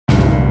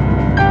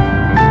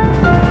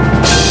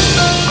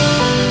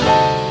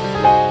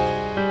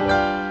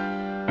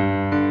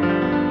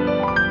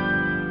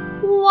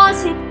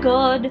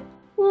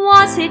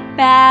Was it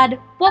bad?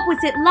 What was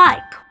it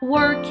like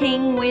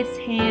working with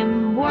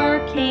him,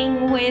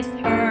 working with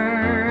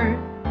her?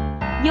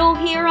 You'll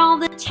hear all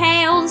the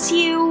tales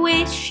you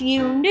wish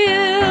you knew,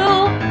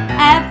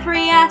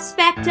 every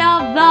aspect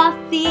of the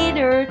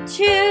theater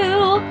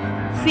too.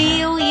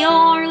 Feel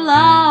your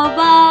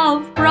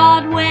love of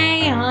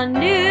Broadway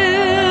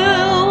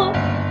anew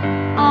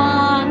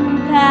on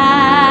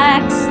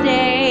Backstage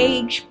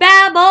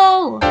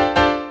Babble.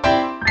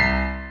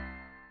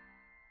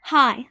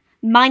 Hi,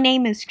 my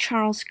name is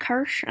Charles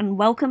Kirsch, and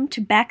welcome to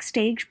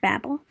Backstage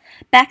Babble.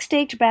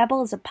 Backstage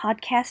Babble is a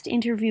podcast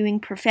interviewing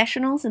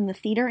professionals in the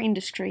theater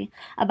industry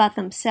about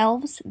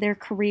themselves, their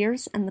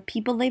careers, and the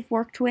people they've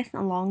worked with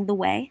along the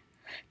way.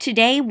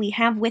 Today we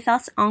have with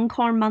us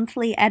Encore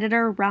Monthly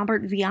editor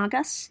Robert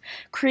Viagas.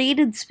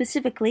 Created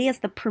specifically as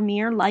the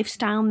premier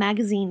lifestyle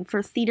magazine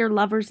for theater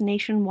lovers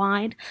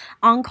nationwide,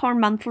 Encore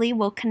Monthly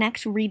will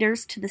connect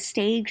readers to the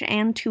stage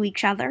and to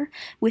each other,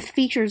 with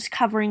features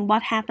covering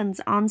what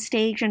happens on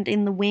stage and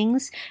in the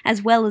wings,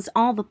 as well as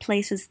all the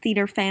places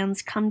theater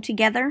fans come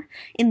together,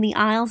 in the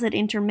aisles at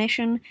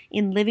intermission,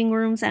 in living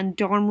rooms and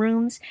dorm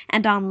rooms,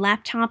 and on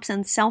laptops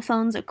and cell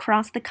phones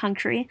across the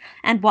country,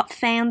 and what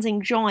fans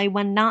enjoy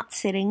when not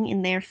sitting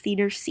in their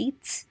theater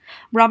seats.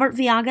 Robert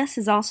Viagas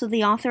is also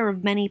the author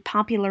of many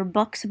popular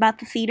books about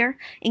the theater,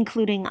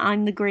 including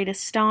I'm the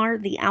Greatest Star,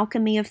 The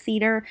Alchemy of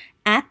Theater,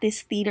 At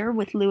This Theater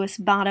with Louis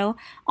Botto,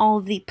 all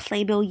of the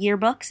Playbill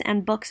yearbooks,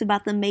 and books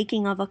about the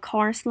making of a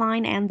chorus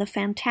line and the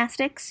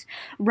Fantastics.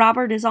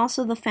 Robert is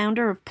also the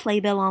founder of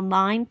Playbill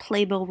Online,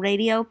 Playbill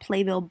Radio,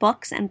 Playbill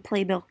Books, and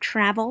Playbill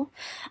Travel,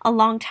 a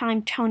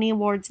longtime Tony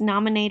Awards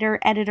nominator,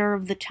 editor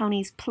of the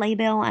Tonys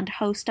Playbill, and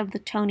host of the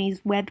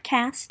Tonys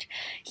webcast.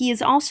 He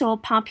is also a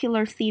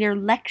popular theater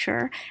lecturer,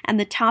 and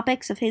the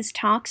topics of his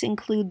talks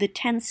include the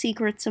 10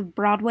 Secrets of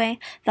Broadway,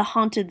 the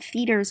Haunted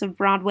Theaters of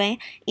Broadway,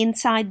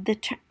 inside the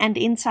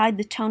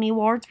Tony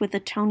Awards with the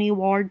Tony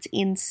Awards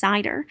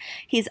Insider.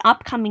 His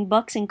upcoming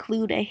books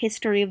include A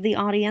History of the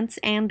Audience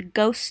and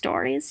Ghost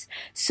Stories.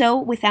 So,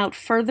 without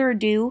further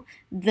ado,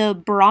 the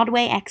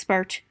Broadway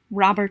expert,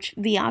 Robert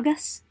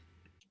Viagas.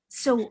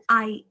 So,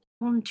 I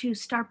want to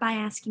start by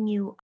asking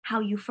you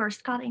how you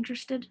first got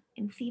interested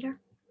in theater.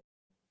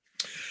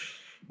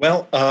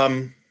 Well,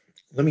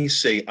 let me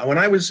see. When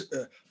I was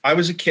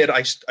a kid,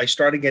 I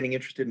started getting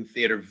interested in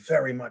theater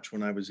very much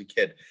when I was a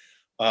kid,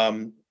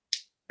 and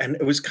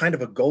it was kind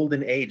of a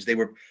golden age. They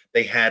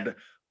had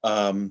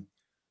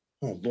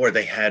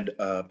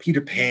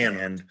Peter Pan,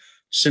 and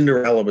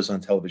Cinderella was on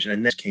television,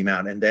 and then came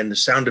out, and then The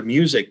Sound of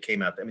Music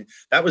came out. I mean,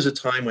 that was a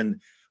time when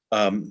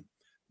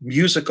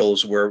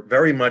musicals were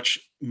very much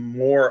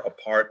more a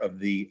part of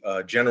the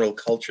general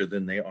culture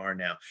than they are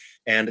now.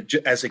 And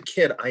as a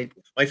kid,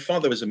 my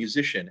father was a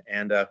musician,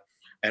 and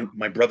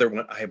my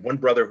brother, I have one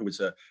brother who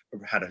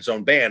had his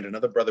own band,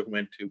 another brother who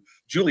went to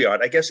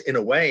Juilliard. I guess in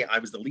a way, I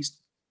was the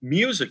least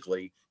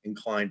musically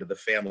inclined of the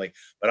family,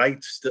 but I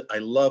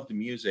loved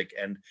music.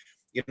 And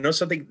you know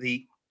something,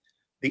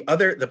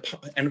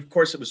 and of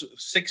course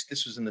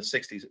this was in the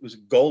 60s. It was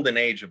a golden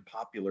age of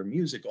popular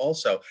music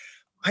also.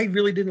 I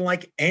really didn't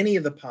like any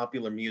of the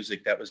popular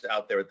music that was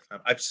out there at the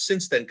time. I've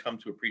since then come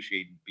to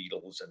appreciate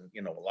Beatles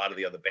and a lot of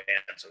the other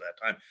bands of that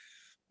time.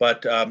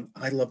 But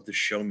I love the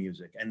show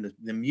music, and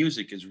the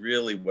music is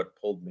really what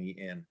pulled me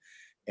in.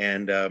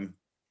 And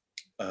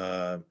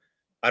I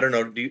don't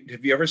know,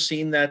 have you ever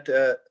seen that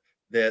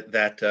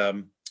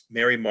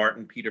Mary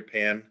Martin Peter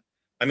Pan?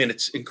 I mean,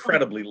 it's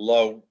incredibly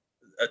low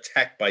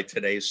tech by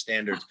today's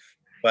standards,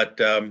 but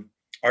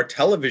our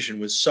television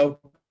was so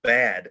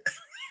bad.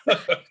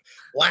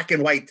 Black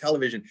and white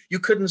television. You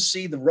couldn't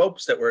see the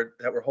ropes that were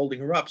holding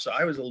her up. So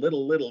I was a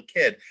little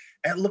kid.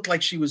 And it looked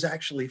like she was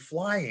actually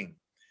flying.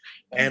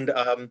 And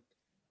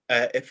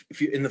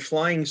if you in the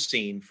flying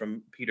scene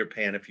from Peter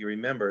Pan, if you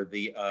remember,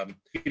 the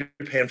Peter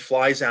Pan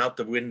flies out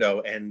the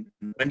window, and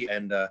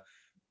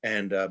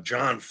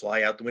John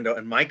fly out the window,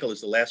 and Michael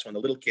is the last one.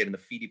 The little kid in the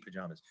feety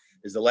pajamas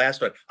is the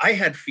last one. I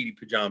had feety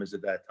pajamas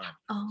at that time,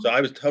 so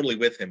I was totally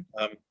with him.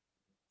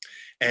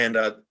 And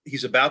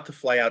he's about to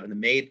fly out, and the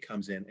maid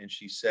comes in, and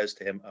she says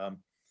to him,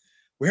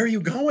 "Where are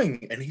you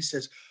going?" And he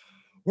says,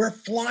 "We're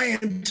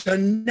flying to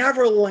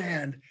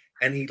Neverland."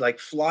 And he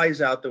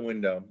flies out the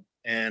window.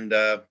 And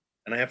I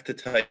have to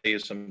tell you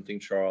something,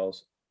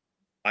 Charles.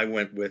 I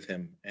went with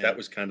him, and that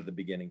was kind of the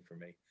beginning for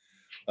me.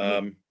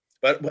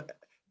 But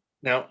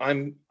now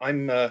I'm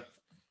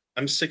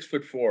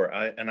 6'4",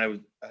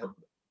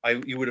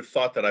 you would have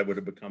thought that I would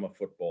have become a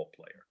football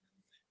player.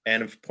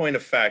 And in point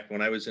of fact,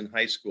 when I was in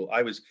high school,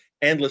 I was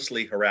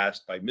endlessly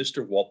harassed by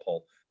Mr.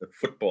 Walpole, the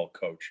football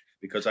coach,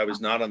 because I was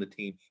not on the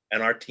team,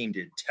 and our team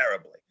did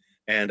terribly.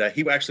 And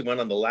he actually went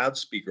on the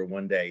loudspeaker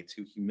one day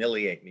to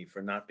humiliate me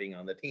for not being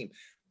on the team.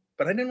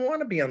 But I didn't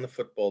want to be on the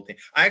football team.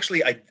 I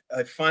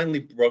finally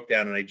broke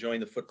down, and I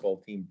joined the football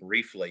team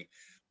briefly,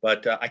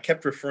 but I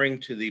kept referring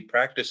to the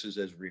practices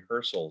as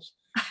rehearsals.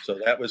 So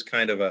that was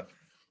kind of a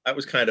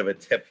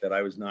tip that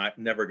I was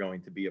never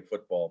going to be a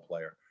football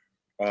player.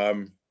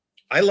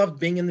 I loved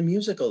being in the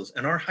musicals,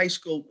 and our high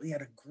school, we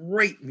had a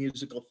great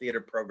musical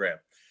theater program.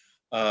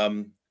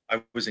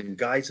 I was in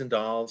Guys and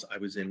Dolls. I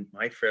was in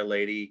My Fair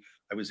Lady.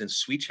 I was in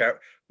Sweet Charity.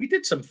 We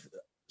did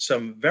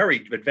some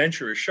very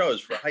adventurous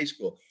shows for high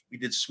school. We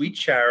did Sweet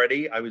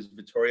Charity. I was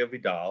Vittorio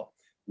Vidal.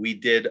 We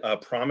did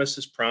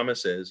Promises,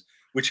 Promises,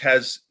 which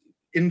has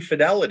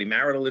infidelity,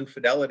 marital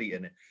infidelity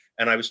in it.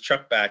 And I was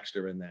Chuck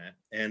Baxter in that.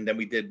 And then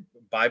we did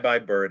Bye Bye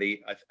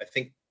Birdie. I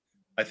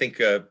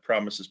think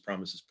Promises,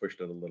 Promises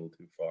pushed it a little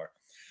too far.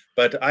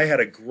 But I had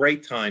a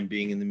great time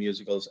being in the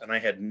musicals, and I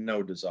had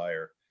no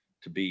desire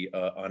to be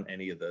on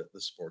any of the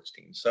sports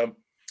teams. So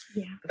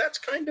Yeah. that's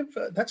kind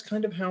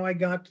of how I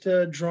got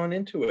drawn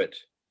into it.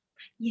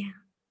 Yeah.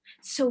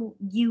 So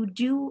you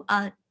do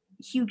a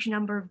huge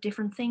number of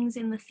different things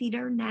in the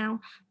theater now,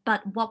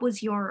 but what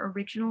was your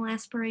original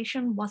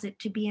aspiration? Was it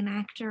to be an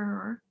actor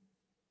or?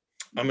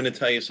 I'm going to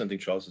tell you something,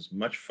 Charles. As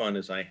much fun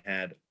as I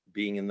had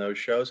being in those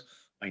shows,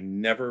 I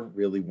never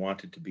really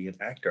wanted to be an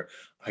actor.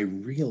 I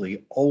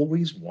really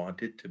always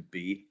wanted to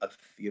be a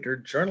theater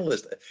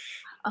journalist.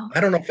 Oh, I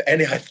don't know if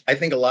any, I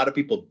think a lot of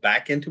people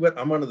back into it.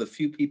 I'm one of the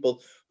few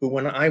people who,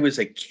 when I was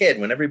a kid,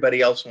 when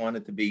everybody else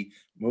wanted to be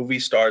movie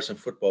stars and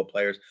football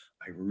players,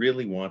 I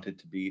really wanted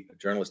to be a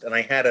journalist. And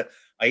I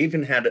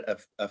even had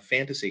a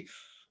fantasy.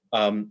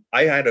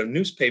 I had a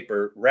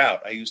newspaper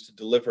route. I used to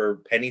deliver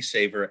Penny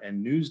Saver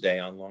and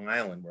Newsday on Long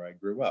Island, where I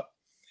grew up.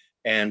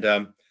 And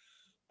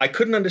I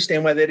couldn't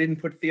understand why they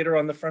didn't put theater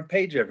on the front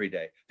page every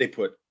day. They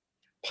put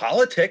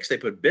politics, they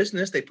put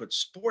business, they put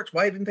sports.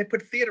 Why didn't they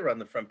put theater on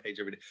the front page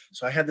every day?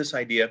 So I had this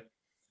idea,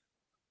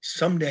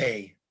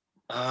 someday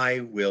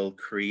I will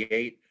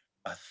create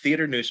a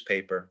theater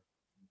newspaper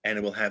and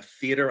it will have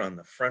theater on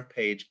the front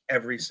page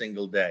every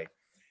single day.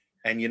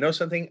 And you know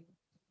something?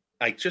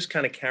 I just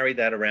kind of carried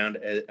that around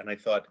and I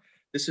thought,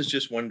 this is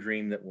just one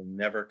dream that will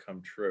never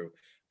come true.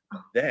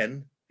 oh,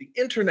 Then the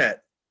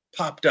internet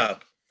popped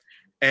up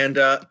and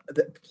the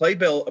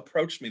Playbill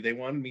approached me. They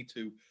wanted me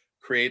to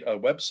create a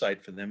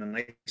website for them. And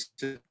I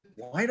said,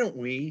 why don't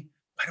we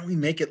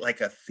make it like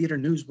a theater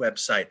news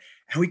website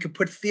and we could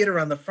put theater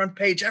on the front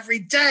page every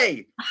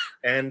day?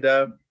 And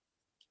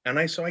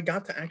so I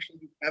got to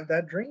actually have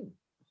that dream.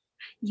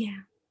 yeah.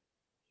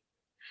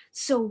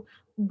 So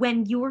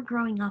when you were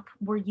growing up,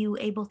 were you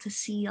able to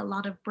see a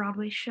lot of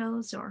Broadway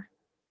shows or?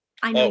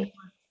 I know Oh, you.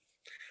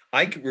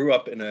 I grew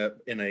up in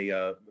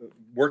a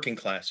working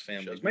class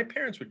family. My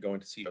parents would go in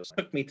to see shows.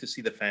 Took me to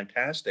see the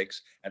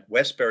Fantastics at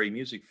Westbury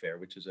Music Fair,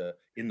 which is a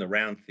in the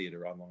Round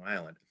Theater on Long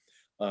Island.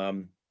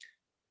 Um,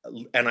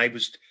 and I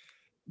was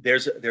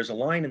there's a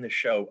line in the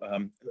show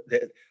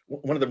that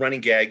one of the running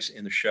gags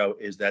in the show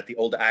is that the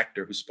old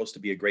actor who's supposed to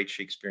be a great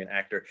Shakespearean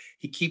actor,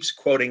 he keeps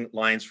quoting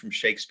lines from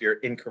Shakespeare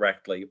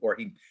incorrectly or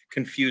he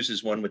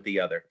confuses one with the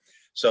other.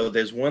 So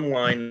there's one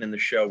line in the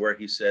show where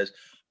he says,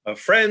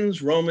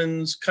 friends,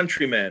 Romans,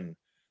 countrymen,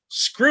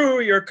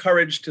 screw your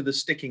courage to the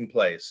sticking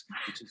place,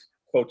 which is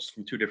quotes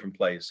from two different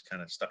plays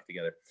kind of stuck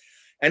together.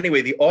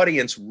 Anyway, the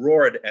audience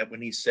roared at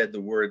when he said the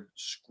word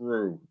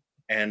screw.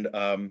 And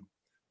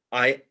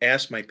I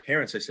asked my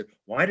parents, I said,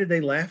 why did they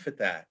laugh at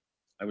that?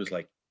 I was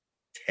like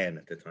 10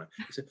 at the time.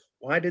 I said,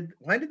 why did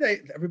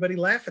everybody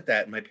laugh at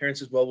that? And my parents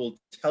said, well, we'll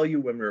tell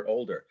you when we're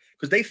older.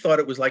 Because they thought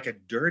it was like a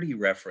dirty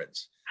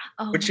reference,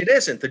 which Oh, it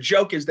isn't. The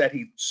joke is that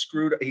he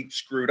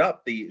screwed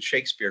up the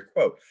Shakespeare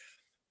quote.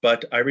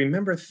 But I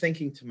remember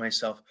thinking to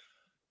myself,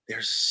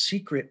 there's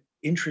secret,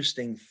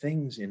 interesting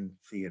things in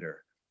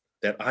theater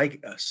that I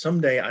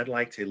someday I'd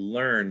like to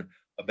learn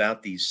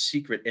about these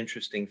secret,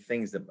 interesting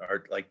things that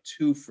are like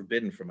too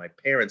forbidden for my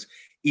parents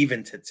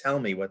even to tell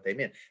me what they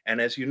meant.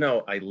 And as you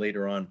know, I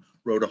later on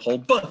wrote a whole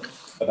book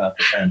about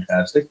the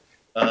Fantastic.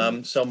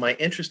 So my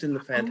interest in the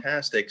oh,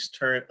 Fantastics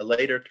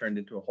later turned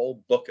into a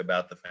whole book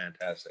about the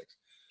Fantastics.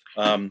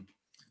 Um,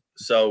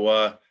 so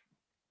uh,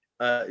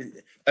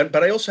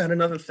 but I also had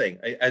another thing.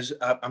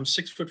 I'm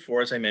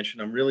 6'4", as I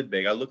mentioned, I'm really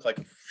big. I look like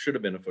I should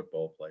have been a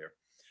football player.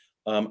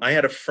 I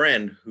had a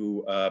friend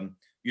who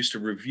used to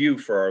review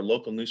for our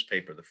local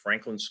newspaper, the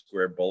Franklin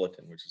Square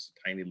Bulletin, which is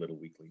a tiny little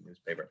weekly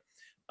newspaper.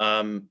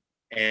 And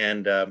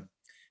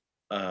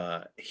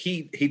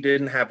he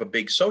didn't have a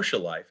big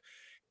social life.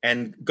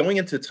 And going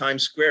into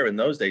Times Square in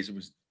those days,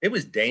 it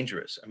was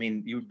dangerous. I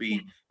mean, yeah.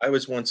 I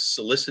was once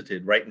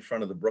solicited right in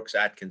front of the Brooks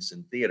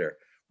Atkinson Theater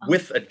Oh,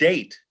 with a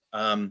date.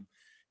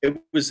 It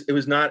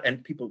was not,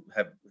 and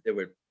there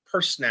were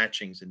purse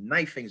snatchings and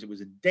knifings. It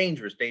was a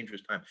dangerous,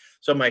 dangerous time.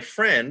 So my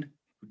friend,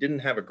 who didn't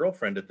have a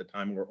girlfriend at the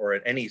time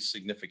or any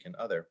significant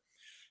other,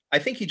 I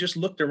think he just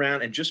looked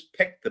around and just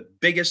picked the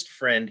biggest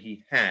friend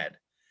he had.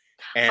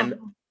 And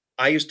oh,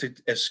 I used to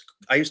as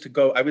I used to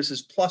go. I was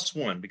his plus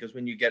one because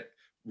when you get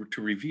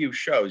to review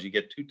shows, you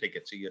get two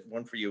tickets. You get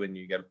one for you, and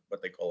you get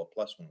what they call a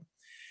plus one.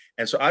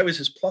 And so I was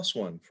his plus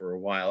one for a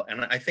while,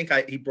 and I think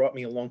he brought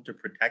me along to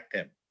protect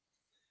him.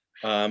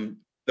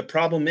 The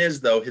problem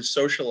is, though, his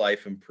social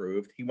life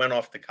improved. He went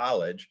off to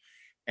college,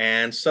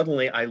 and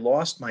suddenly I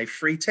lost my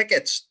free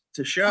tickets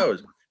to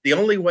shows. The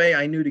only way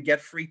I knew to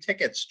get free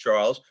tickets,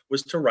 Charles,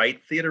 was to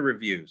write theater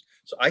reviews.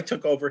 So I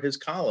took over his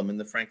column in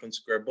the Franklin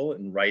Square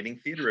Bulletin, writing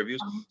theater reviews,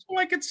 oh, so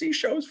I could see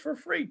shows for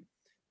free.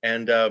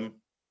 And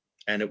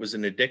and it was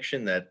an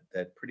addiction that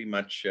pretty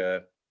much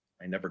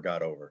I never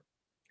got over.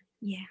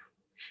 Yeah.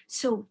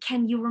 So,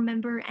 can you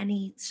remember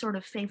any sort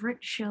of favorite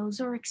shows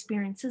or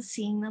experiences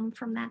seeing them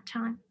from that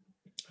time?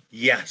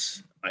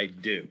 Yes, I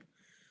do.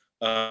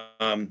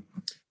 Um,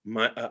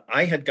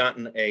 I had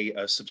gotten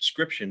a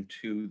subscription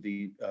to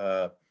the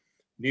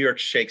New York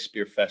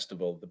Shakespeare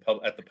Festival,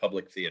 at the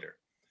Public Theater,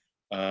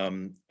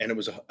 and it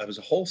was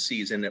a whole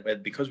season.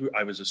 Because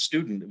I was a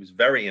student, it was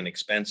very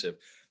inexpensive.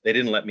 They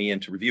didn't let me in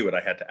to review it.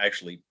 I had to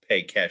actually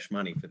pay cash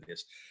money for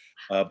this.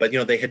 But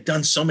they had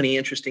done so many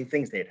interesting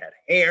things. They had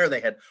hair.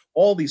 They had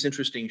all these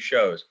interesting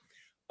shows.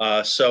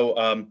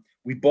 So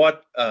we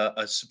bought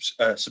a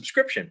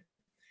subscription,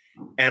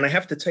 and I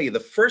have to tell you, the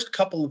first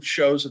couple of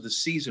shows of the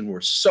season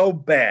were so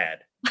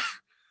bad.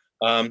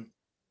 Um,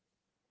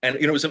 and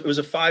it was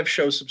a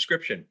 5-show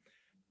subscription.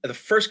 The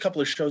first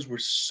couple of shows were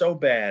so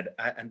bad,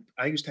 and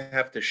I used to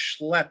have to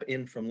schlep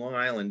in from Long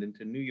Island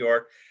into New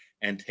York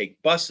and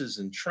take buses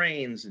and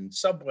trains and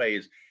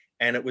subways,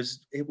 and it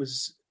was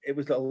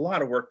a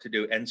lot of work to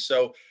do. And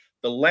so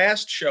the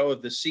last show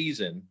of the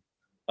season,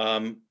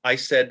 I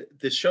said,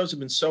 the shows have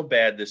been so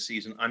bad this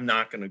season, I'm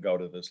not going to go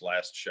to this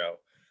last show,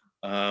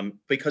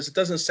 because it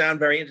doesn't sound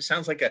very. It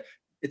sounds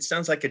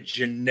like a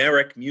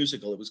generic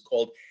musical. It was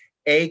called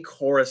A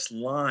Chorus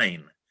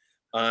Line,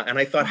 and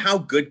I thought, how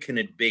good can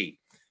it be?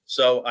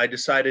 So I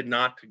decided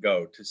not to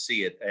go to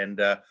see it. And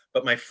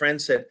but my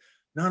friend said,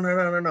 no, no,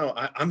 no, no, no.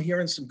 I'm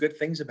hearing some good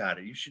things about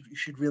it. You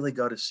should really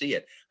go to see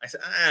it. I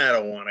said, I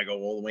don't want to go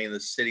all the way in the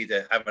city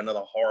to have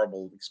another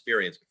horrible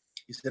experience.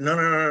 He said, no,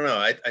 no, no, no, no.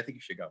 I think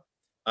you should go.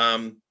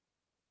 Um,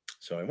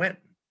 so I went,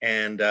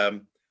 and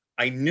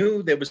I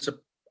knew there was a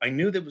I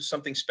knew there was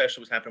something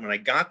special was happening. When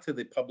I got to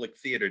the Public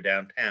Theater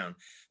downtown,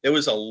 there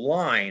was a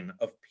line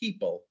of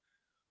people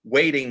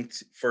waiting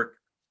for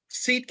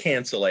seat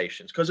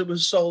cancellations because it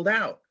was sold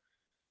out.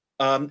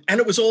 And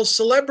it was all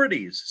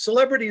celebrities.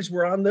 Celebrities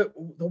were on the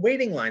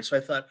waiting line. So I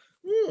thought,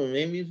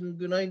 maybe it's a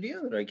good idea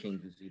that I came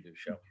to see this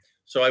show.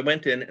 So I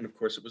went in, and of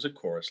course, it was a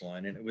chorus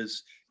line, and it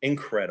was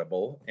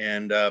incredible.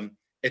 And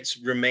it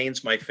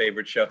remains my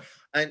favorite show.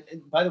 And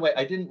by the way,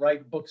 I didn't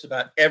write books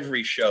about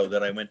every show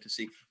that I went to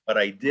see, but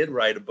I did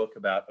write a book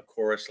about a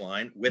chorus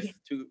line with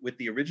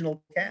the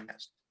original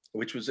cast,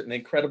 which was an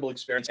incredible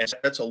experience. And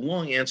that's a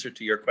long answer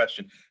to your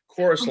question.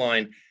 Chorus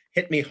line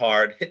hit me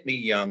hard, hit me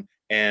young,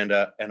 and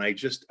I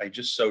just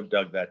so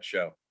dug that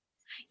show.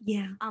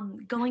 Yeah.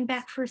 Going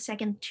back for a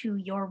second to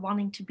your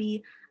wanting to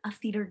be a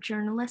theater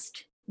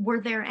journalist,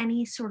 were there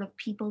any sort of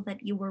people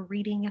that you were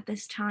reading at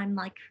this time,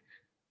 like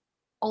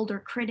older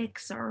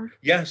critics or?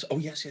 Yes. Oh,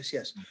 yes, yes,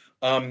 yes.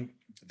 Um,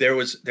 there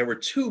were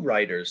two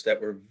writers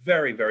that were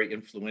very, very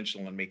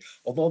influential on me.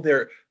 Although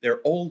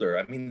they're older.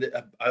 I mean,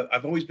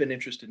 I've always been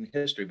interested in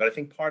history, but I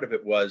think part of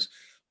it was,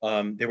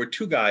 there were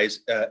two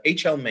guys,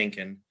 H.L.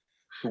 Mencken,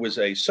 who was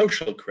a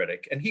social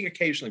critic, and he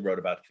occasionally wrote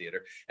about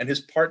theater, and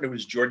his partner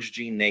was George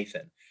G.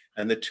 Nathan,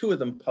 and the two of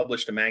them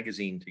published a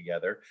magazine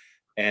together,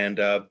 and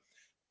the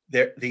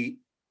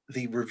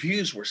the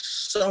reviews were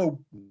so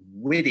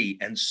witty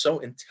and so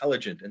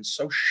intelligent and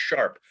so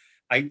sharp.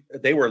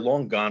 They were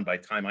long gone by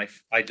the time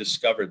I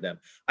discovered them.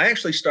 I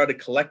actually started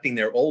collecting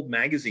their old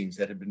magazines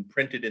that had been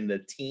printed in the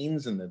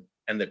teens and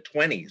the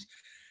 20s,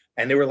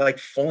 and they were like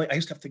falling. I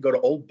used to have to go to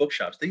old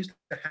bookshops. They used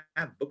to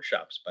have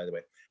bookshops, by the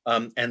way,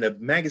 and the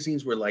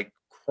magazines were like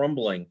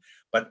crumbling.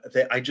 But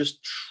I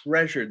just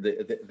treasured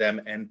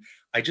them, and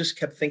I just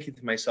kept thinking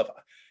to myself,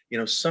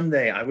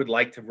 someday I would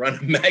like to run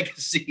a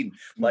magazine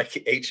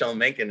like H.L.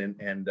 Mencken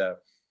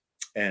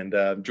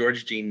and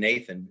George G.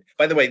 Nathan.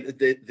 By the way,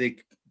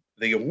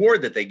 the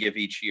award that they give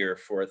each year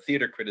for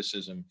theater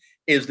criticism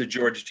is the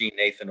George G.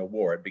 Nathan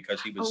Award,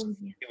 because Oh,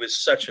 yeah. he was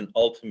such an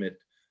ultimate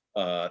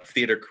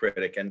theater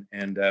critic.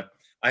 And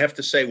I have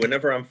to say,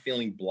 whenever I'm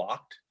feeling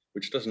blocked,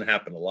 which doesn't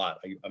happen a lot,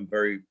 I'm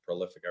very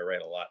prolific. I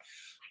write a lot.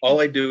 All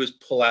I do is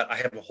pull out. I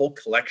have a whole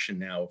collection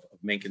now of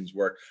Mencken's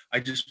work. I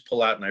just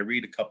pull out and I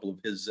read a couple of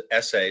his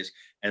essays,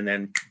 and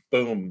then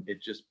boom,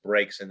 it just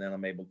breaks, and then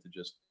I'm able to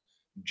just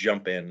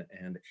jump in.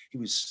 And he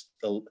was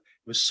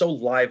so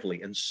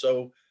lively and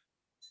so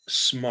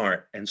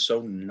smart and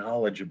so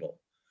knowledgeable.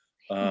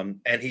 And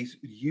he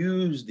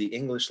used the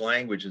English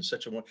language in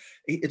such a.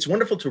 It's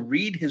wonderful to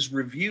read his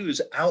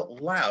reviews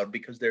out loud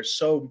because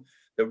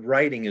the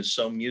writing is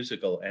so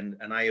musical, and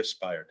I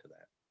aspire to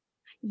that.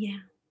 Yeah.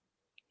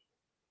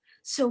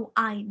 So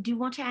I do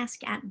want to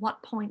ask at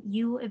what point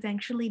you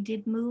eventually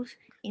did move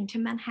into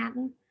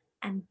Manhattan,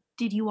 and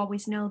did you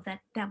always know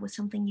that that was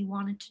something you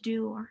wanted to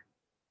do, or?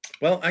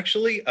 Well,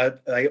 actually,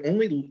 I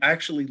only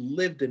actually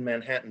lived in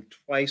Manhattan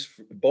twice,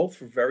 both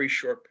for very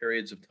short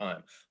periods of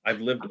time.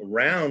 I've lived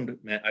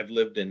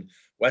in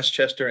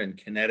Westchester and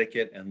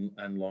Connecticut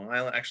and Long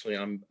Island. Actually,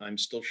 I'm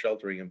still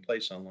sheltering in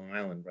place on Long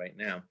Island right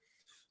now.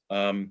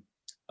 Um,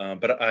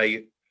 but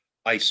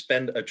I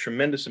spend a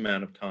tremendous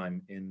amount of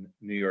time in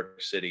New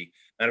York City.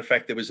 Matter of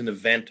fact, there was an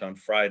event on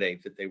Friday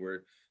that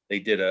they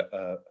did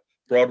a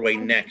Broadway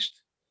Oh,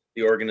 Next,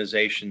 the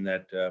organization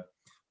that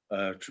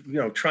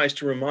tries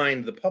to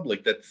remind the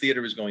public that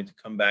theater is going to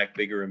come back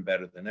bigger and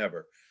better than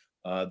ever.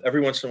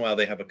 Every once in a while,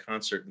 they have a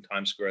concert in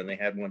Times Square, and they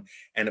had one,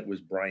 and it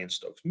was Brian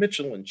Stokes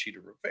Mitchell and Cheetah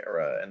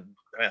Rivera and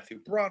Matthew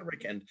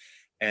Broderick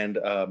and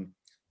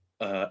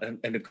an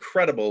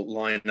incredible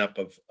lineup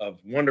of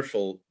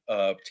wonderful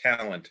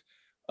talent.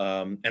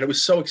 And it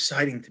was so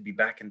exciting to be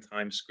back in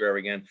Times Square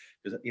again,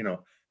 because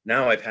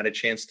now I've had a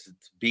chance to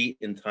be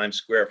in Times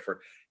Square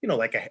for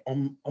like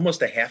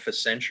almost a half a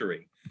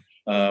century.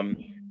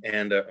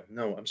 And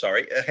no, I'm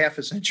sorry, a half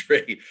a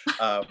century.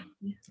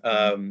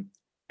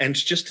 And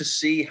just to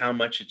see how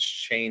much it's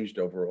changed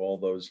over all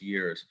those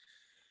years.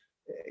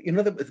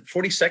 The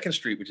 42nd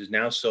Street, which is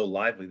now so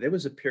lively, there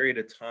was a period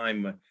of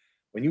time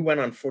when you went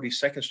on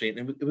 42nd Street,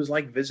 and it was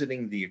like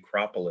visiting the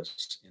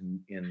Acropolis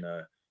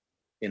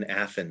in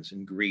Athens,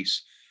 in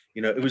Greece.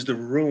 It was the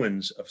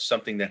ruins of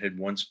something that had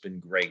once been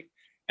great.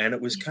 And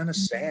it was kind of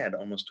sad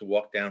almost to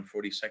walk down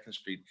 42nd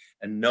Street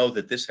and know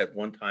that this at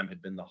one time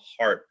had been the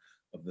heart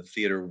of the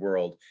theater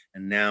world.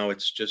 And now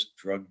it's just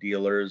drug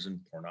dealers and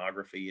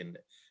pornography. And,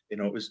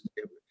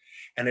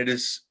 it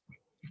is,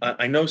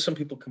 I know some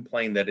people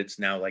complain that it's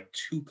now like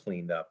too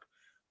cleaned up,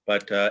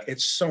 but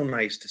it's so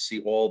nice to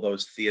see all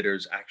those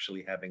theaters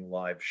actually having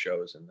live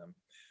shows in them.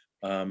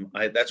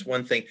 That's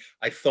one thing.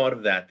 I thought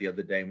of that the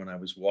other day when I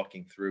was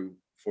walking through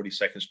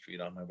 42nd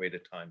Street on my way to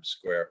Times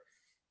Square.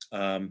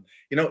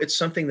 It's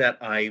something that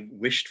I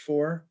wished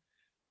for.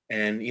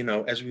 And,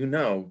 as you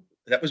know,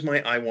 that was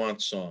my I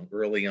Want song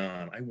early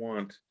on. I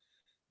want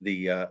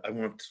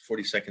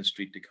 42nd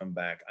Street to come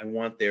back. I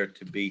want there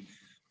to be,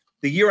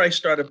 the year I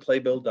started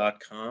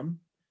Playbill.com,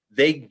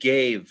 they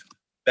gave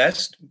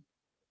best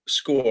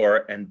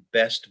score and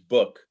best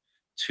book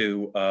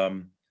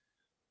to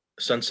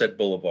Sunset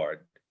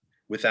Boulevard.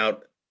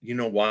 Without,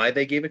 why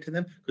they gave it to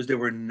them? Because there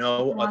were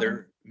no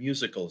other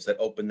musicals that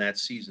opened that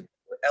season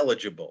were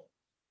eligible.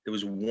 There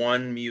was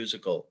one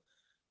musical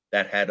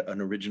that had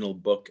an original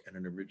book and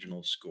an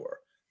original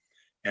score.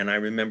 And I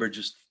remember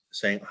just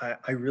saying,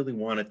 I really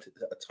wanted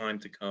a time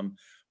to come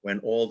when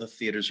all the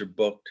theaters are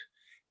booked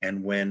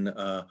and when,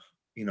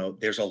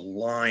 there's a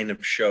line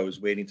of shows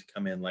waiting to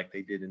come in like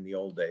they did in the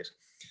old days.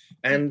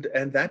 And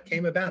that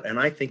came about. And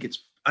I think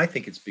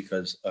it's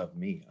because of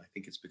me. I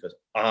think it's because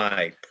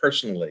I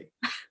personally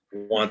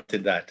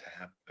wanted that to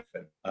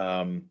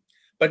happen.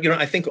 But,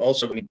 I think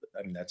also,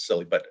 that's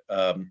silly, but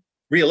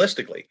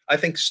realistically, I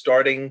think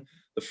starting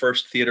the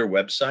first theater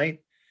website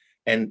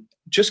and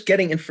just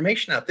getting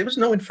information out, there was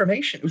no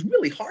information. It was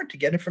really hard to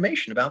get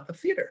information about the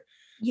theater.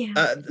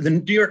 Yeah. The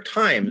New York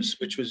Times,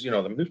 which was,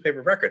 the newspaper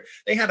of record,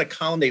 they had a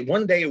column,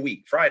 one day a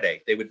week,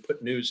 Friday, they would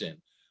put news in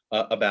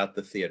about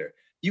the theater.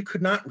 You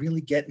could not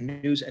really get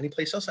news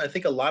anyplace else. I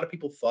think a lot of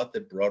people thought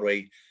that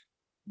Broadway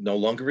no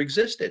longer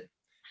existed.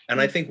 And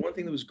I think one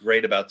thing that was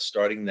great about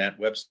starting that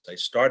website,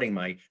 starting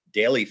my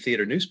daily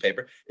theater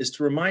newspaper, is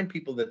to remind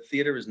people that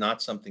theater is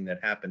not something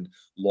that happened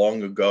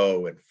long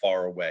ago and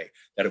far away,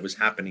 that it was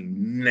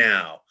happening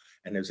now.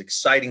 And there's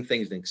exciting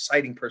things and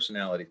exciting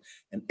personalities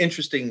and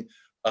interesting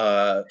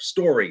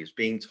stories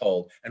being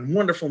told and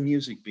wonderful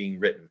music being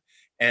written.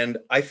 And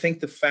I think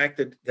the fact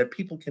that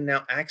people can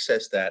now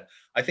access that,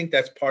 I think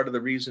that's part of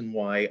the reason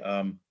why,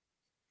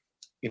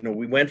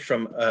 we went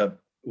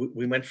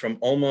from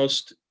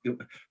almost,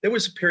 there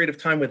was a period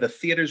of time where the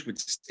theaters would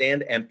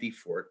stand empty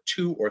for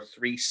 2 or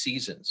 3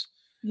 seasons.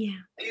 Yeah.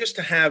 They used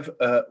to have,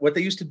 what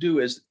they used to do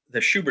is, the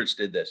Schuberts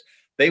did this.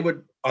 They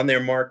would, on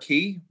their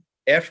marquee,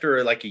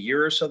 after like a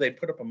year or so, they'd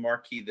put up a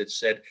marquee that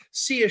said,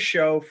 "See a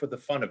show for the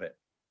fun of it."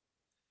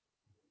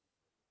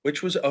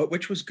 Which was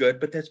good,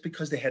 but that's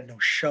because they had no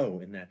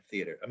show in that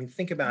theater. I mean,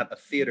 think about a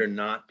theater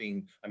not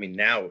being,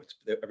 now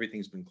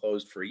everything's been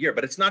closed for a year,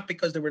 but it's not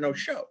because there were no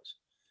shows.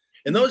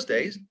 In those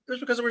days, it was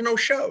because there were no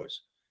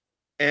shows.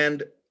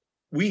 And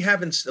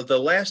the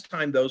last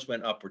time those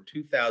went up were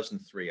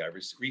 2003. I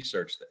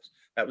researched this.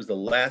 That was the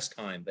last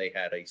time they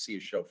had See a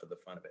show for the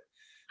fun of it.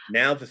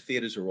 Now the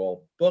theaters are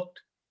all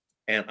booked.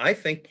 And I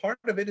think part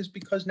of it is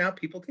because now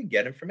people can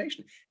get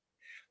information.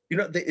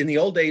 In the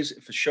old days,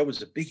 if a show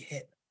was a big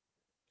hit,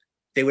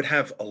 they would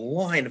have a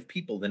line of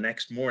people the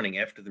next morning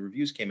after the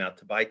reviews came out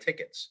to buy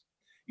tickets.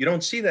 You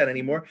don't see that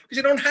anymore because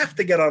you don't have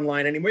to get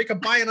online anymore. You can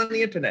buy it on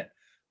the internet.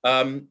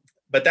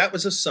 But that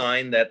was a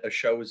sign that a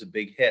show was a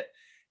big hit.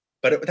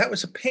 But that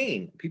was a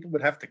pain. People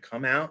would have to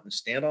come out and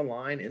stand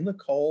online in the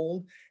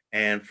cold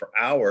and for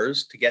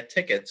hours to get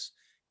tickets.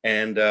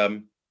 And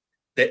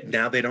that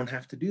now they don't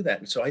have to do that.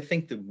 And so I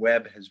think the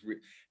web has,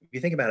 if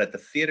you think about it, the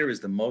theater is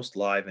the most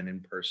live and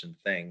in-person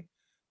thing,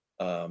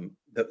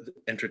 the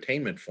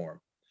entertainment form.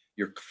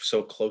 You're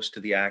so close to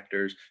the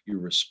actors, you're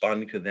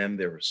responding to them,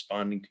 they're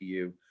responding to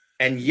you.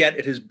 And yet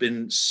it has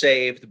been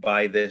saved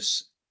by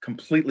this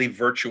completely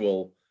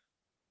virtual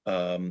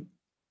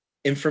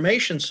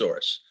information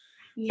source.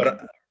 Yeah.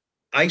 But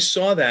I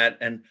saw that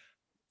and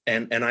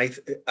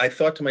I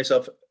thought to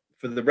myself,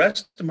 for the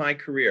rest of my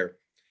career,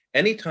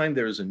 anytime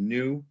there is a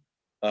new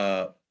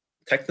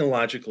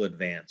technological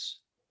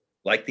advance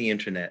like the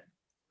internet,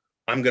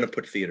 I'm going to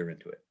put theater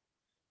into it.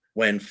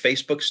 When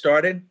Facebook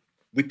started,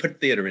 we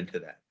put theater into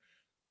that.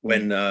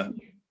 When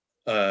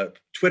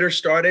Twitter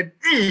started,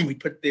 we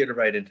put theater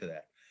right into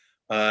that.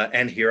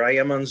 And here I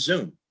am on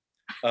Zoom.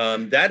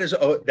 That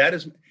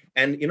is,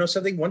 and you know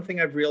something, one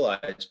thing I've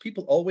realized,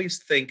 people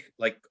always think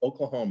like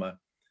Oklahoma,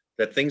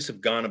 that things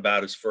have gone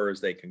about as far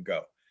as they can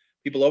go.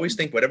 People always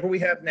think whatever we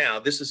have now,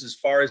 this is as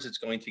far as it's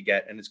going to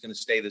get, and it's going to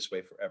stay this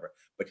way forever.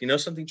 But you know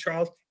something,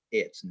 Charles?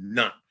 It's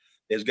not.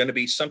 There's going to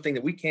be something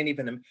that we can't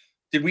even.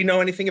 Did we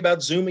know anything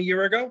about Zoom a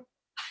year ago?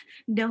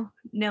 No.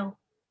 No,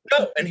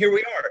 and here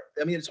we are.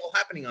 I mean, it's all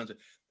happening on Zoom.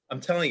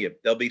 I'm telling you,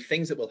 there'll be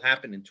things that will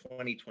happen in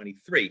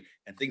 2023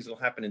 and things that will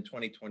happen in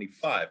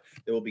 2025.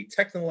 There will be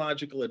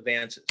technological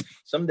advances.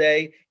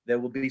 Someday there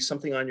will be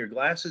something on your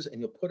glasses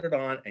and you'll put it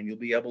on and you'll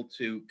be able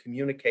to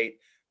communicate,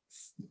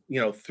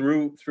 you know,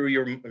 through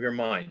your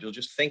mind. You'll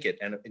just think it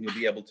and you'll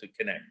be able to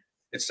connect.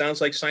 It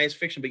sounds like science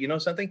fiction, but you know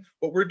something?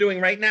 What we're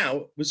doing right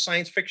now was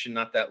science fiction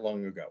not that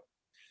long ago.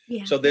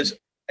 Yeah. So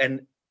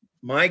and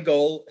my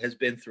goal has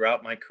been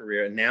throughout my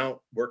career, and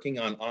now working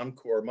on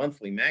Encore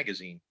Monthly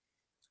magazine,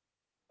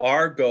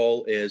 our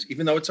goal is,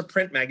 even though it's a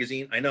print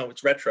magazine, I know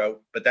it's retro,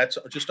 but that's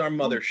just our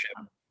mothership.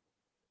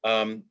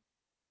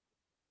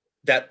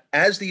 That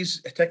as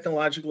these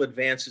technological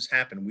advances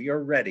happen, we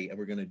are ready and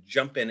we're going to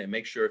jump in and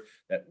make sure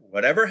that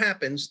whatever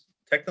happens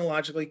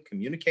technologically,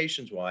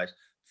 communications wise,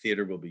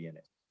 theater will be in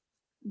it.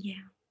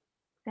 Yeah,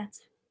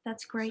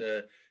 that's great.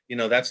 You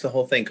know, that's the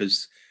whole thing,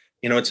 because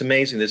you know it's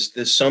amazing.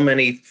 There's so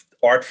many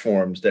art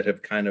forms that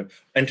have kind of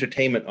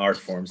entertainment art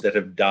forms that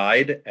have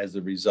died as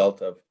a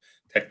result of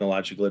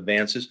technological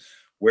advances.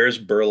 Where's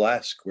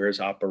burlesque? Where's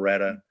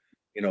operetta?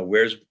 You know,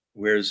 where's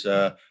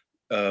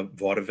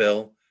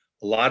vaudeville?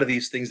 A lot of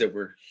these things that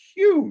were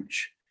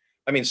huge.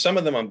 I mean, some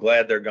of them I'm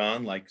glad they're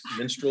gone, like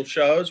minstrel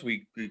shows.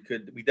 We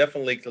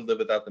definitely could live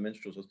without the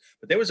minstrel shows.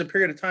 But there was a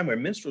period of time where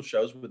minstrel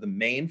shows were the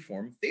main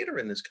form of theater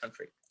in this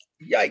country.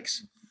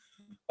 Yikes.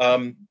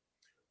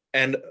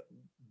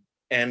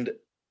 And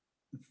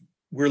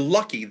we're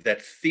lucky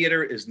that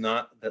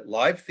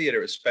live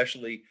theater,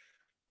 especially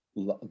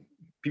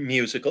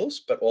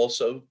musicals, but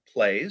also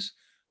plays,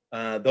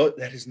 though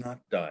that has not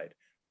died,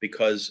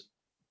 because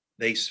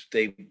they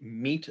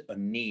meet a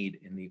need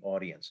in the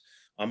audience.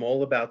 I'm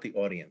all about the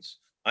audience.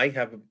 I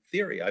have a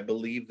theory. I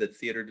believe that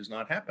theater does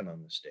not happen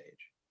on the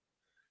stage.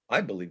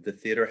 I believe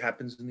that theater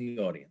happens in the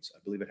audience. I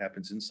believe it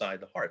happens inside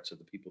the hearts of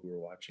the people who are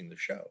watching the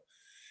show.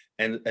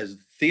 And as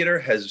theater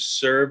has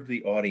served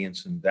the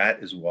audience, and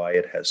that is why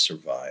it has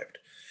survived.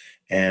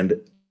 And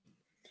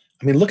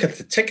I mean, look at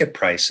the ticket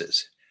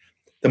prices.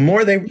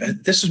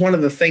 This is one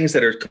of the things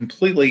that are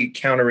completely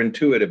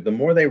counterintuitive. The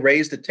more they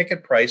raise the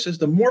ticket prices,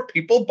 the more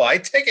people buy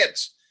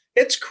tickets.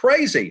 It's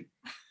crazy.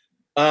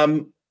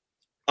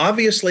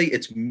 Obviously,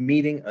 it's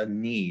meeting a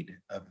need,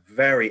 a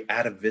very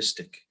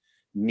atavistic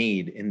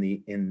need in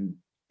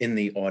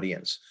the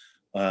audience.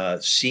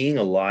 Seeing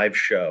a live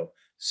show,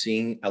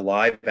 seeing a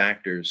live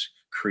actors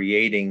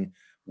creating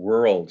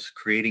worlds,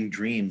 creating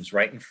dreams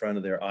right in front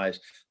of their eyes.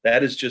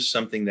 That is just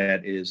something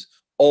that is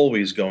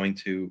always going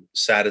to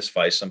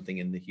satisfy something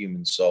in the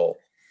human soul.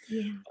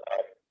 Yeah.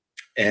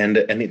 And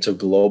it's a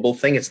global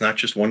thing. It's not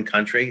just one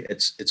country.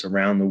 It's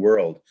around the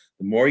world.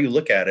 The more you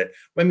look at it,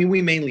 I mean,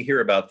 we mainly hear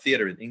about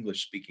theater in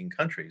English-speaking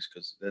countries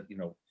because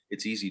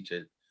it's easy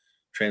to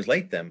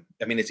translate them.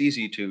 I mean, it's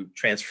easy to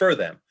transfer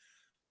them.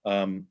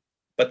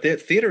 But the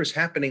theater is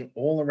happening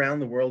all around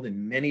the world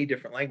in many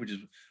different languages.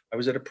 I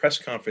was at a press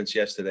conference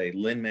yesterday.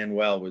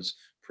 Lin-Manuel was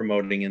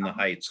promoting In the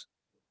Heights,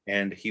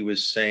 and he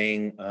was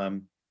saying,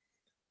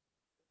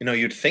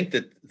 you'd think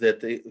that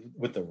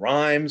with the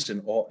rhymes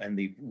and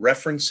the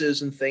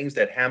references and things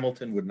that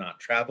Hamilton would not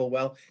travel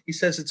well. He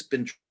says it's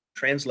been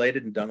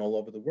translated and done all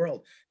over the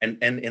world,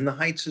 and In the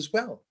Heights as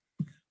well.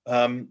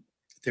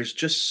 There's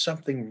just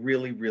something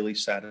really, really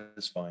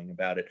satisfying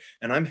about it,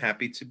 and I'm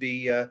happy to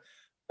be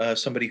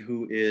somebody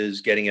who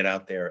is getting it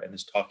out there and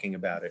is talking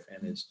about it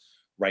and is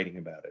writing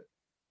about it.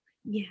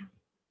 Yeah.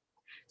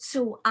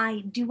 So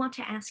I do want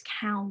to ask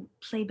how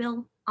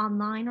Playbill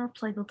Online or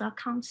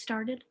Playbill.com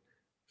started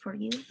for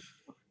you.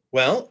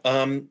 Well,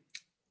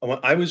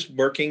 I was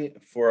working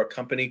for a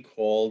company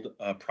called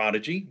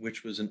Prodigy,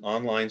 which was an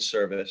online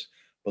service.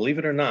 Believe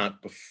it or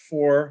not,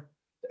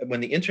 when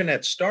the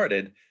internet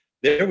started,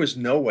 there was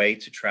no way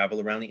to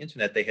travel around the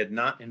internet. They had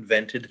not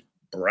invented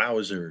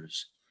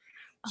browsers.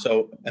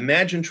 So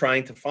imagine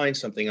trying to find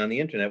something on the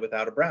internet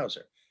without a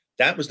browser.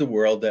 That was the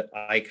world that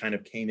I kind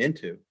of came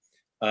into.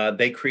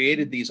 They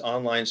created these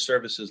online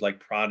services like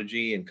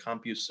Prodigy and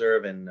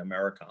CompuServe and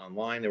America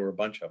Online. There were a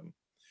bunch of them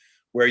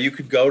where you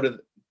could go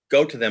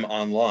to them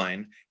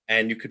online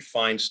and you could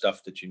find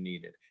stuff that you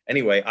needed.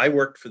 Anyway, I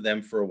worked for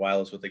them for a while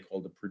as what they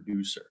called a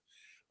producer.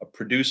 A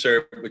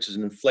producer, which is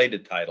an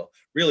inflated title.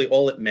 Really,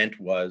 all it meant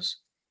was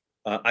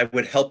I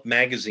would help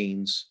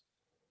magazines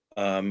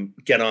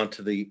get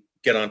onto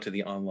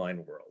the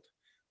online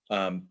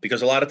world.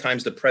 Because a lot of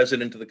times the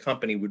president of the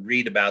company would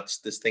read about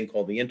this thing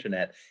called the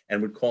internet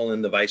and would call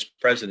in the vice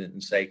president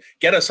and say,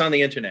 get us on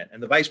the internet.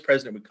 And the vice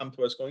president would come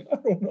to us going, I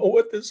don't know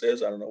what this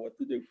is. I don't know what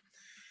to do.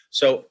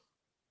 So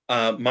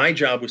my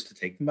job was to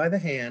take them by the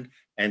hand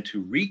and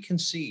to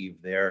reconceive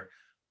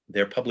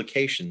their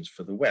publications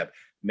for the web,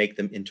 make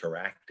them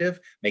interactive,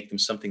 make them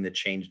something that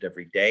changed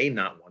every day,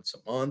 not once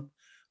a month.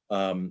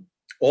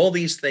 All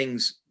these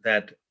things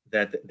that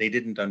they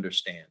didn't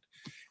understand.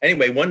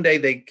 Anyway, one day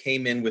they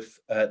came in with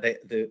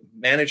the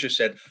manager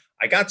said,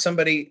 I got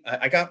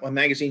a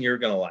magazine you're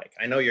going to like.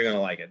 I know you're going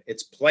to like it.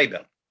 It's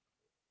Playbill.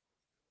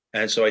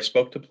 And so I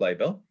spoke to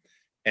Playbill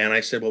and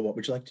I said, well, what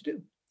would you like to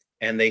do?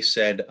 And they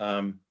said,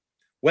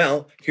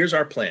 well, here's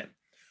our plan.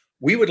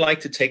 We would like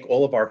to take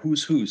all of our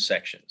who's who's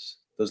sections,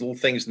 those little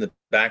things in the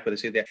back where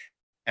they say that,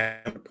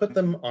 and put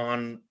them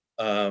on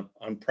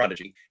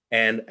Prodigy.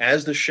 And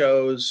as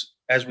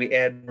we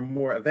add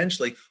more,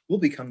 eventually we'll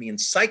become the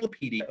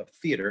encyclopedia of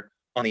theater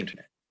on the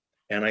internet.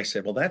 And I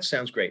said, well, that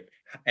sounds great.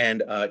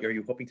 And are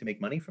you hoping to make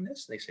money from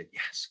this? They said,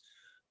 yes.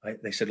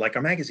 They said, like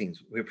our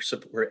magazines,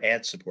 we're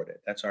ad supported.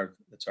 That's our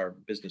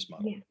business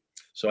model. Yeah.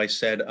 So I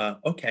said,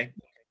 okay.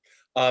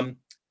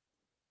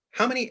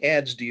 How many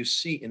ads do you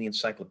see in the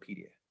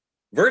encyclopedia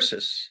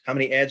versus how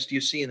many ads do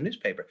you see in the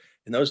newspaper?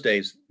 In those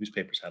days,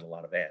 newspapers had a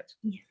lot of ads.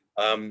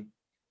 Yeah.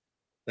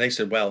 They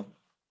said, well,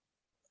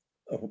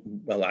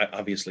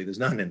 obviously there's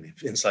none in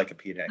the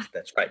encyclopedia.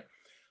 That's right.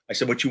 I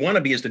said, what you want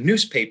to be is the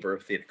newspaper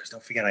of theater, because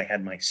don't forget I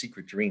had my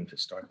secret dream to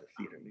start the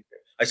theater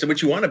newspaper. I said,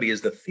 what you want to be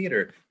is the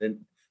theater, the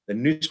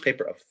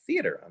newspaper of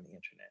theater on the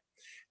internet.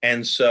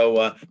 And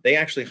so they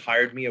actually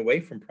hired me away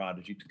from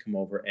Prodigy to come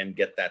over and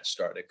get that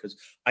started, because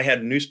I had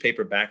a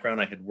newspaper background.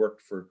 I had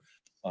worked for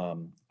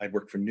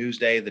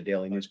Newsday, the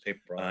daily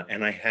newspaper,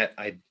 and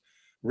I'd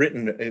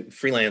written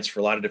freelance for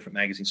a lot of different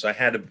magazines. So I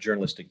had a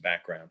journalistic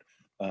background,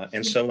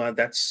 and so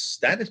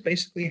that is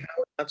basically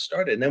how it got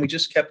started. And then we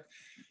just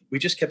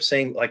kept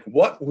saying, like,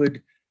 what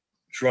would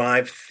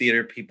drive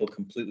theater people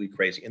completely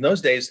crazy? In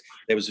those days,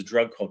 there was a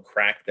drug called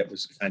crack that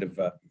was kind of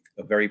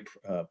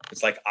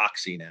it's like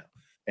Oxy now.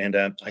 And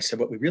I said,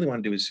 what we really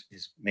want to do is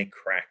make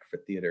crack for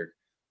theater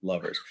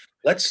lovers.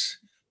 Let's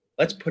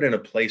put in a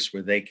place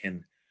where they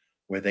can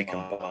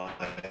buy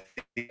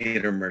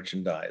theater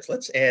merchandise.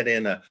 Let's add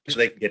in so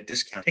they can get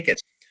discount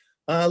tickets.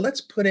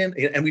 Let's put in,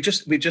 and we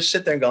just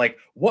sit there and go, like,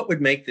 what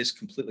would make this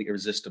completely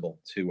irresistible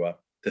to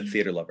the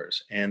theater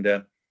lovers? And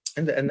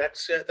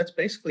that's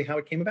basically how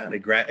it came about.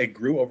 It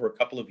grew over a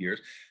couple of years,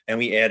 and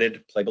we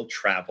added Playbill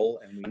Travel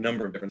and a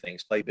number of different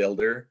things,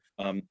 Playbuilder,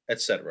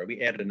 etc.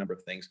 We added a number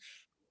of things.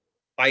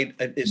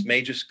 This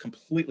may just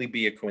completely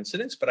be a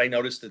coincidence, but I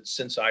noticed that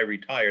since I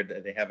retired,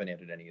 that they haven't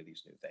added any of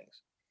these new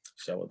things.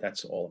 So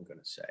that's all I'm going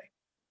to say.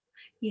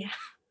 Yeah.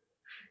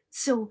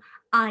 So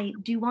I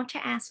do want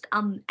to ask,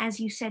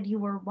 as you said, you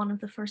were one of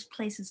the first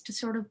places to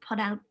sort of put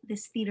out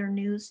this theater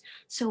news.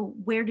 So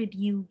where did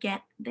you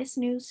get this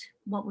news?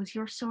 What was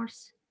your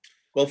source?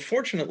 Well,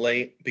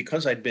 fortunately,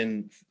 because I'd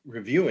been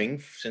reviewing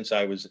since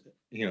I was,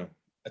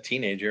 a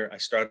teenager. I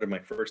started my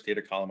first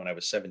theater column when I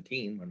was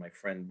 17, when my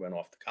friend went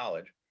off to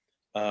college.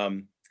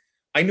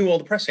 I knew all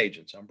the press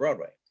agents on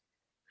Broadway.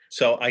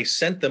 So I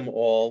sent them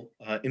all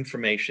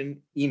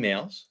information,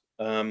 emails,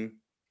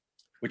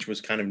 which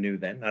was kind of new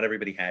then. Not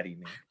everybody had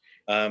email.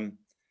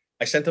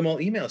 I sent them all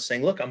emails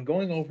saying, look, I'm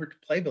going over to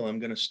Playbill. I'm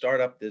going to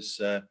start up this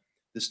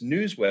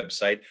news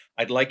website.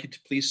 I'd like you to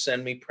please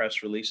send me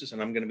press releases,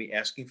 and I'm going to be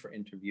asking for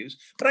interviews.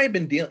 But I've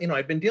been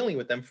dealing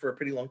with them for a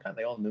pretty long time.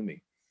 They all knew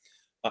me.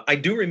 I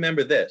do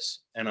remember this,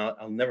 and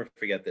I'll never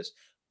forget this.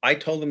 I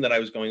told them that I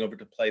was going over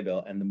to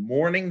Playbill, and the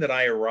morning that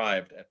I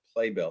arrived at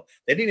Playbill,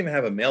 they didn't even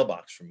have a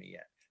mailbox for me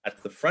yet.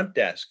 At the front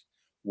desk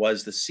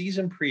was the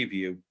season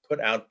preview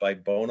put out by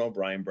Bono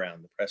O'Brien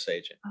Brown, the press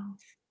agent. Oh.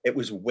 It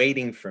was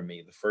waiting for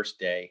me the first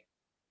day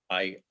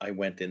I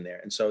went in there.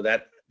 And so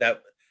that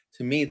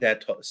to me,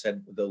 that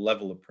said the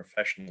level of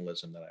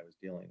professionalism that I was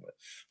dealing with.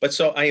 But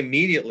so I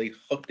immediately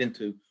hooked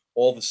into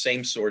all the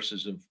same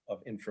sources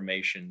of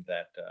information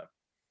that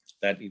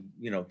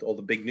all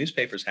the big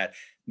newspapers had.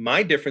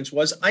 My difference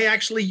was I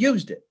actually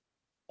used it.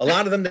 A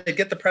lot of them, they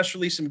get the press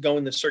release and go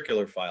in the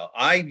circular file.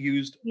 I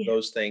used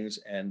those things,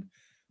 and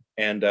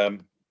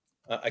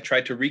I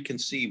tried to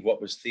reconceive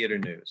what was theater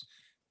news.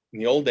 In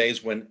the old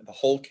days, when the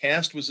whole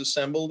cast was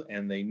assembled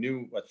and they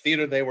knew what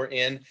theater they were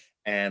in,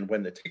 and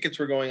when the tickets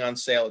were going on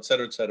sale, et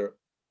cetera,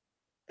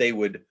 they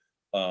would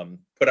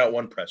put out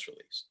one press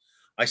release.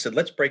 I said,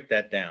 let's break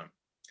that down.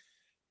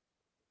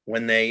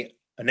 When they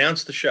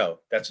announce the show,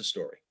 that's a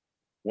story.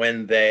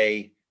 When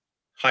they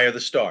hire the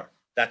star,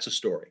 that's a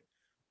story.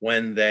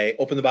 When they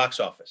open the box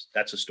office,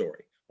 that's a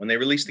story. When they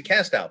release the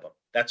cast album,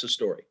 that's a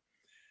story.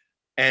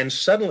 And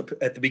suddenly,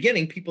 at the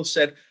beginning, people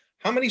said,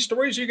 how many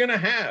stories are you going to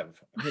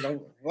have?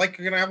 Like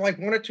you're going to have like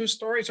 1 or 2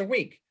 stories a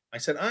week. I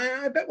said,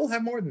 I bet we'll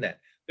have more than that.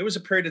 There was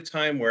a period of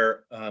time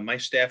where my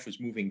staff was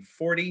moving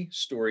 40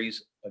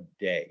 stories a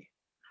day.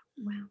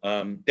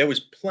 Wow. There was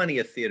plenty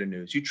of theater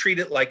news. You treat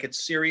it like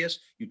it's serious.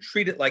 You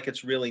treat it like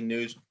it's really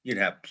news. You'd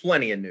have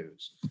plenty of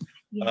news.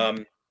 Yeah.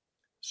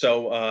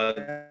 So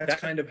that's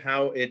kind of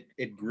how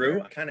it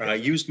grew. I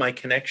used my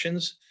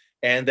connections,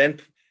 and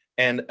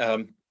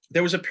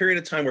there was a period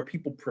of time where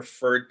people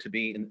preferred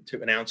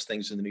to announce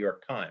things in the New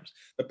York Times.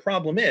 The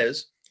problem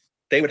is,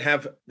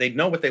 they'd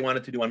know what they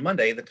wanted to do on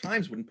Monday. The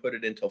Times wouldn't put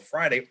it until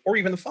Friday or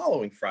even the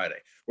following Friday.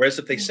 Whereas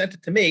if they sent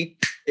it to me,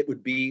 it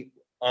would be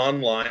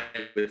online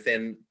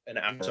within an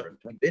hour.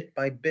 Bit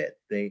by bit,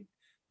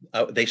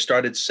 they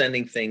started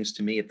sending things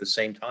to me at the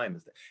same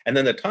time. And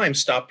then the Times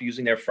stopped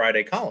using their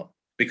Friday column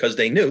because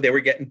they knew they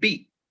were getting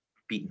beaten.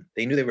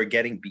 They knew they were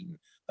getting beaten.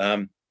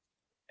 And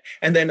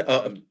then,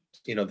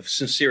 the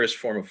sincerest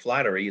form of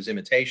flattery is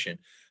imitation.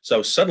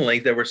 So suddenly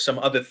there were some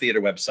other theater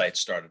websites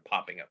started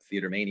popping up,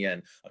 Theater Mania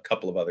and a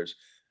couple of others.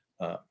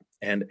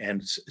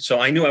 And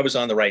so I knew I was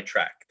on the right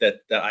track,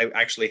 that I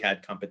actually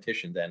had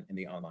competition then in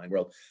the online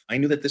world. I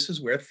knew that this is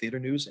where theater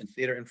news and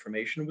theater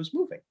information was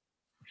moving.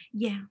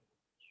 Yeah.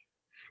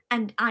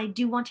 And I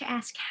do want to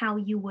ask how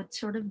you would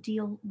sort of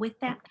deal with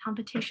that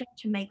competition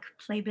to make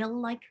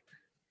Playbill like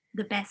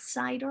the best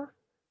cider,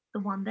 the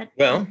one that.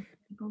 Well,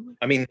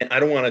 I mean, I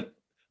don't want to.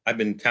 I've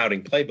been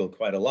touting Playbill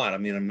quite a lot. I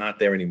mean, I'm not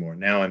there anymore.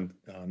 Now I'm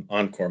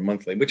Encore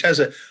Monthly, which has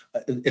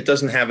it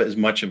doesn't have as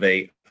much of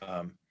a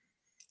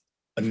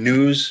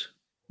news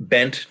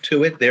bent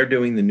to it. They're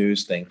doing the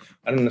news thing.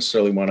 I don't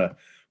necessarily want to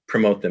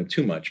promote them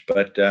too much,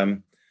 but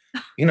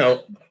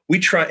we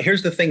try.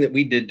 Here's the thing that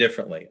we did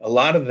differently. A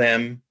lot of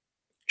them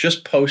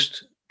just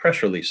post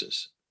press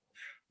releases.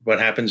 What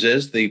happens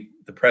is the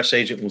press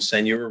agent will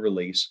send you a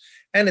release,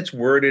 and it's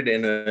worded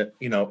in a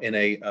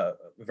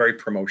very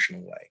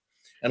promotional way.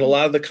 And a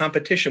lot of the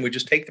competition would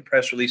just take the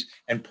press release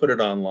and put it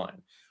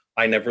online.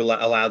 I never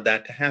allowed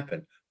that to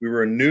happen. We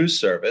were a news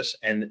service,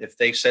 and if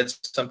they said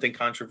something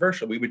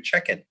controversial, we would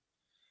check it.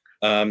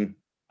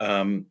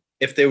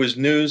 If there was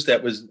news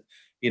that was,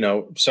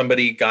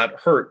 somebody got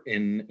hurt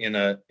in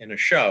a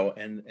show,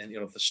 and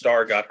if the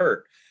star got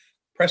hurt,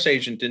 press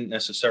agent didn't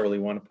necessarily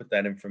want to put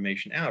that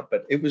information out,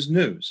 but it was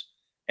news,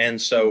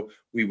 and so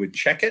we would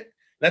check it.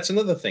 That's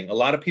another thing. A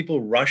lot of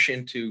people rush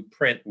into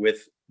print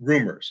with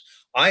rumors.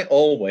 I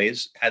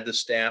always had the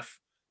staff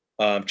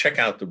check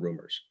out the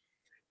rumors.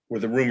 Were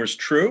the rumors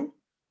true?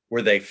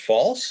 Were they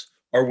false?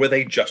 Or were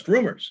they just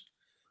rumors?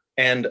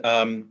 And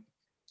I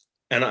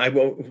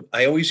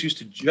always used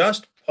to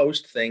just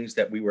post things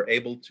that we were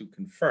able to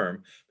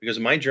confirm, because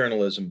of my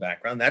journalism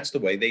background. That's the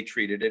way they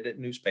treated it at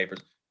newspapers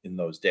in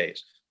those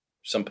days.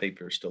 Some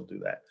papers still do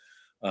that.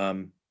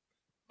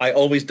 I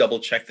always double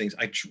check things.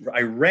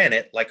 I ran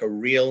it like a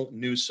real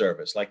news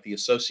service, like the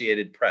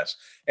Associated Press.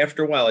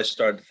 After a while, I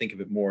started to think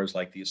of it more as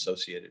like the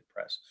Associated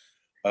Press.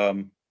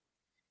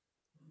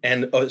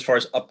 And as far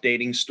as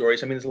updating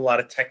stories, I mean, there's a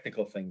lot of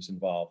technical things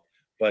involved,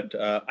 but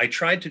I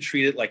tried to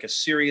treat it like a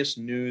serious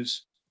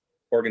news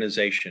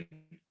organization.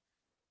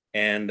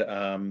 And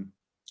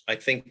I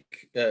think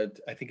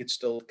it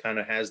still kind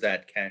of has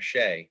that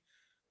cachet.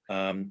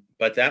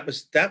 But that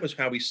was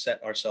how we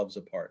set ourselves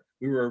apart.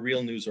 We were a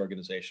real news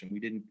organization.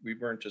 We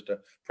weren't just a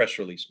press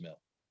release mill.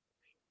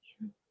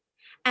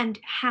 And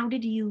how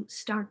did you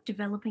start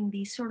developing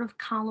these sort of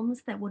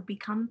columns that would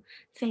become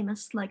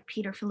famous, like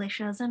Peter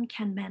Felicia's and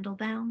Ken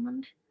Mandelbaum?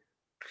 And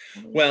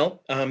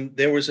Well,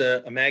 there was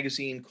a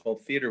magazine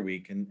called Theater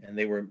Week, and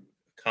they were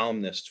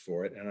columnists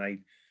for it, and I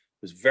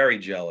was very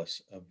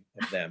jealous of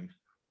them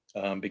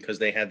because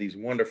they had these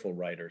wonderful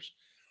writers.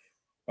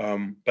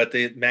 But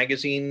the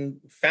magazine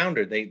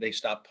founder, they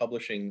stopped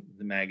publishing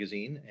the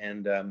magazine,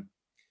 and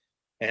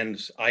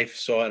I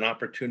saw an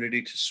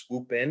opportunity to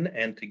swoop in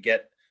and to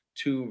get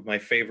two of my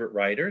favorite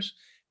writers,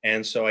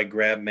 and so I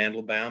grabbed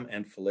Mandelbaum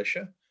and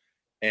Felicia,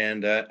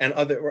 and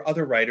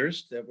other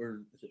writers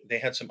they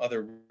had some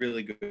other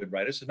really good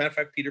writers. As a matter of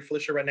fact, Peter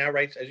Felicia right now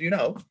writes, as you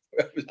know,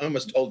 I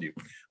almost told you,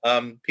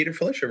 Peter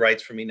Felicia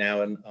writes for me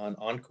now on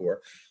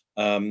Encore.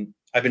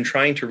 I've been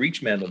trying to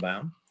reach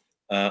Mandelbaum.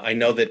 I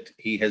know that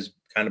he has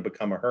kind of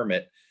become a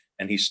hermit,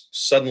 and he's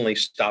suddenly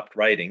stopped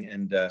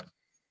writing.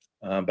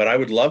 But I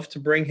would love to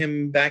bring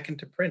him back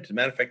into print. As a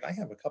matter of fact, I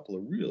have a couple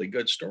of really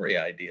good story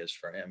ideas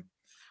for him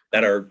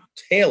that are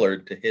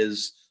tailored to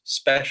his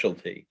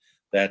specialty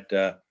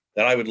that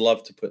I would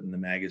love to put in the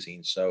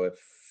magazine. So if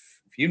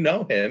you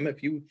know him,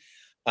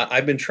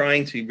 I've been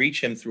trying to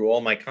reach him through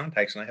all my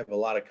contacts, and I have a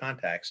lot of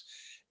contacts.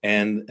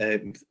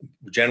 And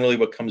generally,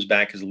 what comes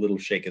back is a little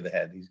shake of the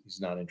head.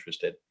 He's not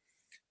interested.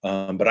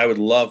 But I would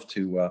love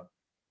to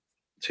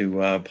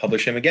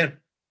publish him again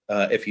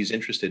if he's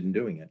interested in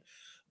doing it.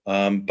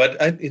 But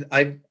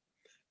I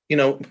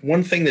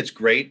one thing that's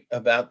great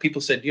about,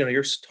 people said,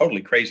 you're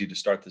totally crazy to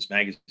start this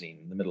magazine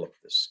in the middle of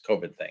this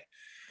COVID thing,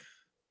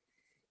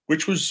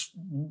 which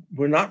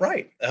we're not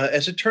right.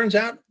 As it turns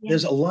out,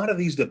 there's a lot of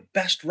the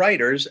best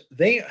writers,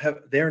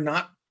 they're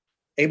not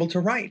able to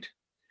write.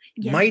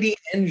 Yeah. Mighty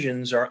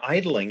engines are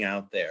idling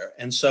out there.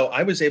 And so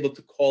I was able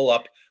to call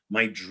up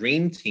my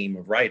dream team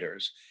of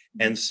writers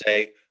and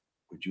say,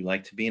 would you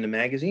like to be in a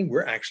magazine?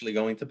 We're actually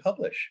going to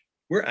publish.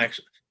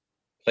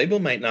 Playbill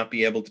might not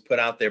be able to put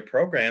out their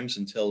programs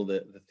until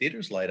the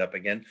theaters light up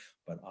again,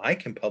 but I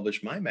can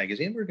publish my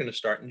magazine. We're going to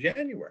start in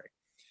January.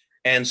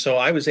 And so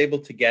I was able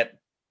to get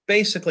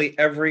basically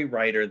every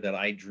writer that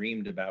I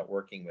dreamed about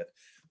working with,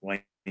 who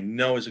I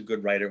know is a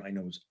good writer, I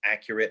know is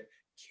accurate,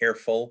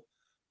 careful,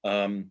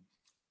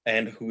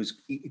 and who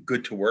is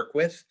good to work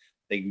with.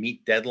 they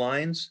meet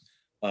deadlines.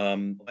 I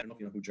don't know if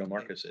you know who Joan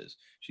Marcus is.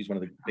 She's one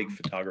of the big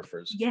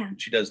photographers. Yeah.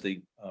 She does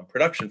the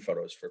production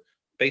photos for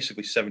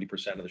basically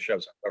 70% of the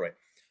shows. All right.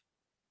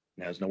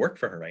 Now, there's no work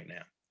for her right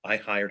now. I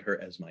hired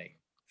her as my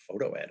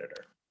photo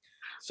editor.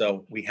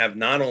 So we have,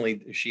 not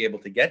only is she able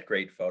to get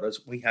great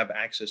photos, we have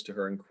access to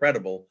her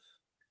incredible,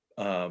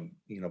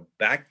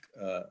 back,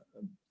 her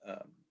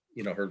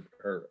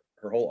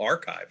whole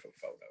archive of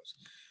photos.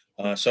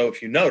 So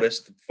if you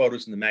notice, the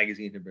photos in the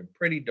magazine have been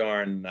pretty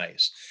darn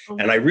nice.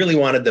 And I really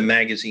wanted the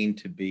magazine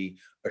to be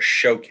a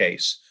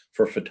showcase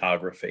for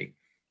photography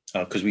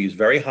because we use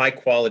very high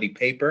quality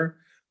paper.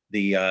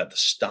 The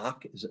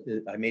stock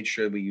I made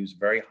sure we use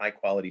very high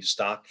quality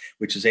stock,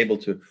 which is able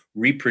to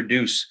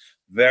reproduce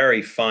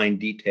very fine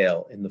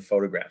detail in the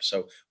photographs.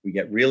 So we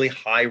get really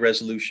high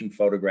resolution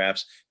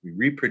photographs. We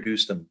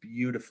reproduce them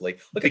beautifully.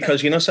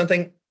 Because you know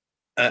something,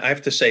 I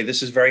have to say,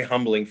 this is very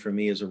humbling for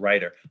me as a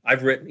writer. I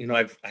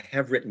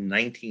have written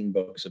 19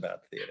 books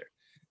about theater.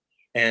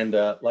 And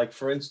like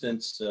for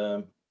instance,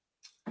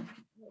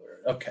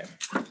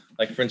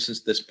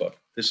 this book.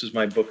 This is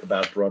my book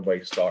about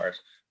Broadway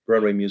stars,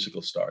 Broadway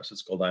musical stars.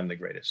 It's called I'm the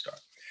Greatest Star.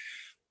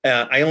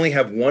 I only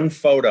have one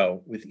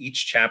photo with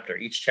each chapter.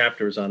 Each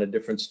chapter is on a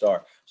different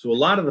star. So a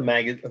lot of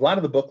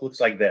the book looks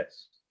like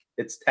this.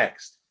 It's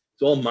text.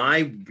 It's all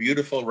my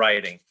beautiful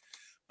writing.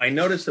 I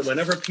noticed that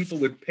whenever people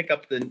would pick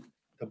up the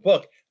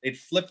book, they'd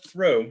flip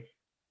through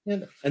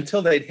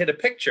until they'd hit a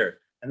picture.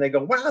 And they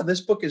go, wow, this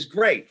book is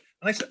great.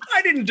 And I said,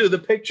 I didn't do the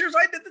pictures.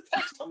 I did the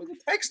text. Tell me the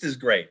text is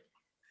great.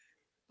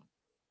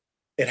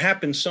 It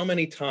happened so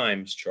many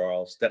times,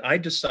 Charles, that I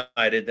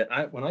decided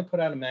that when I put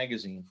out a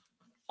magazine,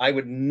 I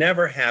would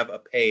never have a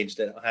page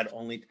that had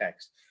only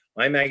text.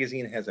 My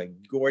magazine has a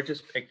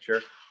gorgeous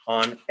picture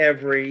on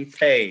every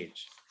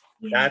page.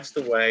 Yeah. That's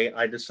the way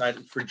I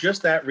decided. For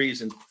just that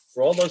reason,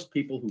 for all those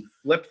people who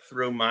flipped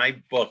through my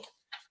book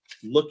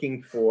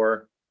looking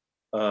for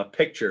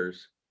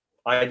pictures,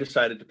 I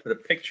decided to put a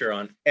picture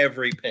on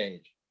every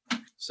page.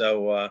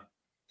 So,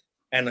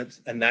 and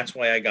that's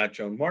why I got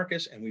Joan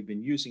Marcus, and we've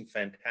been using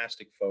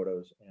fantastic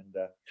photos,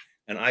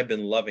 and I've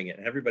been loving it.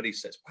 And everybody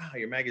says, wow,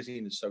 your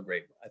magazine is so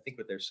great. I think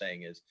what they're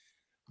saying is,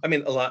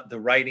 the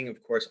writing,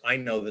 of course, I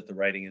know that the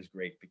writing is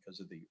great because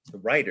of the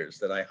writers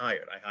that I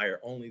hired. I hire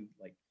only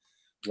like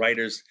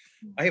writers.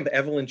 I have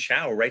Evelyn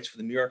Chow, who writes for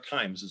the New York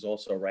Times, is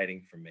also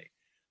writing for me.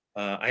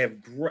 I have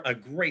a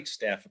great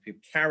staff of people.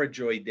 Cara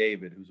Joy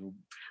David, who's a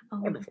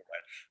wonderful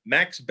writer.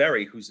 Max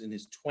Berry, who's in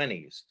his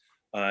 20s.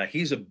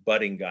 He's a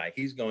budding guy.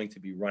 He's going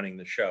to be running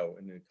the show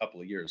in a couple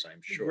of years,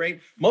 I'm sure.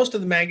 Great. Most of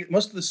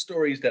the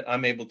stories that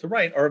I'm able to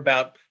write are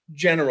about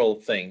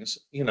general things,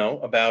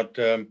 about,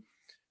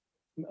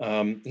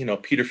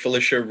 Peter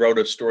Felicia wrote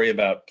a story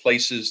about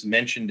places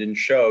mentioned in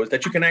shows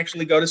that you can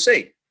actually go to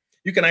see.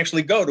 You can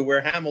actually go to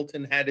where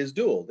Hamilton had his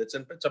duel. It's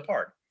a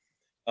park.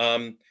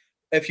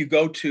 If you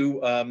go to,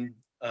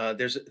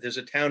 there's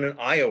a town in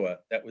Iowa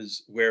that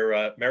was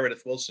where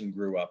Meredith Willson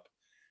grew up.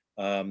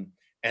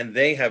 And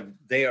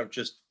they're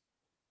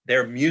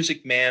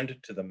Music Man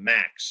to the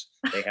max.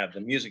 They have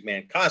the Music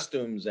Man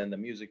costumes and the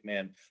Music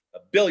Man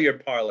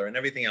billiard parlor and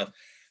everything else.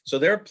 So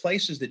there are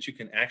places that you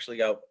can actually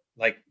go,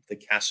 like the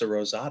Casa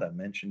Rosada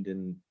mentioned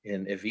in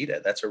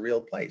Evita. That's a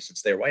real place.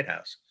 It's their White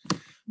House.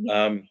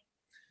 Yeah.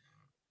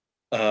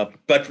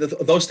 But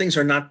those things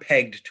are not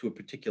pegged to a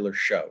particular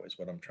show, is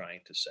what I'm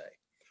trying to say.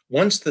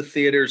 Once the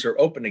theaters are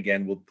open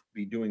again, we'll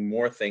be doing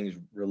more things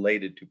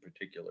related to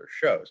particular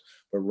shows.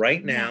 But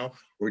right now,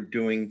 we're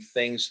doing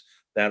things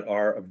that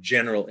are of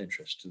general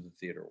interest to the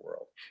theater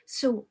world.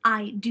 So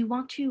I do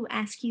want to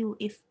ask you,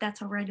 if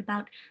that's all right,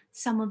 about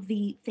some of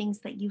the things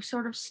that you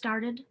sort of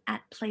started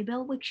at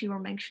Playbill, which you were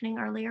mentioning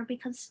earlier,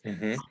 because I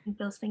think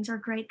those things are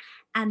great.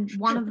 And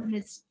one of them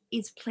is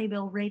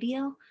Playbill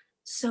Radio.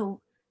 So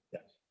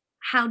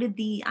how did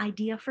the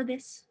idea for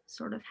this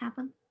sort of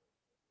happen?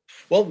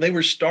 Well, they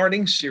were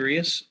starting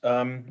Sirius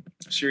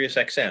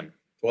XM.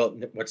 Well,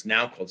 what's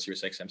now called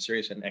Sirius XM.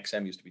 Sirius and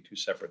XM used to be two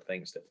separate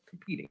things that were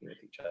competing with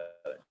each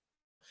other.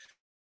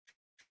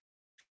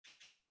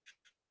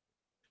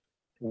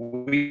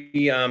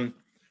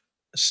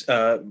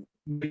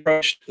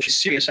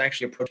 Sirius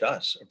actually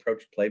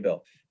approached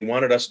Playbill. They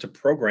wanted us to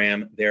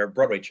program their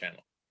Broadway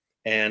channel,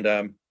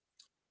 and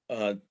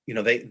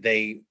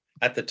they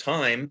at the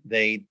time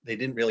they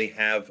didn't really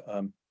have.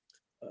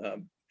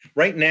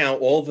 Right now,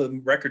 all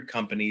the record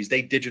companies,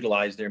 they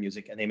digitalize their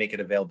music and they make it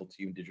available to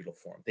you in digital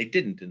form. They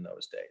didn't in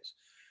those days.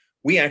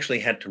 We actually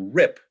had to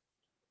rip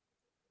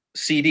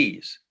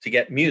CDs to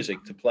get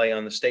music to play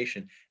on the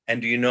station. And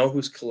do you know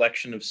whose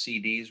collection of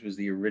CDs was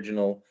the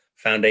original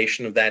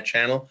foundation of that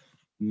channel?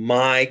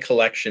 My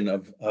collection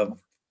of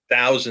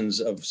thousands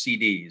of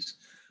CDs.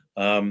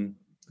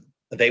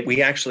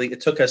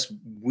 It took us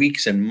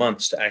weeks and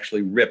months to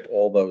actually rip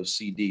all those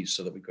CDs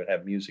so that we could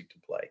have music to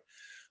play.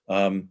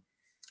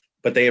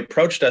 But they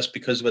approached us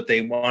because what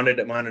they wanted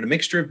a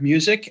mixture of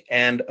music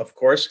and, of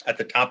course, at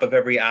the top of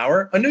every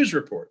hour, a news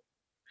report.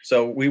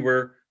 So we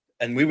were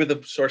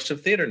the source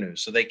of theater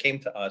news. So they came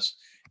to us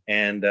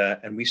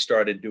and we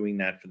started doing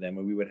that for them.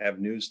 And we would have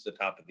news at the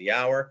top of the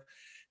hour,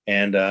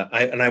 and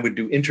I would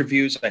do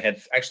interviews. I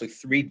had actually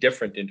 3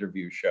 different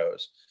interview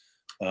shows,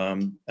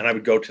 and I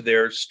would go to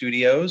their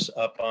studios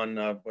up on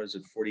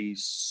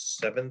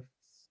 47th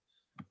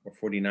or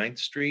 49th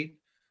Street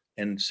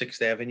and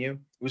 6th Avenue.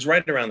 It was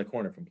right around the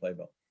corner from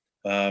Playbill.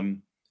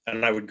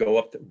 And I would go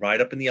up,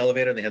 ride up in the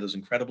elevator. They had those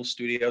incredible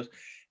studios.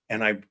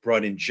 And I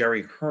brought in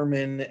Jerry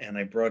Herman, and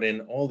I brought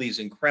in all these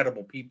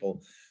incredible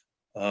people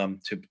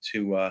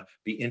to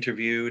be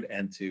interviewed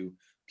and to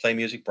play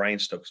music. Brian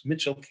Stokes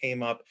Mitchell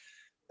came up,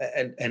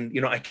 and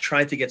I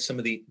tried to get some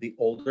of the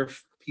older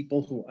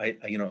people who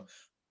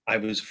I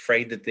was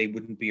afraid that they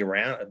wouldn't be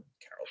around.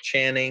 Carol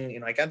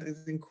Channing, I got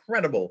these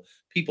incredible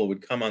people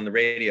would come on the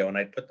radio, and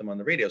I'd put them on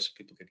the radio so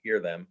people could hear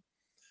them.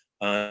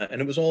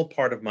 And it was all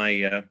part of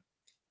my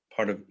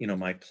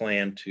my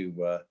plan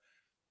to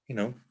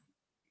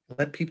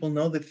let people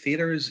know that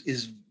theater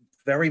is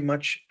very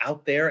much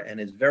out there and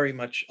is very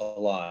much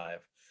alive.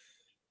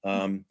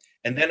 And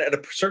then at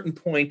a certain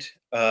point,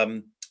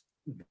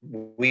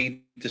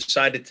 we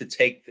decided to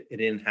take it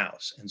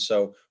in-house. And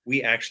so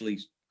we actually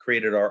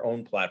created our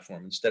own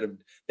platform.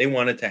 They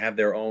wanted to have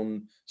their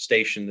own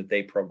station that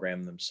they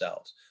programmed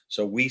themselves.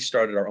 So we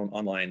started our own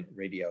online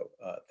radio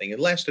thing. It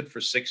lasted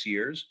for 6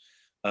 years.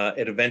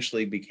 It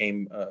eventually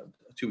became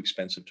too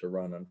expensive to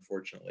run,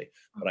 unfortunately,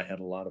 but I had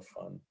a lot of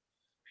fun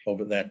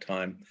over that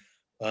time.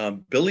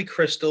 Billy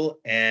Crystal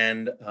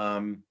and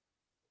I'm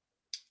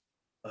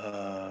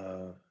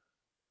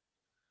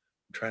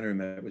trying to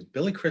remember, it was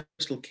Billy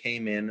Crystal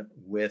came in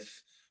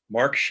with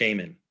Mark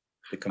Shaman,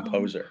 the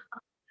composer.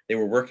 They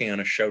were working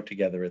on a show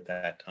together at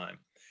that time.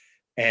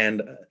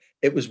 And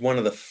it was one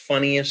of the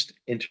funniest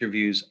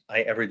interviews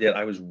I ever did.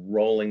 I was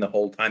rolling the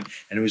whole time,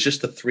 and it was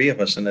just the 3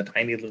 of us in a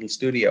tiny little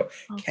studio.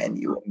 Can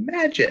you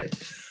imagine?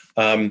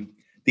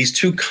 These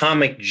 2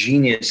 comic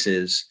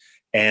geniuses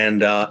and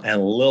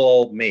little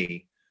old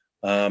me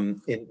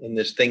in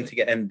this thing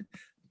together.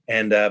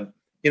 And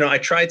I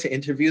tried to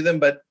interview them,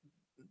 but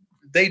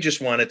they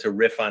just wanted to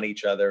riff on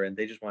each other, and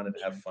they just wanted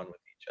to have fun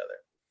with each other.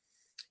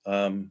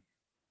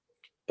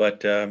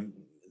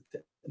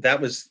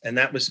 That was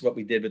what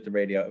we did with the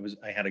radio.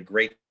 I had a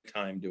great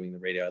time doing the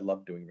radio. I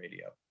love doing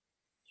radio.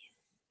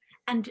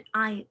 And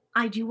I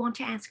do want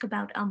to ask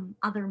about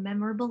other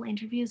memorable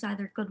interviews,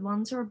 either good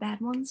ones or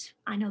bad ones.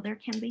 I know there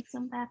can be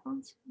some bad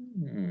ones.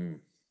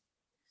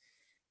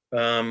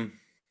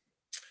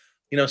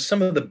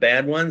 Some of the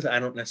bad ones I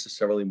don't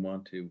necessarily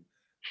want to.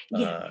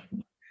 Let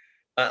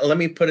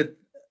me put it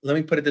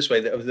this way.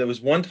 There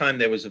was one time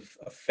there was a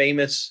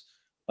famous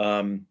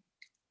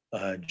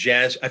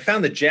jazz. I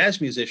found that jazz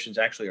musicians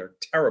actually are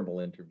terrible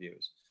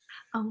interviews.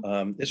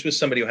 This was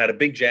somebody who had a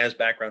big jazz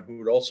background who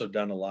had also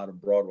done a lot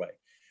of Broadway.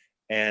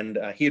 And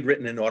he had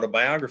written an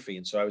autobiography.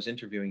 And so I was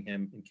interviewing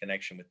him in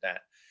connection with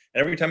that.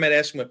 And every time I'd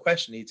ask him a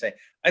question, he'd say,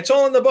 "It's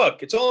all in the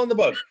book. It's all in the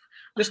book.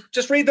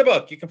 Just read the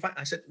book. You can find."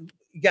 I said,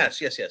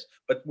 yes.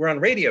 But we're on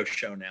a radio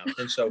show now.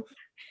 And so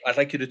I'd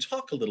like you to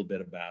talk a little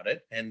bit about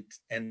it and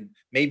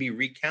maybe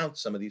recount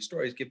some of these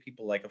stories, give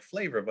people like a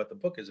flavor of what the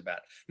book is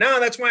about.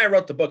 No, that's why I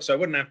wrote the book, so I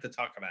wouldn't have to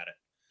talk about it.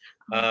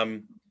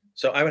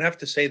 So I would have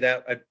to say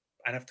that I'd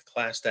have to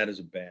class that as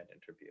a bad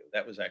interview.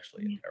 That was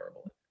actually a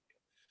terrible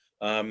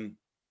interview.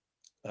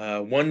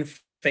 One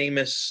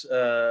famous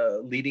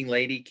leading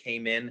lady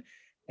came in,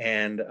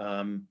 and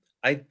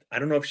I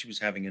don't know if she was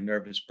having a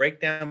nervous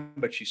breakdown,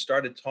 but she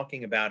started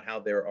talking about how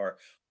there are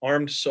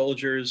armed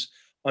soldiers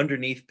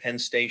underneath Penn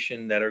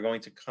Station that are going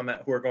to come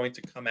out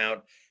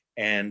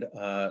and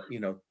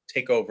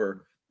take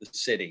over the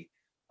city.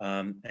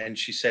 And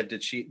she said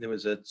that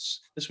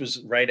this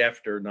was right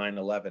after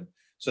 9/11.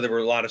 So there were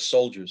a lot of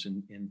soldiers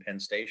in Penn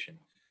Station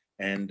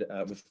and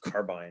with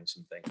carbines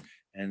and things.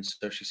 And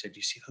so she said, "Do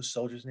you see those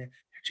soldiers in there?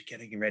 They're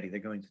getting ready. They're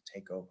going to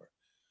take over."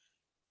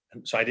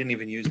 And so I didn't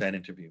even use that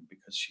interview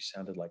because she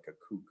sounded like a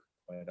kook,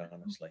 quite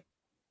honestly.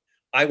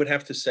 I would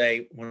have to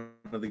say one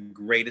of the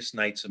greatest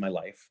nights of my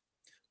life.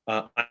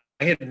 I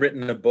had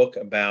written a book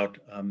about,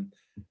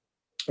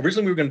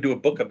 originally we were going to do a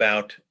book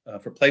about,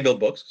 for Playbill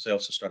Books, because I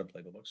also started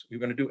Playbill Books. We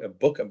were going to do a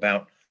book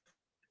about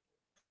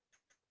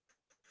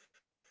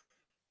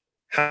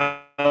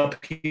how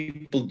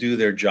people do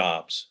their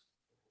jobs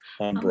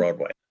on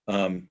Broadway.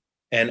 And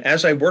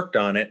as I worked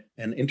on it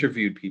and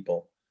interviewed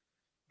people,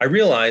 I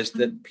realized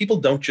that people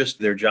don't just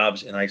do their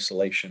jobs in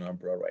isolation on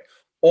Broadway.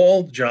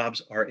 All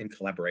jobs are in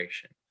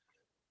collaboration.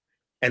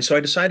 And so I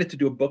decided to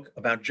do a book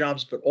about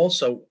jobs, but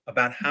also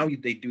about how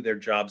they do their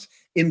jobs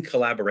in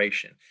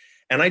collaboration.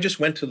 And I just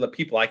went to the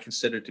people I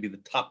considered to be the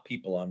top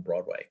people on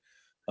Broadway.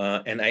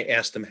 And I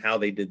asked them how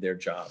they did their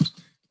jobs.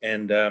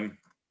 And I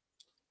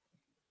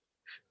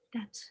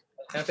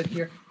have it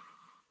here.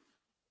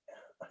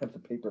 I have the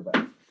paperback.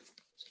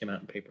 This came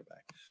out in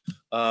paperback.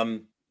 I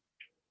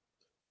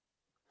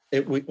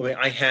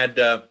had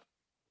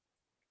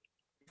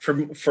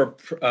for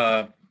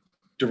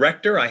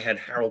director, I had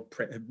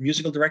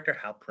musical director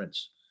Hal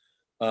Prince.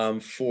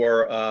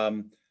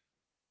 For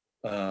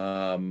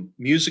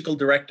musical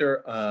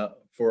director,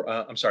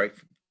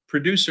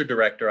 producer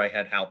director, I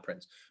had Hal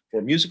Prince.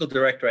 For musical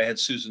director, I had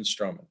Susan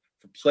Stroman.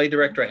 For play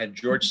director, I had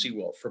George C.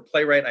 Wolfe. For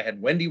playwright, I had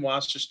Wendy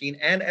Wasserstein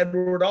and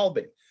Edward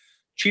Albee.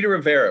 Chita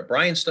Rivera,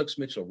 Brian Stokes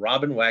Mitchell,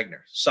 Robin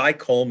Wagner. Cy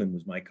Coleman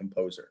was my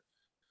composer.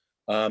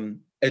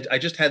 I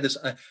just had this.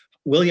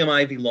 William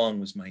Ivy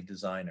Long was my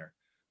designer.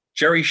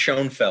 Jerry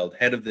Schoenfeld,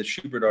 head of the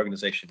Schubert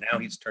organization. Now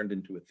he's turned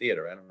into a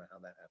theater. I don't know how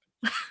that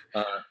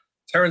happened.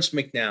 Terrence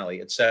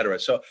McNally, et cetera.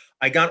 So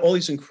I got all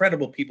these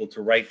incredible people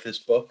to write this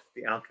book,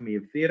 The Alchemy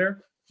of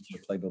Theater, the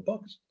Playbill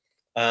Books.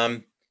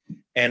 And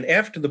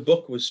after the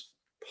book was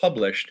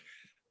published,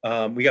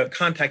 we got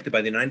contacted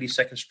by the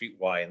 92nd Street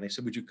Y, and they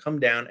said, would you come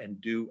down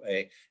and do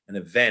an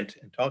event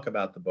and talk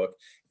about the book?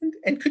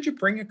 And could you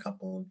bring a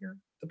couple of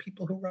the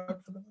people who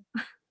wrote for the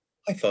book?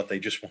 I thought they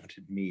just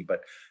wanted me,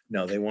 but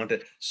no, they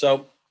wanted.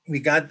 So we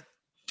got,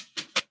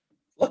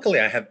 luckily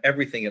I have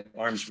everything at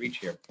arm's reach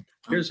here.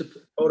 Here's a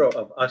photo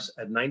of us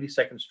at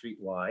 92nd Street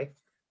Y.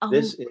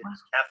 This is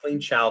Kathleen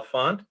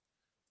Chalfant.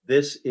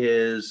 This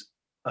is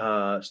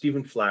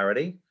Stephen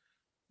Flaherty.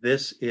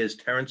 This is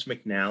Terrence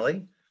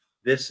McNally.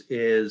 This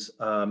is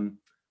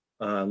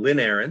Lynn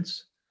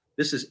Ahrens.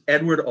 This is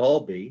Edward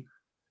Albee.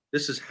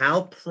 This is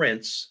Hal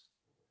Prince.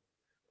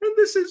 And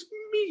this is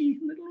me,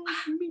 little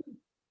me.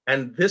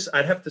 And this,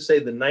 I'd have to say,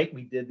 the night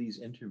we did these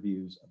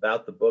interviews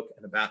about the book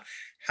and about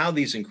how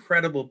these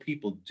incredible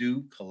people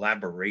do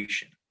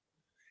collaboration,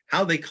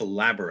 how they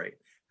collaborate,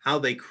 how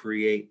they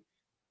create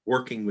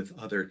working with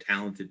other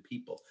talented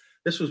people.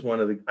 This was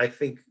I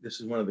think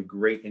this is one of the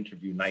great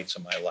interview nights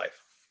of my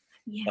life.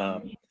 Yeah.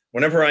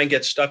 Whenever I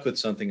get stuck with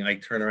something, I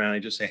turn around and I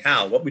just say,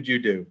 Hal, what would you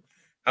do?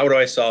 How would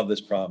I solve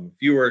this problem?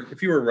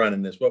 If you were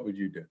running this, what would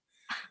you do?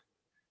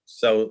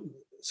 So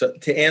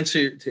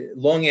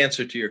long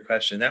answer to your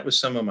question, that was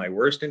some of my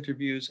worst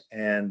interviews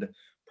and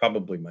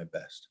probably my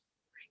best.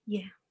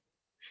 Yeah.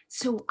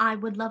 So I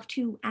would love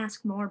to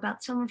ask more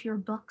about some of your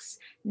books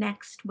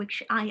next,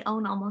 which I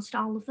own almost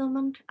all of them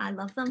and I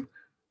love them.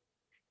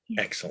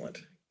 Yeah. Excellent.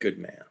 Good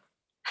man.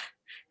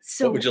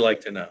 So what would you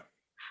like to know?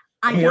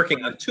 I'm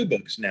working on 2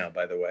 books now,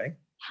 by the way.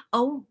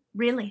 Oh,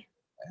 really?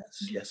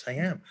 Yes, I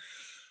am.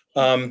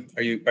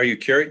 Are you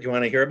curious? Do you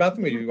want to hear about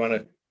them, or do you want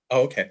to?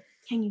 Oh, okay.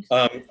 Can you?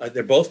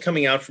 They're both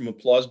coming out from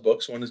Applause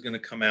Books. One is going to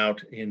come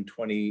out in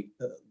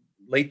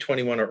late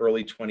 21 or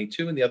early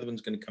 22, and the other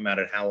one's going to come out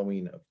at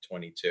Halloween of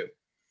 22.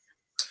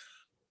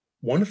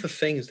 One of the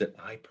things that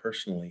I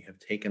personally have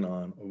taken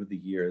on over the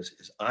years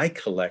is I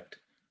collect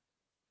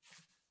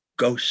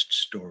ghost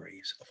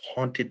stories of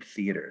haunted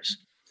theaters.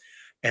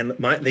 And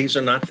these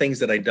are not things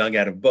that I dug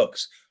out of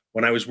books.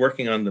 When I was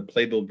working on the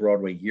Playbill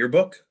Broadway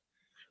yearbook,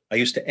 I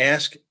used to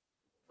ask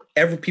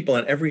people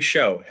on every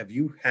show, have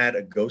you had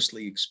a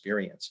ghostly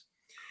experience?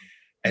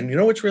 And you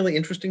know what's really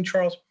interesting,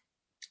 Charles?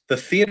 The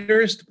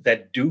theaters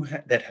that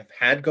have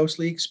had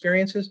ghostly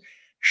experiences,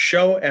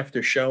 show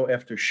after show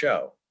after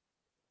show,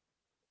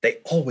 they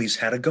always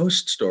had a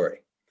ghost story.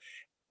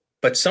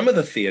 But some of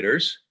the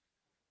theaters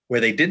where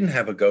they didn't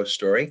have a ghost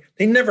story,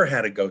 they never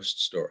had a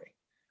ghost story.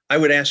 I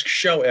would ask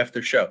show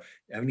after show,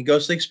 have any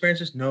ghostly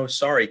experiences? No,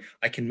 sorry,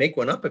 I can make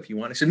one up if you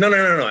want. I said, no.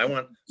 I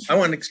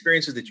want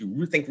experiences that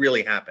you think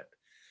really happened.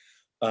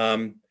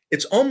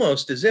 It's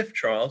almost as if,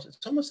 Charles,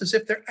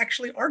 there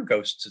actually are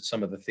ghosts at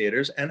some of the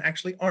theaters and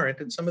actually aren't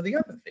at some of the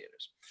other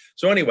theaters.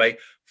 So anyway,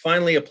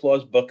 finally,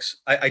 Applause Books,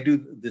 I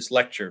do this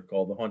lecture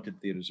called The Haunted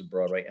Theaters of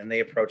Broadway, and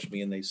they approached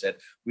me and they said,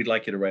 we'd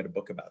like you to write a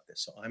book about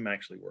this. So I'm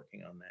actually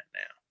working on that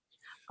now.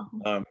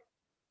 Oh.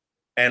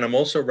 And I'm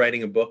also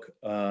writing a book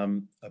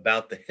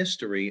about the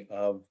history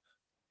of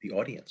the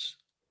audiences.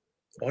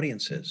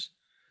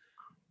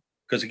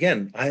 Because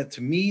again,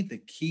 to me, the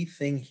key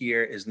thing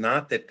here is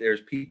not that there's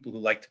people who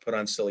like to put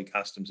on silly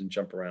costumes and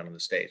jump around on the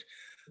stage.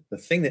 The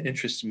thing that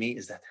interests me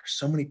is that there's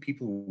so many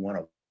people who want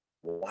to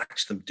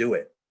watch them do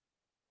it.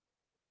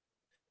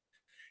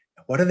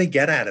 What do they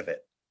get out of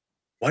it?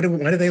 Why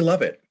do they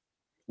love it?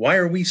 Why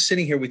are we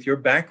sitting here with your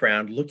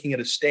background looking at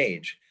a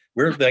stage?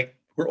 We're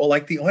all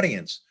like the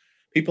audience.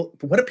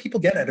 What do people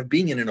get out of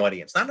being in an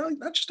audience? Not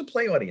just a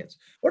play audience.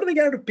 What do they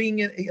get out of being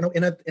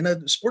in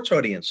a sports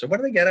audience? Or what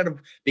do they get out of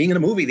being in a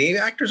movie? The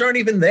actors aren't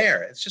even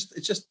there. It's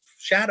just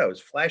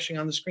shadows flashing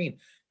on the screen.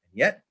 And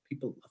yet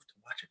people love to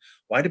watch it.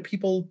 Why do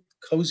people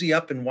cozy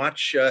up and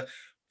watch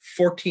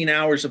 14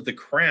 hours of The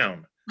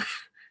Crown?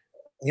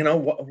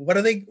 What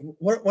do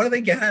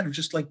they get out of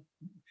just like,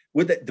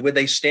 would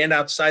they stand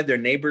outside their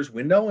neighbor's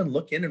window and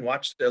look in and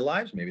watch their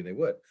lives? Maybe they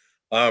would.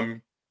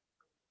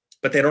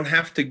 But they don't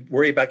have to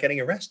worry about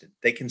getting arrested.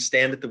 They can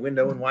stand at the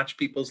window and watch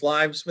people's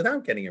lives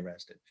without getting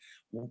arrested.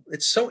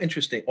 It's so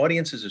interesting.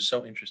 Audiences are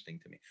so interesting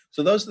to me.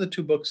 So those are the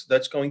 2 books.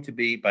 That's going to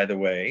be, by the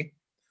way,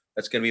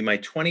 that's going to be my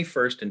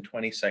 21st and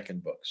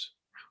 22nd books.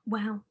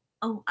 Wow.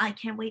 Oh, I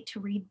can't wait to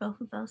read both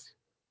of those.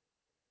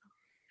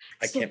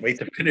 I can't wait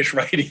to finish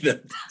writing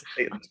them.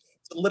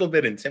 It's a little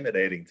bit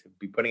intimidating to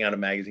be putting out a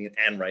magazine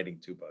and writing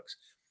 2 books.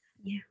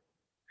 Yeah.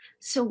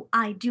 So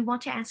I do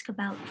want to ask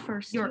about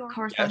first your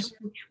correspondence,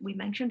 which we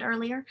mentioned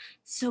earlier.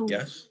 So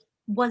yes.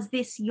 Was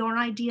this your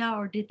idea,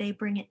 or did they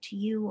bring it to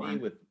you? Me Or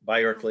with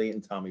Bjorkley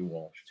and Tommy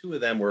Walsh. Two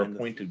of them were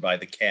appointed by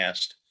the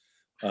cast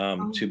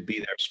oh, to be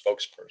their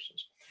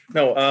spokespersons.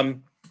 No,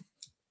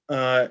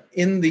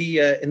 in the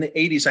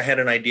 80s, I had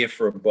an idea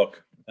for a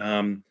book.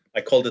 I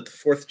called it The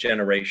Fourth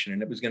Generation,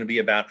 and it was going to be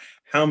about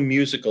how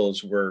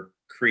musicals were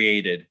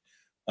created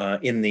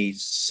in the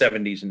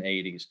 70s and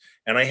 80s.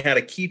 And I had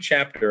a key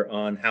chapter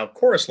on how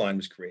Chorus Line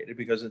was created,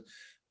 because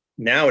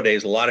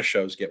nowadays a lot of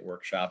shows get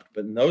workshopped,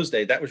 but in those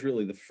days that was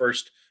really the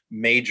first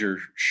major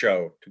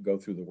show to go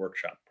through the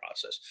workshop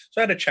process. So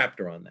I had a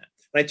chapter on that.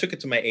 And I took it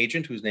to my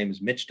agent, whose name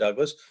is Mitch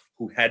Douglas,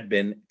 who had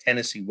been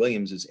Tennessee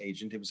Williams's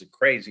agent. It was a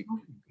crazy,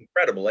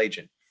 incredible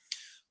agent.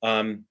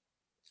 And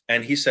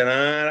he said,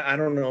 I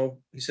don't know.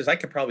 He says, I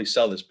could probably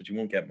sell this, but you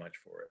won't get much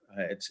for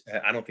it.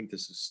 I don't think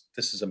this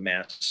is a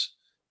mass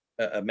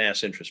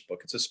interest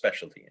book. It's a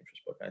specialty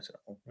interest book. I said,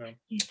 oh, well,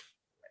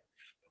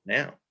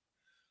 now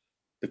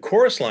the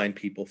Chorus Line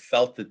people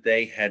felt that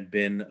they had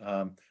been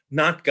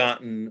not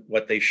gotten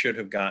what they should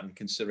have gotten,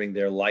 considering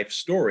their life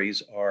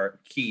stories are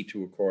key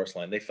to a chorus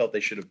line. They felt they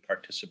should have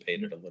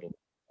participated a little bit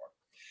more.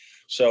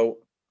 So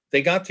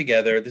they got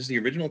together. This is the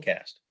original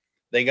cast.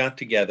 They got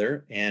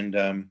together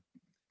and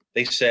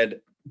they said,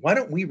 why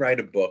don't we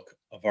write a book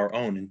of our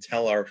own and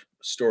tell our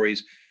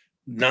stories,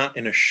 not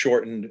in a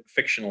shortened,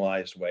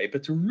 fictionalized way,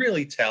 but to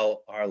really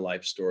tell our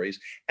life stories,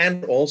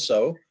 and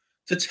also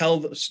to tell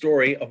the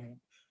story of,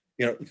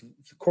 the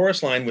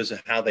Chorus Line was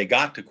how they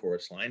got to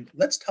Chorus Line.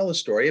 Let's tell a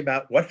story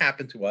about what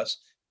happened to us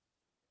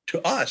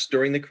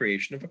during the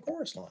creation of a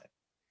Chorus Line.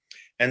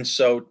 And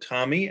so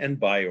Tommy and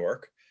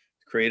Bjork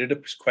created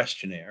a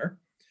questionnaire.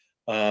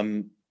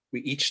 We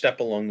each step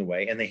along the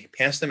way, and they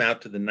passed them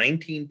out to the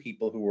 19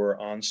 people who were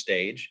on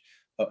stage.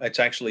 It's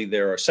actually,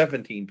 there are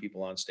 17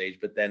 people on stage,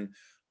 but then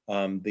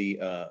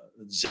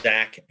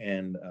Zach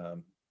and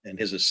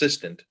his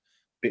assistant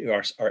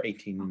are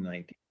 18 and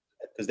 19,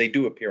 because they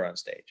do appear on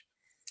stage.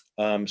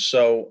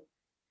 So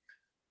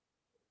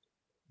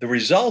the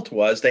result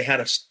was they had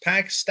a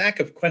stack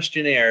of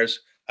questionnaires.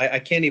 I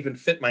can't even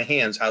fit my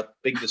hands how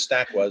big the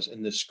stack was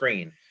in the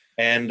screen.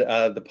 And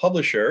the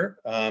publisher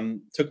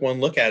took one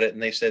look at it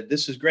and they said,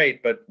 this is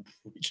great, but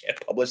we can't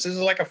publish. This is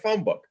like a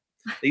phone book.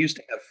 They used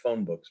to have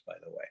phone books, by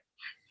the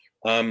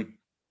way.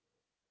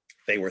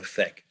 They were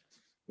thick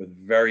with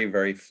very,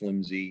 very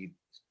flimsy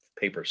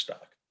paper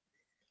stock.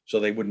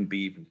 So they wouldn't be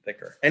even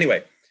thicker.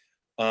 Anyway,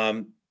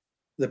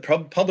 the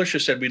publisher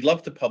said, we'd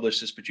love to publish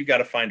this, but you got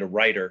to find a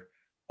writer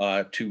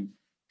to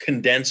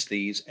condense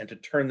these and to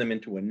turn them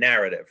into a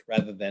narrative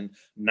rather than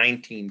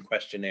 19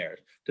 questionnaires,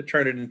 to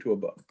turn it into a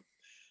book.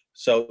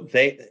 So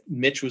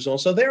Mitch was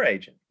also their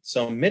agent.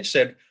 So Mitch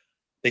said,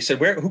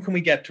 who can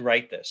we get to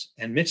write this?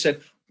 And Mitch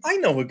said, I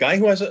know a guy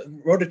who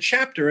wrote a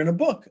chapter in a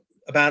book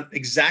about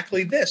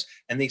exactly this.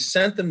 And they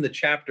sent them the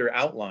chapter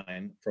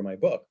outline for my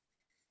book.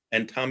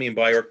 And Tommy and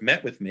Bjork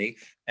met with me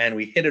and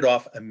we hit it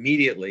off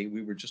immediately.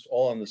 We were just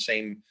all on the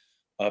same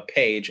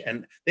page,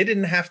 and they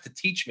didn't have to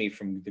teach me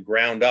from the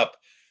ground up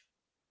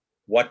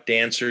what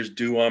dancers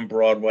do on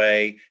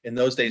Broadway. In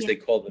those days, they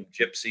called them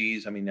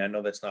gypsies. I mean, I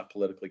know that's not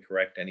politically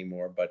correct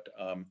anymore, but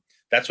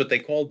that's what they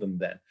called them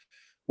then.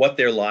 What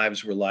their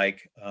lives were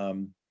like,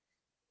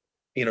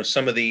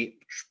 some of the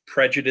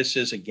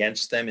prejudices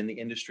against them in the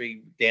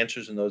industry.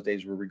 Dancers in those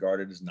days were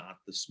regarded as not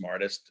the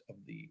smartest of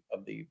the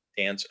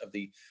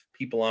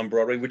people on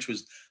Broadway, which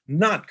was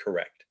not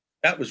correct.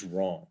 That was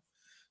wrong.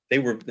 They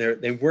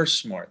were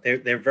smart.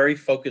 They're very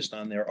focused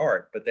on their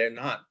art, but they're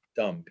not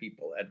dumb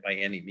people by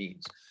any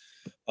means.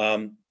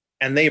 And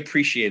they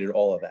appreciated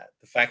all of that.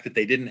 The fact that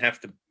they didn't have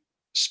to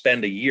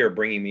spend a year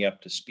bringing me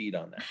up to speed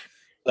on that.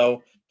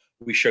 So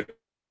we shook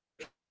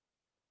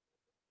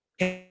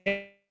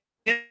hands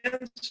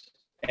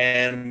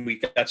and we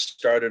got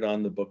started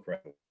on the book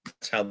route.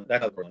 That's how the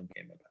program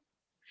came about.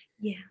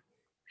 Yeah.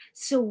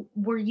 So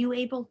were you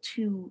able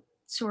to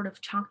sort of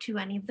talk to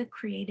any of the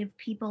creative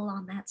people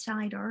on that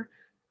side, or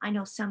I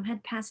know some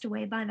had passed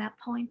away by that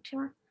point,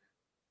 or?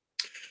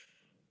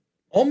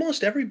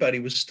 Almost everybody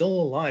was still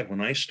alive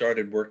when I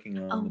started working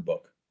on the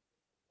book.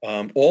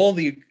 All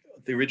the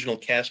original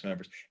cast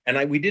members,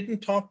 and we didn't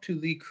talk to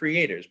the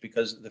creators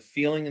because the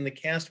feeling in the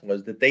cast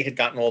was that they had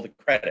gotten all the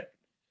credit.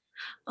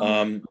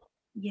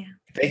 Yeah.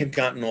 They had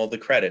gotten all the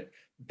credit.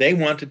 They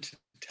wanted to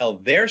tell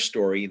their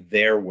story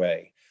their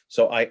way.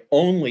 So I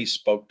only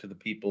spoke to the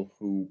people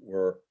who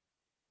were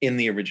in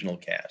the original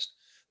cast.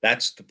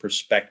 That's the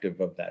perspective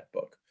of that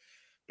book.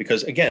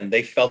 Because again,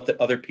 they felt that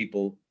other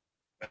people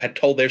had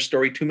told their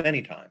story too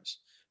many times.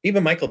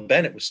 Even Michael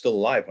Bennett was still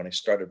alive when I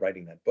started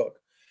writing that book.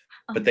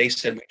 But they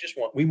said,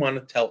 we want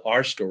to tell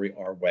our story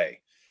our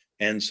way.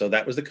 And so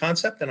that was the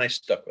concept, and I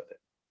stuck with it.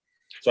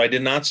 So I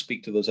did not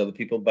speak to those other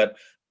people, but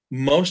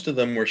most of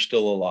them were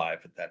still alive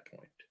at that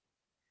point.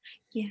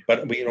 Yeah.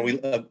 But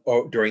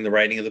during the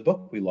writing of the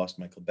book, we lost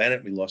Michael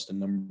Bennett. We lost a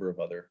number of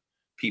other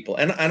people,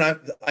 and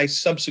I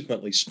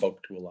subsequently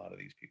spoke to a lot of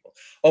these people.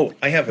 Oh,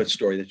 I have a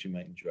story that you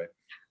might enjoy.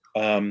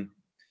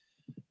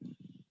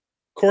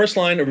 Chorus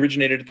Line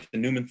originated at the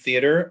Newman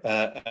Theater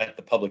at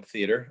the Public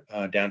Theater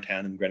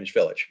downtown in Greenwich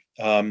Village.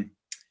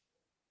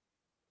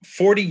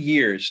 40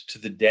 years to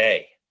the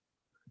day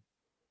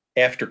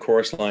after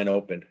Chorus Line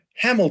opened,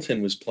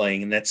 Hamilton was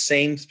playing in that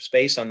same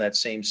space on that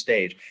same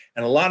stage.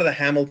 And a lot of the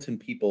Hamilton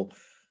people,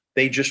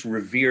 they just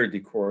revered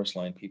the Chorus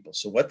Line people.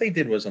 So what they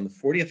did was on the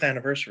 40th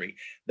anniversary,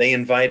 they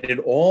invited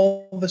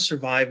all the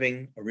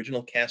surviving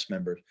original cast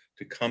members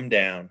to come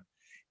down,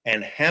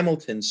 and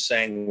Hamilton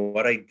sang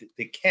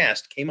the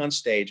cast came on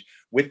stage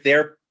with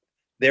their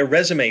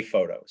resume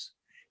photos,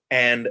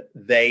 and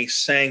they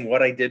sang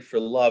What I Did for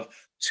Love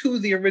to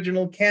the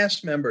original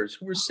cast members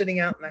who were sitting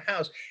out in the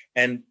house.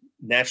 And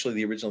naturally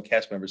the original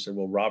cast members said,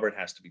 well, Robert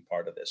has to be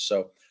part of this.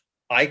 So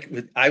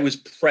I was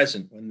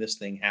present when this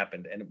thing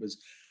happened, and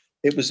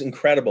it was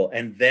incredible.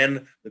 And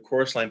then the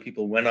Chorus Line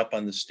people went up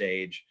on the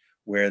stage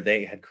where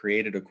they had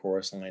created a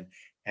chorus line,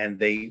 and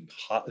they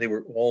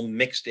were all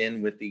mixed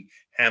in with the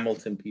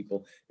Hamilton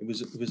people. It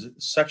was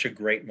such a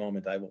great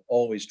moment. I will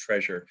always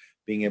treasure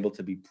being able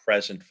to be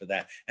present for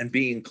that and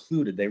be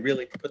included. They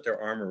really put their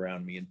arm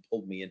around me and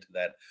pulled me into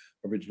that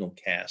original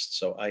cast.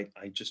 So I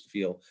just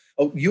feel,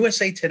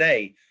 USA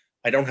Today,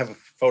 I don't have a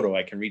photo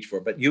I can reach for,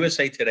 but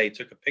USA Today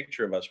took a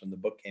picture of us when the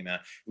book came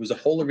out. It was a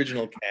whole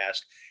original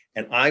cast,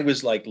 and I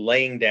was like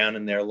laying down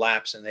in their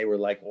laps, and they were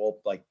like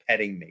all like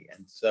petting me.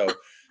 And so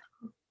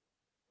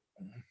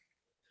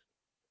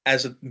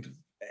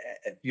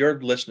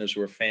your listeners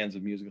who are fans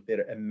of musical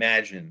theater,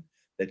 imagine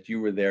that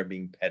you were there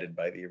being petted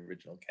by the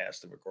original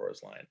cast of A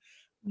Chorus Line.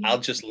 Yeah. I'll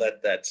just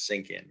let that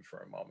sink in for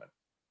a moment.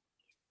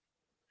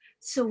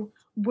 So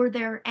were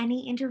there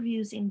any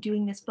interviews in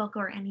doing this book,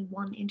 or any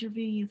one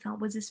interview you thought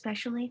was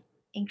especially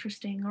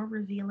interesting or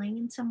revealing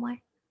in some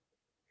way?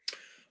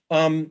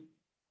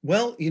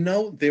 Well,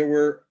 there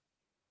were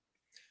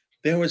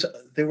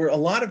a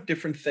lot of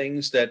different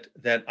things that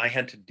I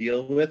had to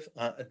deal with.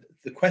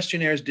 The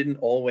questionnaires didn't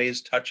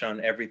always touch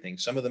on everything.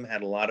 Some of them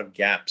had a lot of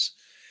gaps.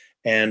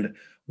 And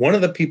one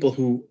of the people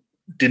who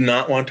did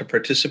not want to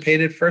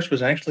participate at first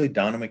was actually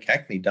Donna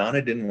McKechnie.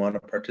 Donna didn't want to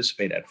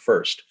participate at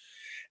first.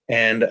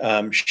 And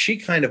she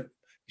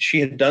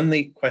had done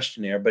the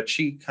questionnaire, but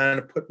she kind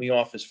of put me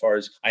off as far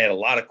as I had a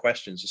lot of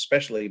questions,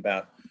 especially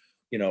about,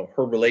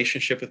 her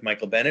relationship with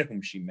Michael Bennett,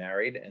 whom she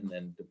married and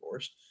then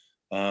divorced.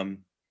 And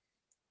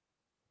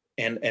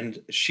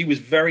she was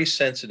very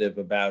sensitive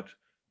about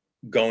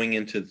going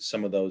into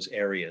some of those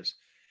areas.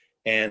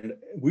 And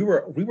we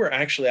were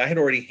actually, I had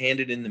already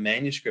handed in the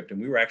manuscript,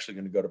 and we were actually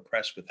going to go to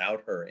press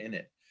without her in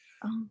it.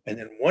 Oh. And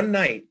then one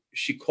night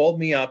she called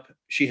me up.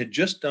 She had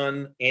just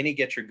done Annie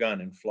Get Your Gun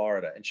in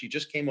Florida, and she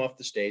just came off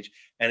the stage,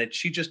 and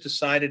she just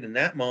decided in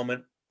that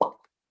moment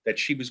that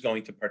she was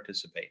going to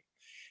participate.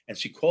 And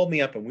she called me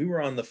up, and we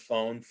were on the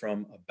phone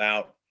from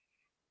about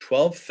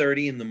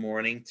 12:30 in the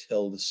morning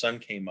till the sun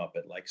came up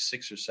at like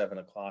 6 or 7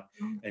 o'clock.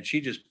 And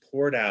she just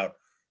poured out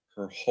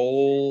her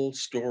whole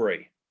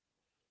story.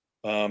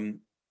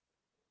 And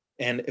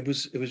it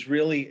was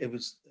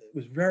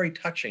very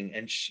touching.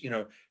 And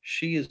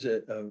she is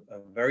a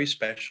very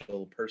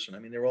special person. I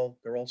mean, they're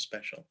all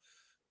special.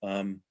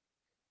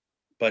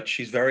 But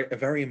she's a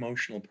very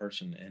emotional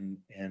person.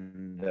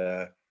 And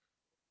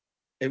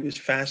it was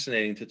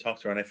fascinating to talk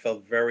to her. And I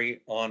felt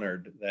very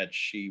honored that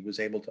she was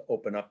able to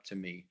open up to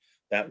me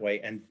that way,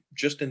 and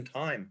just in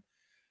time.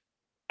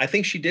 I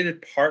think she did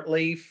it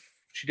partly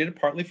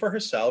for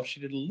herself.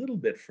 She did a little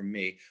bit for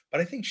me, but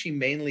I think she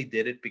mainly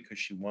did it because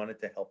she wanted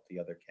to help the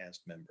other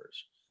cast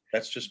members.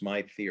 That's just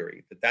my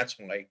theory, that's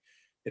why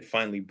it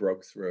finally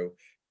broke through,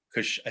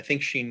 because I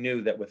think she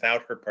knew that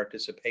without her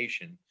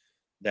participation,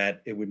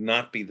 that it would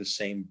not be the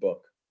same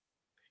book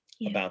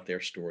about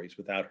their stories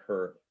without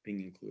her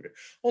being included.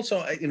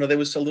 Also, there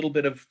was a little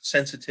bit of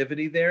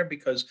sensitivity there,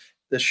 because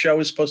the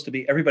show is supposed to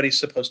be, everybody's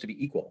supposed to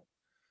be equal.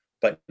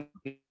 But,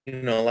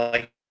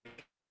 like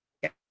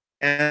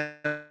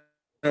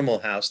Animal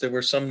House, there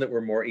were some that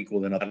were more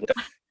equal than others.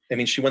 I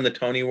mean, she won the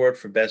Tony Award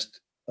for Best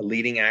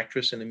Leading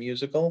Actress in a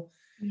Musical.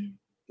 Mm.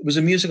 It was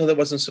a musical that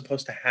wasn't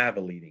supposed to have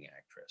a leading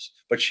actress,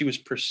 but she was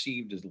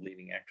perceived as a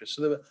leading actress.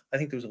 So I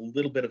think there was a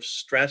little bit of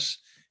stress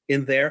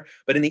in there.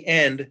 But in the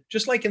end,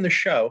 just like in the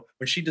show,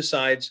 when she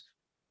decides,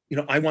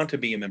 I want to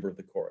be a member of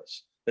the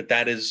chorus,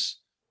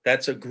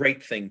 that's a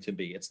great thing to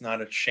be. It's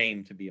not a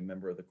shame to be a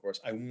member of the chorus.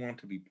 I want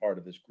to be part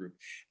of this group.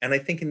 And I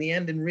think in the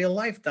end, in real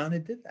life, Donna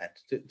did that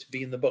to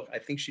be in the book. I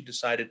think she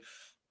decided,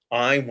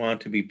 I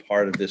want to be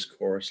part of this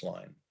chorus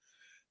line.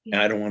 Yeah.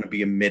 And I don't want to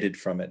be omitted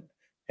from it.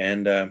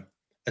 And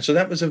so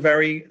that was a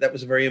very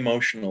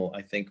emotional,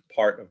 I think,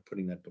 part of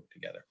putting that book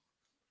together.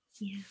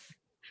 Yeah.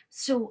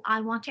 So I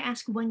want to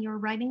ask, when you're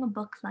writing a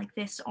book like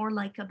this, or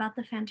like about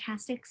the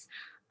Fantasticks,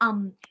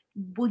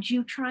 would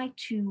you try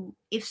to,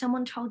 if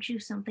someone told you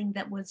something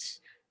that was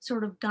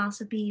sort of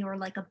gossipy or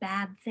like a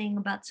bad thing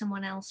about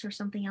someone else or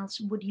something else,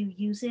 would you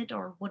use it,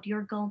 or would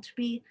your goal to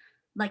be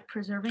like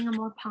preserving a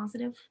more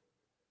positive?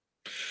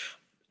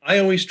 I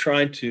always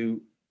try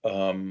to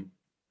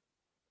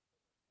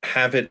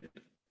have it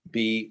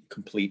be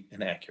complete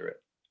and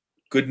accurate.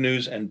 good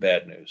news and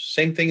bad news.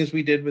 Same thing as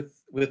we did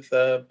with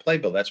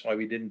Playbill. That's why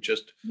we didn't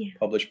just Yeah.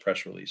 publish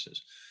press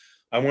releases.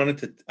 I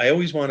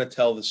always want to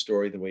tell the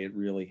story the way it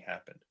really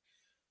happened.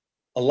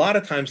 A lot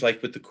of times,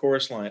 like with the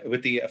Chorus Line,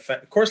 with the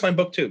Chorus Line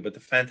book too, but the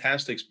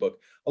Fantastics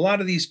book, a lot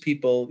of these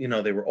people,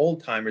 they were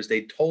old timers.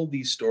 They told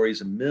these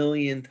stories a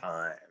million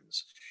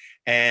times,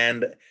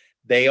 and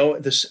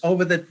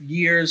over the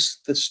years,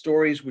 the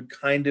stories would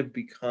kind of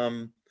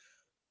become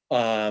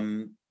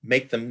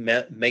make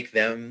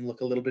them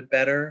look a little bit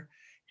better,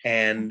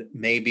 and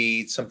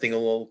maybe something a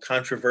little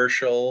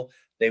controversial.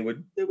 They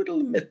would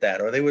admit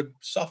that, or they would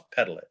soft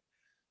pedal it.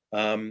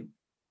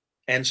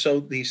 And so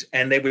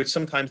they would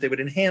sometimes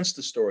enhance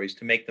the stories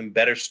to make them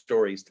better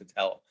stories to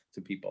tell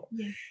to people.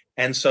 Yeah.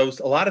 And so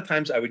a lot of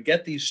times I would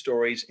get these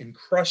stories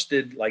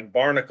encrusted like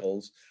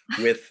barnacles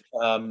with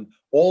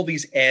all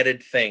these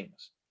added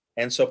things.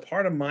 And so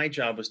part of my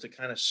job was to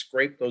kind of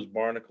scrape those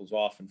barnacles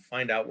off and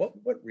find out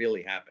what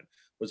really happened.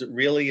 Was it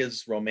really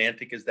as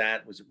romantic as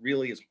that? Was it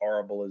really as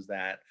horrible as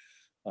that?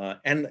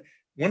 And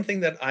one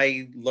thing that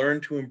I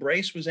learned to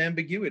embrace was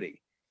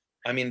ambiguity.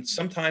 I mean,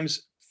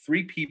 sometimes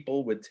three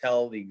people would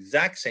tell the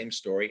exact same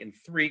story in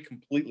three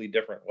completely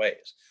different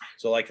ways.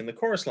 So like in the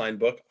Chorus Line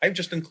book, I've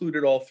just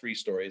included all three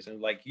stories, and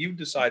like, you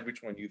decide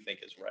which one you think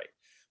is right,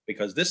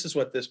 because this is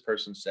what this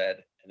person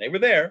said and they were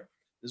there.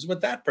 This is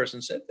what that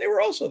person said, they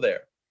were also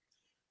there.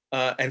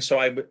 And so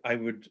I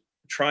would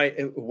try,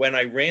 when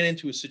I ran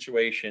into a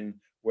situation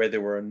where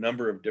there were a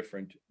number of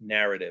different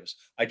narratives,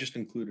 I just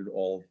included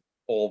all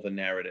the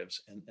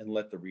narratives and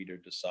let the reader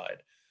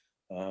decide.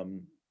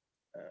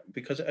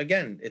 Because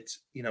again, it's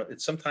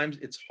sometimes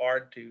it's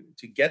hard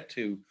to get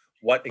to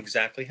what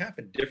exactly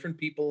happened. Different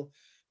people.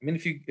 I mean,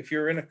 if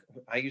you're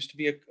I used to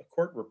be a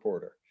court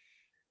reporter.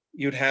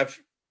 You'd have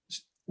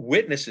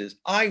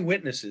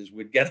eyewitnesses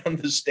would get on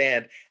the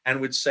stand and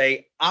would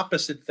say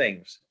opposite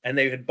things, and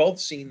they had both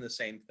seen the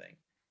same thing.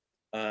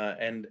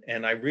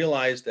 And I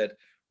realized that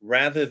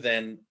rather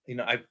than,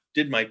 I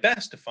did my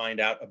best to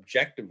find out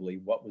objectively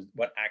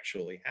what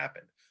actually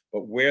happened,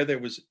 but where there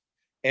was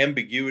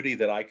ambiguity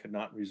that I could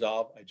not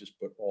resolve, I just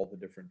put all the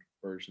different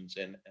versions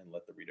in and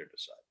let the reader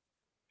decide.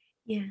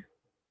 Yeah.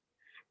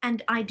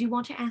 And I do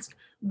want to ask,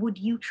 would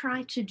you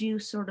try to do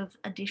sort of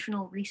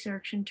additional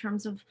research in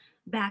terms of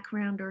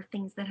background or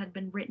things that had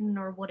been written,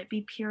 or would it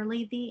be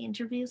purely the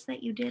interviews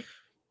that you did?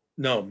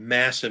 No,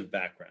 massive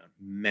background,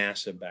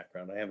 massive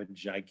background. I have a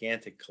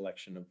gigantic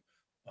collection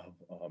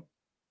of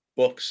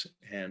books,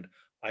 and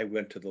I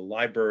went to the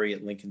library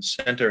at Lincoln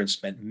Center and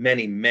spent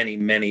many, many,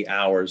 many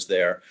hours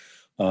there,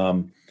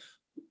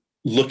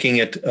 looking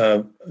at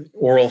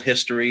oral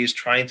histories,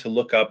 trying to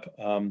look up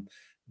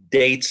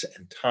dates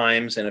and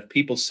times, and if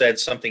people said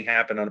something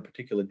happened on a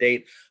particular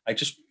date, I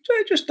just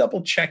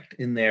double checked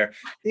in there,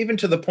 even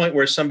to the point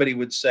where somebody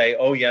would say,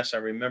 "Oh yes, I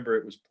remember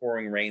it was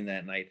pouring rain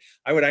that night."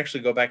 I would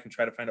actually go back and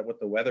try to find out what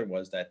the weather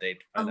was that day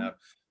to find out,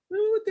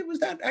 was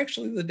that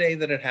actually the day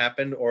that it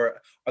happened,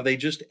 or are they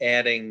just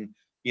adding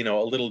a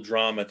little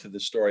drama to the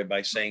story by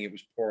saying it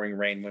was pouring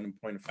rain when in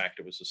point of fact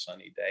it was a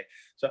sunny day.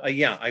 So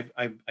yeah,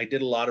 I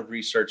did a lot of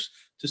research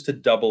just to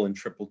double and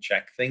triple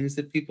check things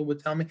that people would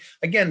tell me,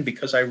 again,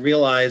 because I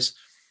realize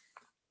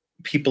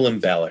people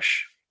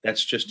embellish.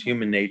 That's just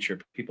human nature.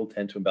 People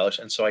tend to embellish,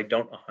 and so I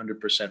don't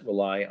 100%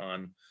 rely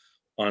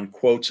on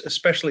quotes,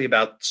 especially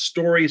about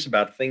stories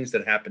about things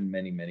that happened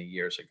many, many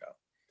years ago,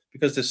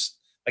 because there's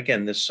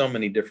so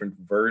many different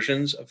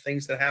versions of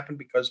things that happen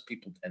because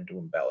people tend to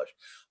embellish.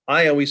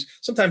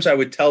 Sometimes I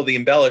would tell the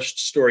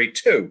embellished story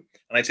too,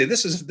 and I'd say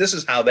this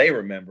is how they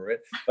remember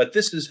it, but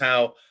this is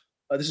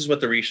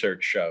what the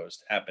research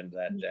shows happened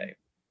that day.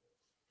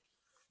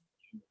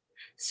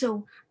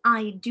 So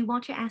I do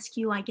want to ask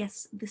you, I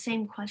guess, the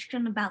same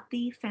question about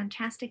the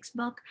Fantastics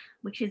book,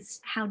 which is,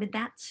 how did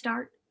that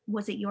start?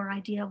 Was it your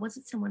idea? Was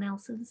it someone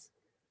else's?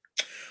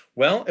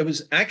 Well, it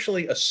was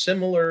actually a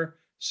similar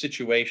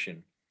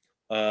situation.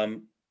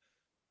 The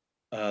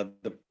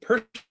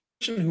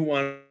person who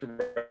wanted to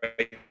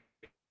write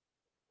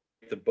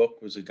the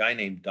book was a guy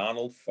named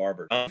Donald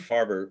Farber. Donald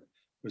Farber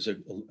was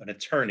an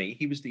attorney.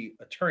 He was the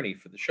attorney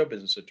for the show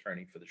business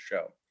attorney for the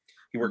show.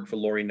 He worked for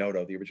Lori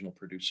Noto, the original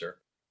producer.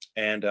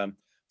 And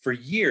for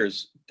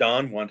years,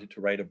 Don wanted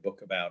to write a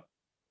book about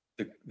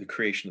the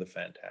creation of the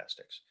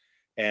Fantastics.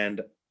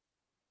 And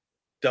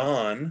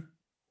Don,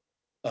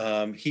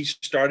 he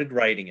started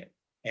writing it,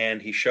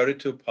 and he showed it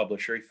to a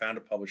publisher. He found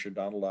a publisher,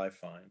 Donald I.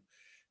 Fine.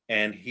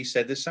 And he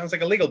said, "This sounds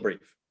like a legal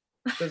brief.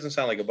 It doesn't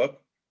sound like a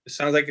book. It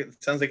sounds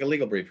like a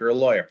legal brief. You're a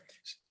lawyer.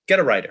 Get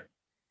a writer."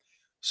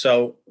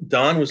 So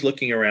Don was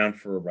looking around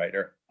for a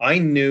writer. I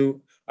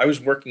knew I was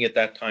working at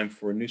that time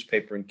for a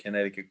newspaper in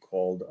Connecticut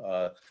called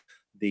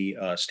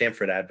the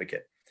Stamford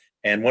Advocate,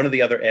 and one of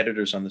the other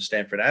editors on the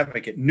Stamford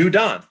Advocate knew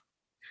Don.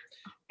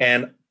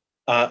 And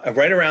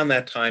right around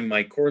that time,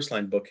 my Chorus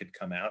Line book had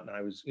come out, and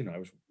I was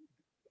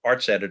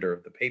arts editor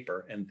of the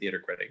paper and theater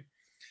critic.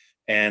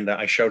 And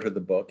I showed her the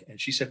book, and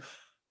she said,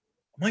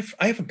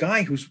 "I have a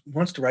guy who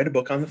wants to write a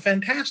book on the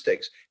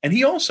Fantastics, and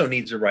he also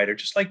needs a writer,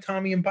 just like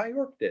Tommy and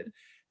Bjork did."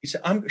 She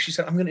said, "I'm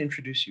going to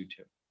introduce you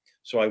to."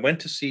 So I went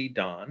to see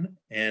Don,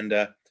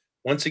 and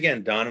once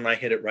again, Don and I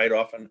hit it right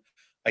off. And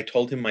I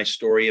told him my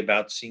story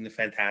about seeing the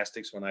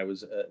Fantastics when I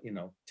was,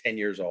 10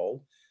 years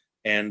old,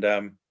 and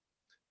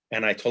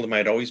and I told him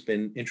I'd always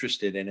been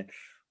interested in it.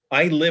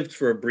 I lived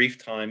for a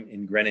brief time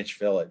in Greenwich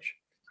Village,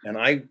 and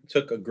I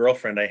took a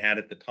girlfriend I had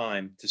at the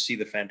time to see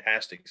the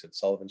Fantastics at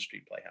Sullivan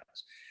Street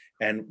Playhouse.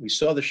 And we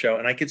saw the show,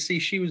 and I could see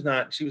she was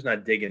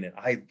not digging it.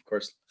 Of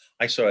course,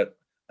 I saw it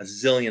a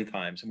zillion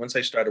times. And once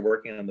I started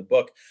working on the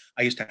book,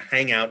 I used to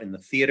hang out in the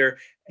theater,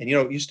 and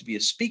it used to be a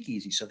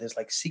speakeasy, so there's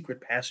like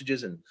secret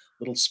passages and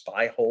little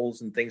spy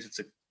holes and things.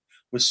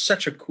 Was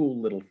such a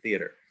cool little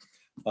theater.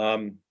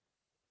 Um,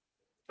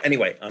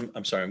 anyway,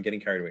 I'm sorry, I'm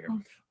getting carried away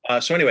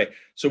here. So anyway,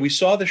 so we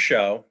saw the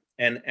show,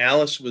 and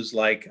Alice was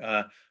like,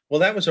 "Well,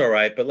 that was all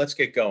right, but let's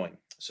get going."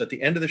 So at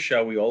the end of the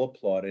show, we all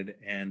applauded,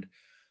 and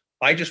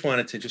I just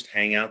wanted to just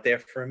hang out there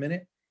for a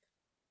minute.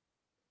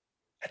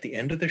 At the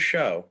end of the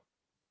show,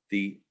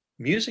 the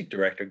music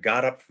director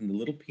got up from the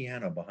little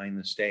piano behind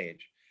the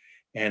stage,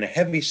 and a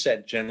heavy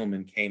set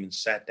gentleman came and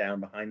sat down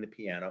behind the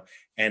piano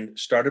and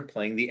started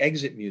playing the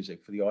exit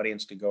music for the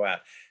audience to go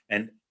out.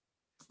 And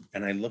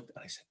I looked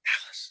and I said,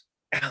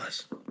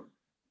 Alice,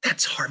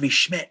 that's Harvey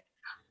Schmidt.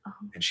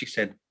 And she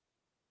said,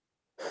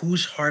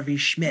 "Who's Harvey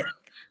Schmidt?"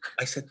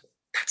 I said,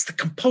 "That's the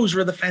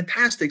composer of the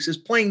Fantastics, is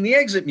playing the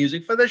exit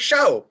music for the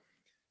show."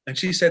 And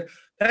she said,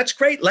 "That's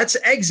great, let's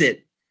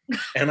exit."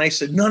 And I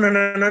said, "No, no,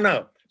 no, no,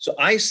 no." So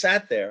I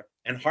sat there,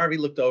 and Harvey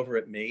looked over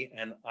at me,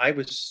 and I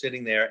was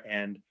sitting there,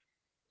 and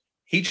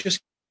he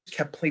just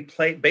kept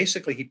playing.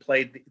 Basically, he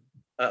played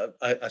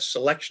a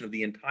selection of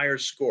the entire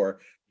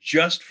score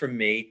just for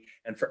me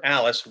and for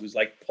Alice, who was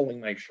like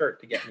pulling my shirt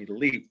to get me to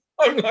leave.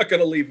 I'm not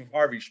going to leave if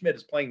Harvey Schmidt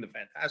is playing the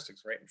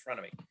Fantastics right in front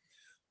of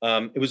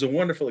me. It was a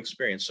wonderful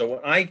experience. So when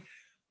I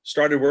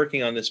started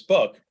working on this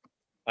book,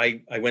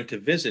 I went to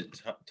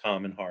visit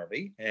Tom and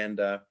Harvey, and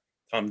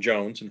Tom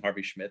Jones and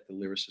Harvey Schmidt, the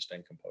lyricist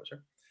and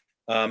composer.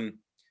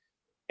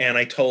 And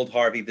I told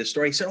Harvey this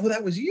story. He said, "Oh,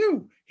 that was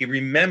you." He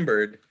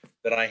remembered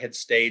that I had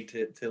stayed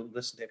to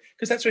listen to him,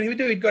 because that's what he would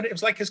do. He'd go to, it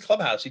was like his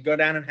clubhouse. He'd go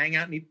down and hang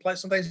out, and he'd play.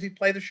 Sometimes he'd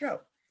play the show.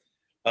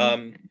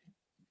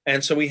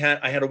 And so I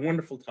had a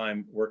wonderful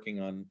time working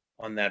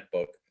on that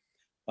book.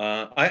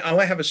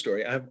 I have a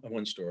story. I have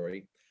one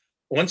story.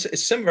 Once,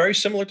 it's very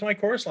similar to my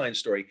Chorus Line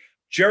story.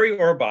 Jerry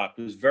Orbach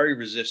was very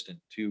resistant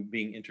to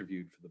being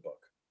interviewed for the book.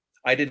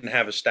 I didn't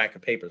have a stack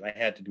of papers. I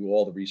had to do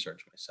all the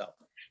research myself.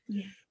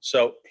 Yeah.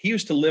 So he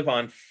used to live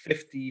on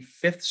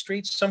 55th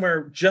Street,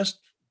 somewhere just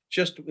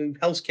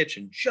Hell's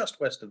Kitchen, just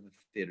west of the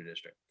theater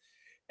district.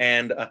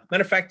 And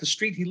matter of fact, the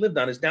street he lived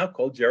on is now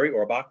called Jerry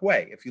Orbach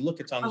Way. If you look,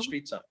 it's on the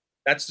street sign.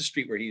 That's the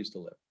street where he used to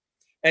live.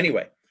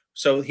 Anyway,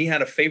 so he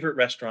had a favorite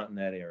restaurant in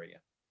that area,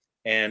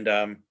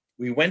 and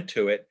we went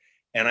to it.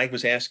 And I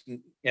was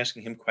asking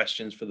him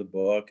questions for the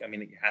book. I mean,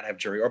 you had to have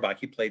Jerry Orbach.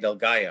 He played El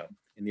Gallo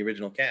in the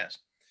original cast,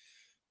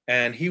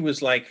 and he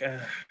was like,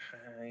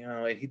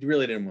 he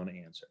really didn't want to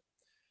answer.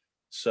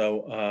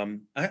 So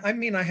I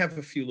mean, I have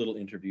a few little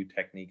interview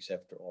techniques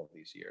after all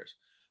these years.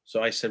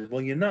 So I said,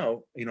 "Well,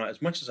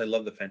 as much as I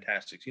love the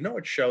Fantastics,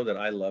 what show that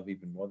I love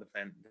even more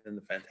than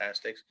the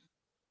Fantastics?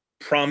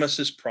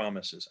 Promises,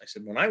 Promises." I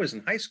said, "When I was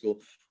in high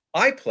school,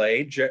 I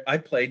played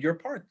your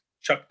part,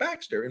 Chuck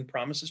Baxter, in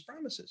Promises,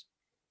 Promises."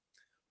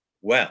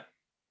 Well,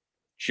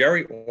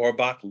 Jerry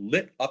Orbach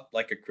lit up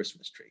like a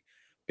Christmas tree,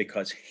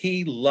 because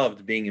he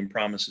loved being in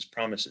Promises,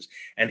 Promises.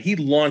 And he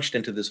launched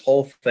into this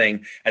whole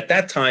thing. At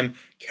that time,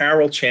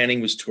 Carol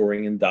Channing was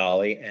touring in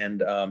Dolly,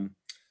 and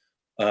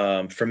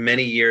for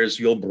many years,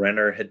 Yul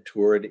Brynner had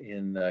toured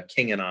in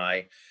King and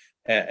I,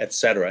 et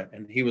cetera.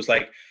 And he was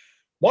like,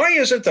 "Why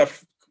isn't the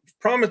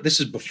promise?" This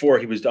is before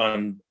he was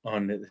on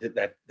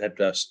that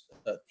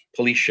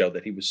police show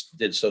that he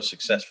did so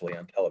successfully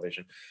on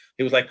television.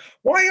 He was like,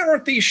 "Why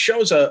aren't these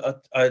shows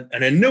an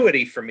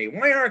annuity for me?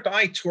 Why aren't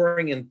I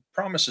touring in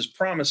Promises,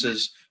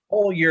 Promises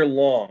all year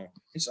long?"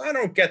 He said, "I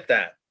don't get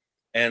that."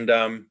 And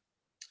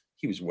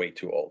he was way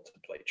too old to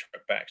play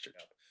Chuck Baxter.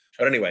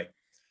 But anyway,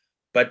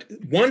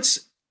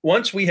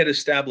 once we had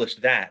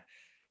established that,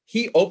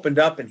 he opened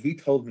up and he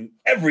told me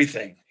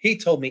everything. He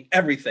told me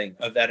everything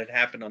of that had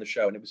happened on the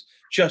show. And it was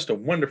just a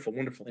wonderful,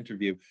 wonderful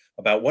interview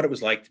about what it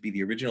was like to be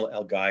the original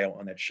El Gallo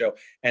on that show.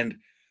 And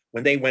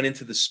when they went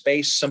into the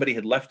space, somebody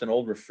had left an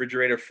old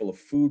refrigerator full of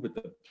food with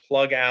the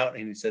plug out.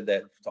 And he said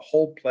that the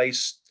whole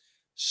place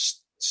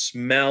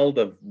smelled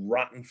of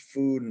rotten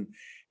food.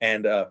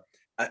 And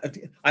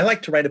I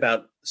like to write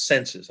about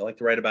senses. I like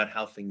to write about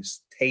how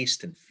things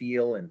taste and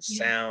feel and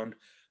sound.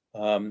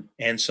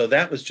 And so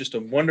that was just a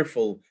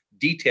wonderful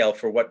detail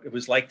for what it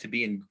was like to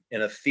be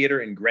in a theater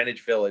in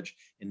Greenwich Village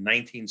in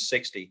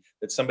 1960,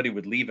 that somebody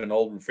would leave an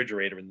old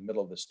refrigerator in the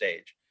middle of the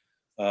stage.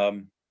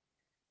 And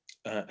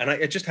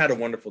I just had a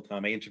wonderful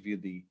time. I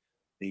interviewed the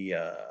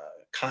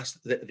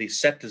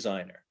set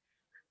designer.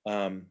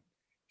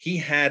 He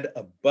had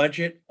a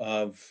budget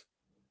of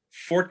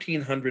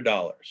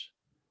 $1,400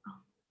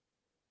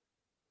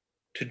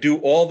 to do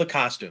all the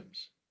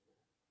costumes.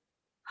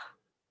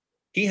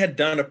 He had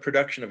done a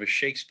production of a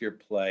Shakespeare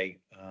play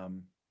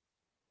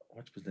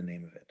what was the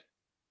name of it?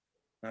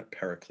 Not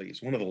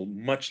Pericles, one of the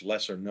much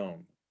lesser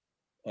known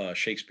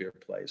Shakespeare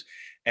plays,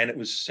 and it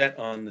was set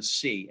on the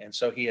sea. And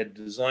so he had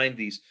designed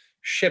these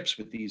ships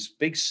with these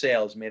big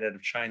sails made out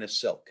of China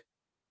silk.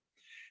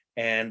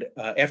 And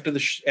after the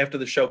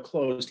show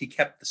closed, he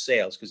kept the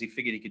sails because he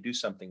figured he could do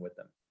something with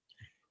them.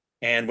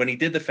 And when he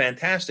did the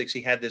Fantastics,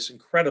 he had this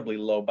incredibly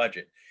low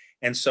budget,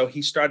 and so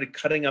he started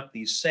cutting up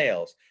these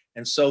sails.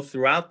 And so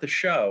throughout the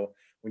show,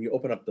 when you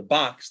open up the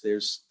box,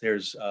 there's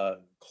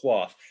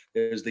cloth.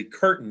 There's the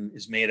curtain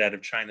is made out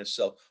of China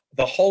silk.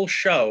 The whole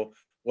show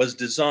was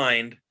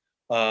designed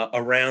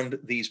around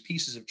these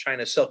pieces of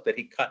China silk that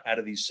he cut out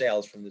of these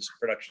sails from this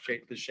production,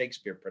 the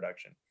Shakespeare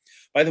production.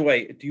 By the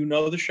way, do you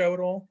know the show at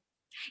all?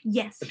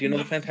 Yes. Do you know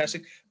the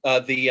Fantastic?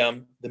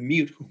 The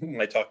mute, who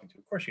am I talking to?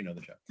 Of course you know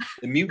the show.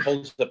 The mute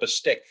holds up a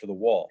stick for the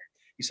wall.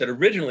 He said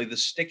originally the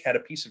stick had a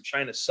piece of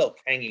China silk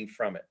hanging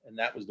from it, and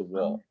that was the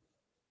wall.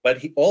 But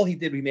he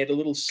did, we made a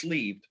little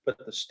sleeve to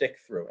put the stick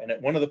through. And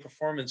at one of the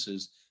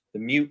performances, the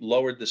mute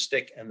lowered the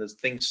stick and the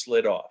thing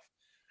slid off.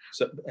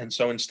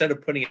 So instead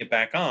of putting it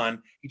back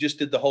on, he just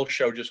did the whole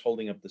show just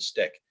holding up the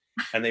stick.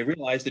 And they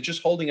realized that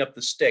just holding up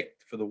the stick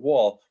for the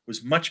wall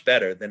was much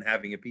better than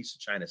having a piece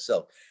of China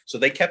silk. So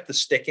they kept the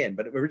stick in,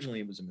 but originally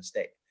it was a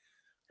mistake.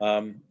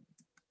 And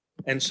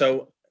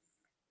so,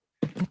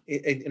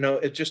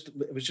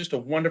 it was just a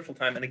wonderful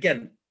time. And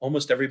again,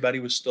 almost everybody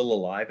was still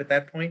alive at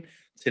that point.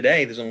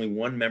 Today, there's only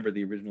one member of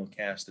the original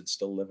cast that's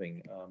still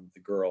living, the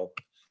girl,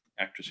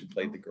 actress who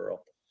played the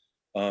girl.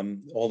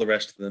 All the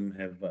rest of them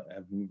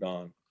have moved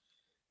on.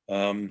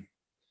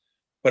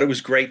 But it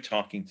was great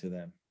talking to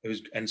them.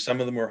 And some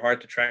of them were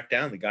hard to track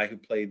down. The guy who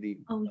played the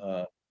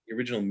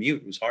original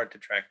mute was hard to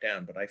track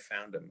down, but I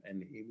found him,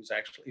 and he was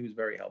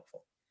very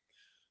helpful.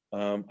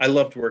 I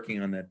loved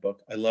working on that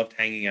book. I loved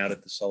hanging out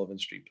at the Sullivan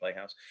Street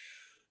Playhouse.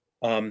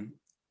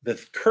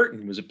 The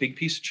curtain was a big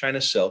piece of China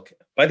silk.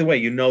 By the way,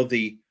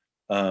 the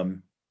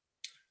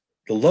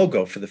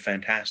logo for the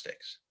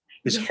Fantastics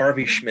is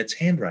Harvey Schmidt's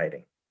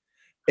handwriting.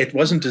 It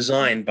wasn't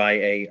designed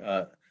by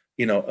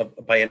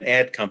by an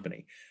ad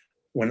company.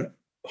 When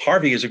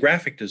Harvey is a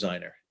graphic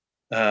designer,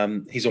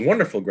 he's a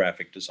wonderful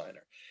graphic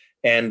designer.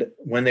 And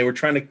when they were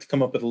trying to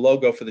come up with a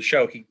logo for the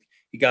show, he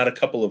got a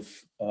couple of,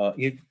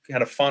 he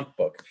had a font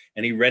book,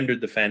 and he rendered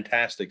the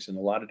Fantastics in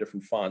a lot of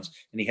different fonts,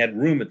 and he had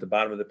room at the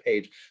bottom of the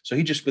page. So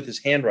he just, with his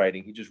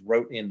handwriting, he just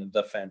wrote in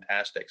the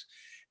Fantastics.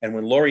 And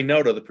when Laurie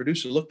Noto, the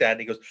producer, looked at it,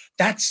 he goes,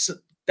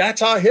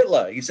 that's our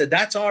Hitler. He said,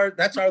 that's our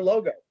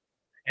logo.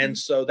 And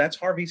so that's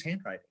Harvey's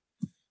handwriting.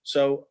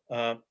 So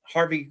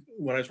Harvey,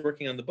 when I was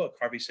working on the book,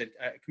 Harvey said,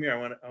 come here,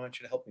 I want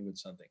you to help me with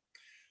something.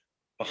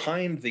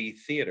 Behind the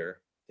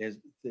theater, there's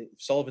the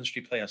Sullivan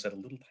Street Playhouse had a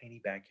little tiny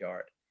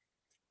backyard.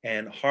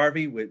 And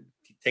Harvey would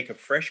take a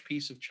fresh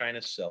piece of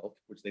China silk,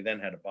 which they then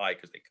had to buy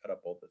because they cut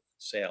up all the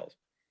sails,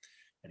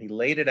 and he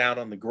laid it out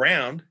on the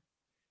ground,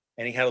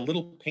 and he had a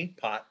little paint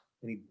pot,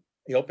 and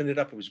he opened it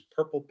up. It was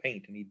purple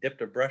paint, and he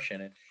dipped a brush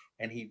in it,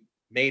 and he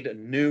made a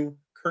new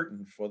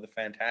curtain for the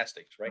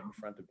Fantastics right in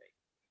front of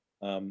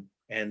me.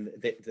 And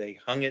they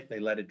hung it, they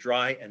let it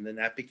dry, and then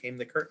that became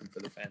the curtain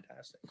for the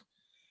Fantastics.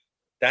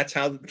 That's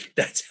how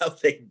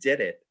they did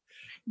it.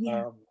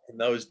 Yeah. In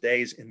those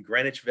days in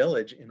Greenwich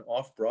Village, in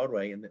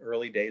Off-Broadway, in the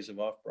early days of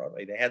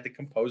Off-Broadway, they had the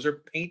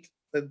composer paint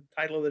the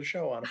title of the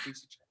show on a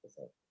piece of China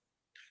silk.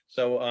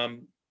 So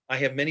I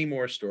have many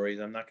more stories.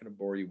 I'm not going to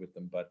bore you with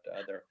them, but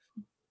they're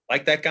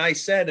like that guy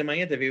said in my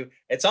interview,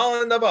 it's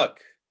all in the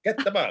book.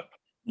 Get the book.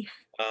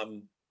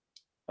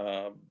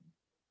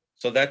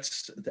 So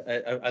that's,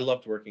 I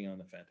loved working on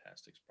the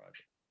Fantastics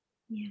project.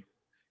 Yeah.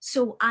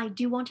 So I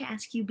do want to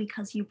ask you,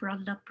 because you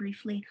brought it up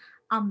briefly,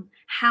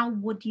 how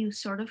would you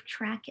sort of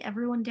track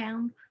everyone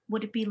down?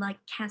 Would it be like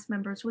cast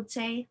members would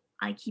say,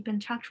 I keep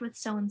in touch with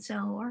so-and-so,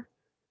 or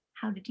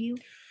how did you?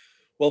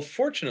 Well,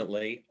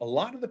 fortunately,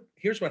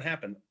 here's what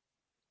happened.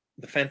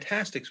 The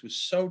Fantastics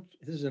was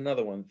this is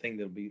another one thing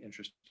that'll be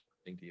interesting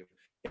to you.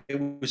 It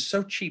was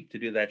so cheap to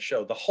do that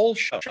show. The whole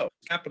show was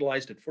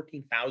capitalized at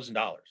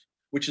 $14,000,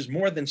 which is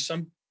more than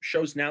some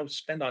shows now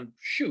spend on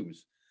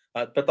shoes.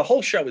 But the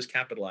whole show was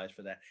capitalized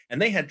for that.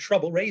 And they had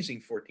trouble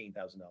raising $14,000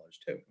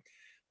 too.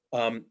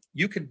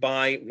 You could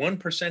buy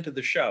 1% of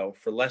the show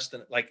for less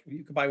than,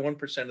 you could buy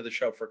 1% of the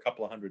show for a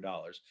couple of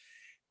 $100s,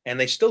 and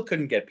they still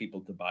couldn't get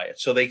people to buy it.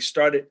 So they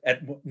started,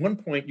 at one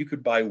point, you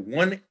could buy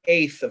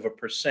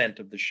 1/8%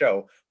 of the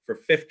show for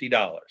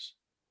 $50.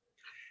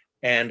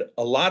 And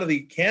a lot of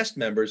the cast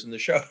members in the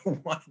show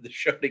who wanted the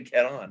show to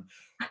get on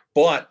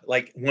bought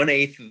like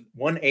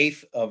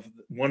 1/8 of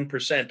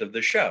 1% of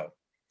the show.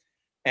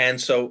 And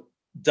so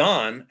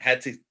Don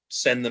had to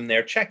send them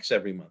their checks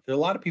every month. A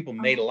lot of people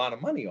made a lot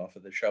of money off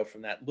of the show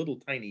from that little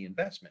tiny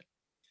investment.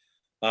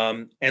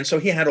 And so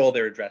he had all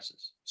their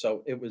addresses.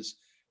 So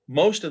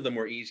most of them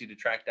were easy to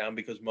track down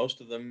because most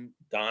of them,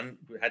 Don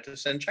had to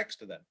send checks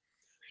to them.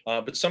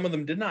 But some of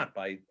them did not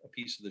buy a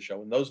piece of the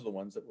show. And those are the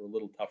ones that were a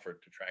little tougher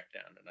to track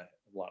down. And I had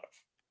a lot of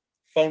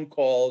phone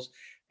calls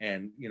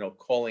and,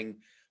 calling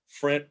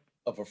friend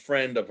of a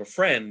friend of a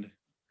friend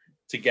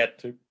to get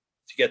to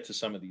to get to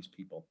some of these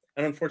people.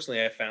 And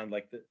unfortunately, I found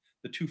like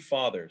the two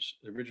fathers,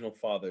 the original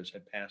fathers,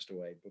 had passed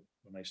away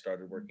when I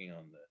started working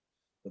on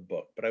the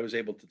book. But I was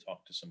able to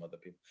talk to some other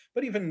people.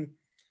 But even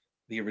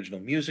the original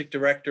music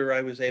director,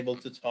 I was able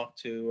to talk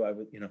to. I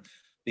was,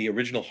 the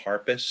original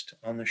harpist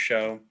on the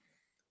show.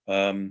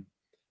 And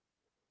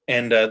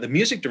the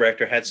music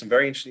director had some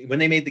very interesting, when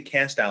they made the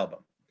cast album,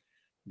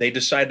 they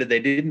decided they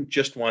didn't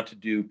just want to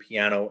do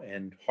piano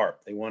and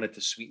harp. They wanted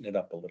to sweeten it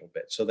up a little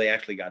bit. So they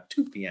actually got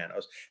two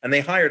pianos, and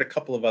they hired a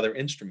couple of other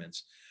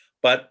instruments.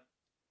 But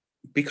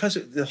because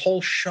the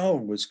whole show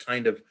was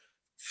kind of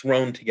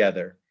thrown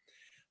together,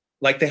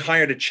 like they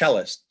hired a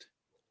cellist,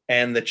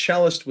 and the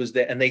cellist was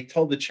there, and they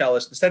told the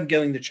cellist, instead of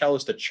giving the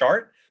cellist a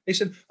chart, they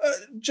said,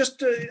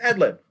 just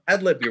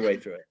ad-lib your way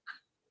through it.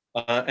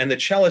 And the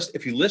cellist,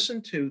 if you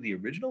listen to the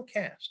original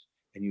cast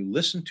and you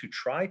listen to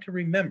Try to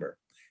Remember,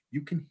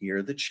 you can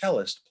hear the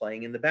cellist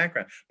playing in the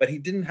background. But he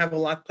didn't have a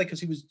lot to play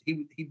because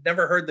he'd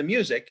never heard the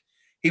music.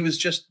 He was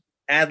just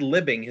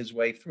ad-libbing his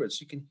way through it.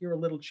 So you can hear a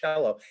little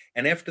cello.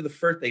 And after the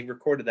first, they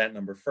recorded that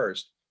number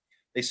first.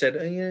 They said,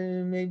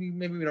 yeah, maybe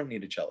we don't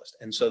need a cellist.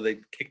 And so they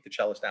kicked the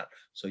cellist out.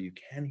 So you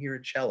can hear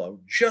a cello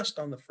just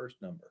on the first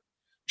number,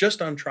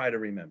 just on Try to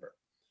Remember.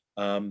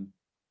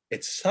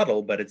 It's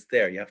subtle, but it's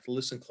there. You have to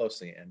listen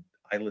closely. And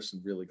I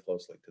listened really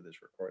closely to this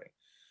recording.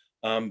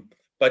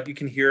 But you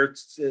can hear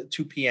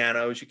two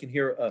pianos. You can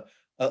hear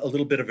a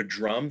little bit of a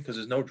drum because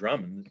there's no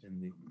drum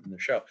in the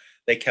show.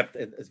 They kept,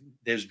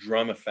 there's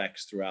drum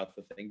effects throughout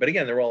the thing. But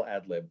again, they're all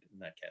ad-libbed in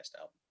that cast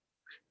album.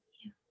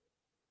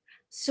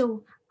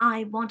 So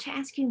I want to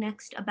ask you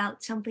next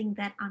about something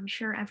that I'm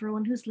sure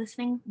everyone who's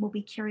listening will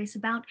be curious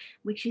about,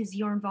 which is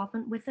your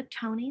involvement with the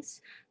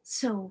Tonys.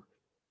 So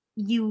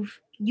you've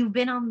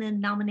been on the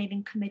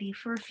nominating committee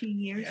for a few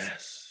years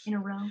in a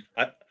row.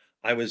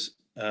 I was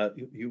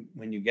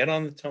when you get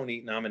on the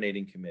Tony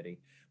nominating committee,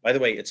 by the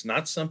way, it's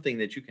not something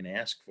that you can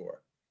ask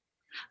for.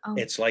 Oh.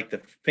 It's like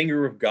the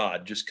finger of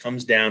God just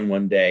comes down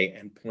one day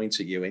and points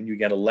at you, and you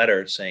get a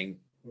letter saying,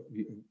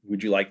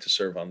 would you like to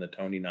serve on the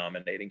Tony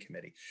nominating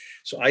committee?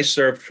 So I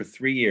served for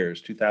 3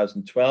 years,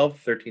 2012,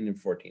 13, and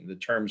 14. The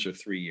terms are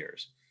 3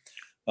 years.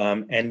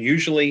 And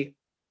usually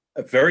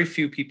very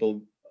few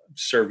people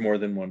serve more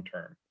than one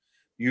term.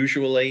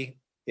 Usually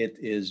it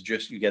is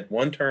just, you get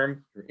one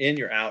term, you're in,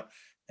 you're out,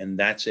 and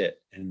that's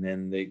it. And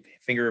then the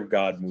finger of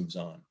God moves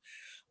on.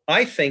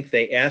 I think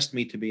they asked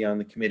me to be on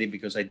the committee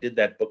because I did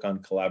that book on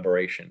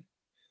collaboration.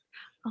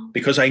 Oh.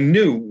 Because I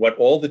knew what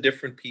all the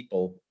different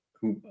people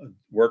who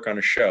work on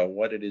a show,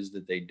 what it is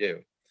that they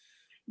do.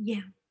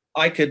 Yeah.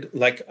 I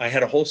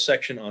had a whole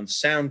section on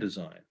sound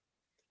design.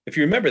 If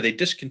you remember, they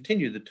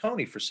discontinued the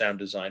Tony for sound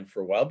design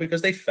for a while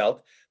because they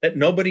felt that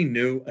nobody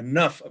knew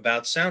enough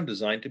about sound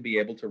design to be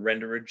able to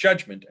render a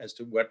judgment as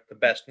to what the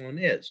best one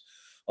is.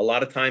 A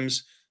lot of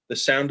times the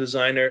sound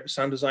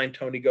design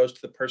Tony goes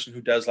to the person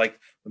who does like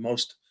the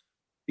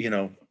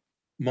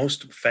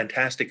most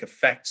fantastic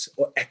effects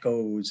or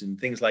echoes and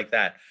things like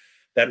that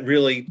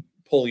really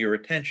pull your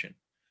attention.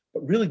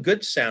 But really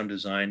good sound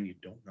design, you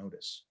don't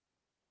notice.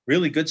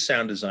 Really good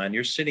sound design,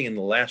 you're sitting in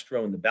the last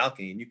row in the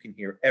balcony and you can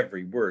hear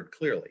every word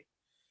clearly.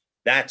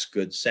 That's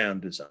good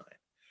sound design.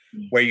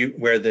 Mm-hmm.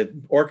 Where the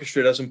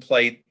orchestra doesn't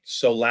play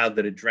so loud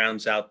that it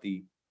drowns out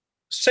the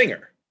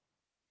singer.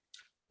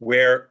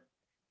 Where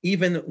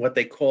even what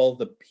they call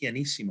the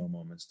pianissimo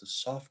moments, the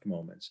soft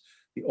moments,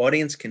 the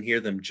audience can hear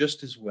them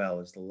just as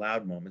well as the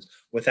loud moments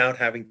without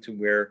having to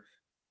wear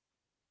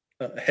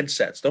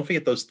headsets. Don't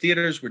forget, those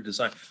theaters were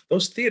designed.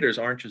 Those theaters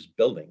aren't just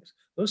buildings.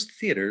 Those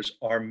theaters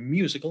are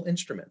musical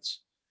instruments.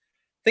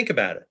 Think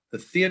about it. The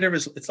theater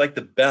it's like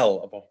the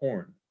bell of a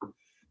horn.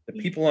 The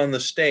people on the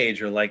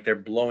stage are like they're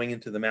blowing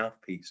into the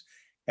mouthpiece.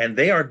 And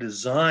they are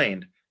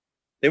designed.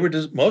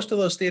 Most of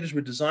those theaters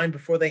were designed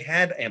before they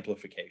had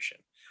amplification.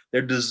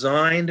 They're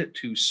designed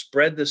to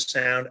spread the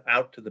sound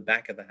out to the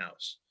back of the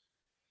house.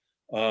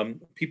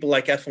 People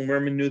like Ethel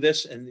Merman knew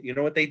this, and you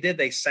know what they did?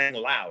 They sang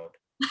loud.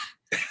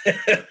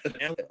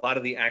 A lot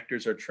of the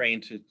actors are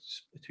trained to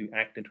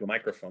act into a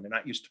microphone. They're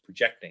not used to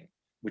projecting,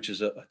 which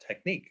is a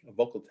technique, a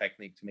vocal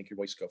technique to make your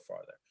voice go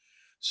farther.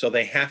 So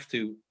they have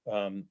to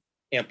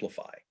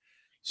amplify.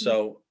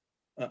 So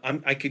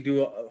I could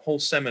do a whole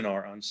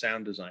seminar on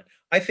sound design.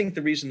 I think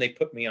the reason they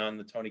put me on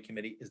the Tony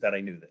committee is that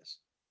I knew this,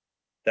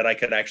 that I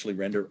could actually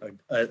render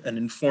an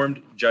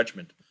informed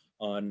judgment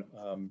on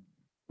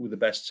who the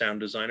best sound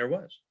designer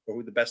was, or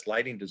who the best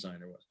lighting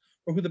designer was,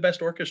 or who the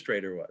best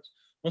orchestrator was.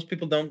 Most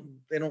people don't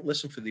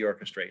listen for the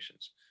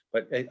orchestrations,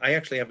 but I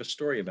actually have a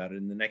story about it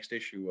in the next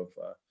issue of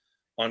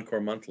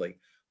Encore Monthly.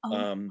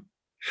 Oh.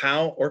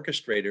 How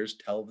orchestrators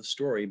tell the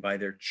story by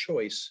their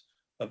choice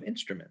of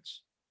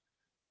instruments.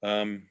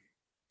 If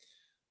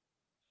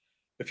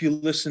you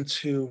listen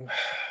to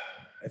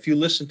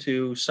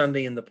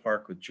Sunday in the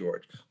Park with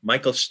George,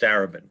 Michael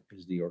Starobin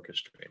is the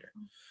orchestrator.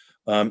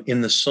 In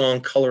the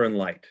song Color and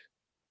Light,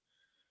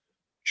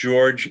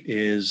 George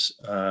is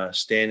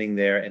standing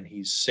there and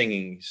he's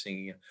singing.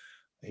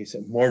 He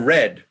said, "More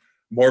red,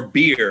 more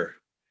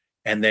beer,"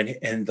 and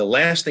the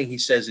last thing he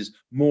says is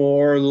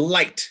 "more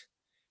light,"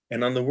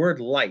 And on the word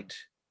light,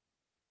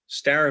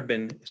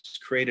 Starobin has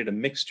created a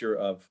mixture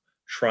of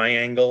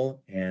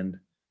triangle and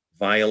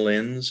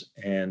violins.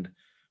 And,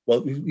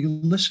 well, you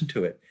listen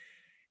to it.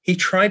 He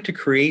tried to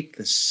create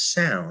the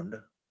sound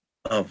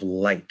of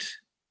light.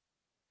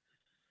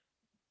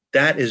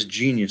 That is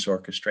genius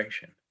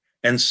orchestration.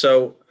 And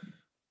so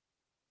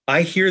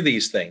I hear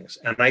these things,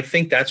 and I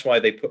think that's why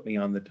they put me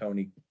on the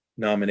Tony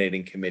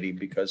nominating committee,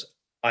 because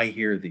I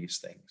hear these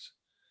things.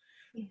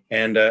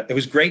 And it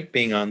was great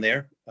being on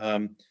there.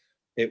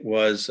 It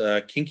was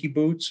Kinky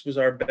Boots was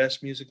our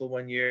best musical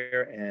one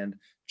year, and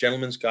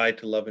Gentleman's Guide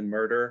to Love and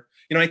Murder.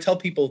 You know, I tell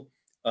people,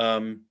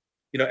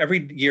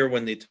 every year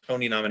when the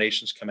Tony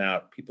nominations come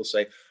out, people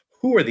say,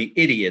 who are the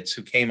idiots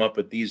who came up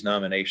with these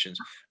nominations?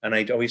 And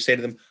I always say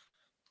to them,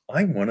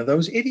 I'm one of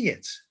those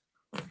idiots.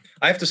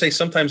 I have to say,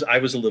 sometimes I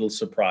was a little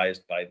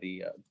surprised by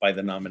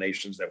the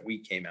nominations that we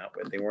came out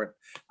with. They weren't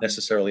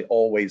necessarily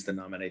always the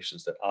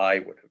nominations that I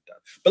would have done.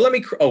 But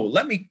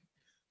let me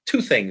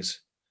two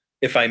things,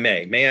 if I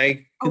may. May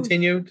I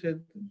continue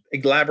to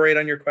elaborate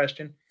on your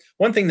question?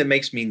 One thing that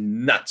makes me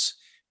nuts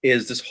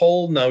is this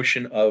whole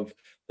notion of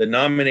the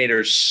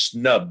nominators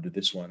snubbed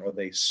this one, or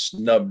they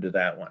snubbed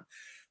that one.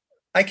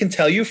 I can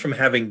tell you from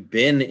having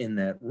been in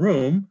that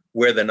room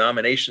where the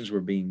nominations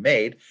were being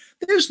made,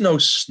 there's no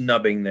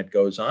snubbing that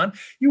goes on.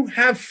 You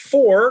have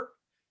 4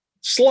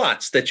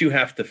 slots that you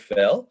have to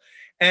fill,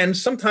 and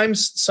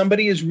sometimes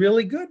somebody is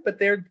really good, but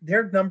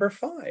they're number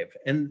 5.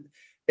 And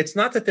it's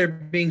not that they're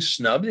being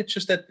snubbed, it's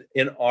just that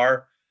in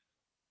our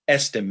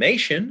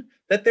estimation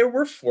that there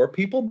were 4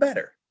 people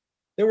better.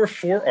 There were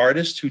 4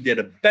 artists who did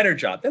a better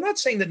job. They're not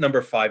saying that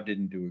number 5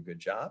 didn't do a good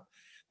job.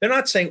 They're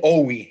not saying,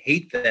 oh, we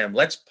hate them,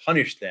 let's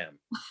punish them.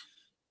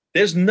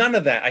 There's none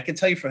of that. I can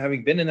tell you from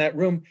having been in that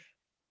room,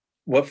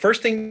 what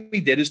first thing we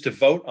did is to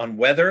vote on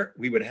whether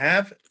we would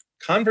have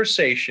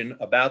conversation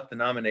about the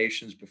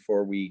nominations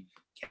before we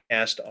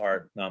cast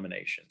our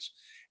nominations.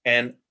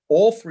 And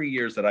all 3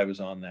 years that I was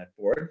on that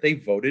board, they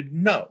voted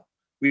no.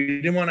 We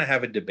didn't want to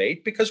have a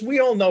debate because we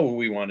all know who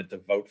we wanted to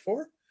vote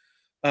for.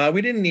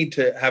 We didn't need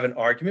to have an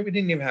argument. We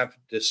didn't even have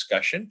a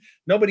discussion.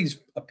 Nobody's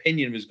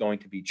opinion was going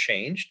to be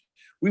changed.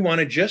 We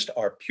wanted just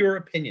our pure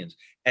opinions.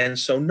 And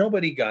so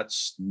nobody got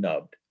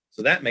snubbed.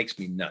 So that makes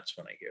me nuts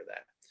when I hear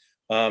that.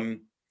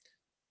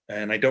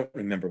 And I don't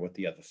remember what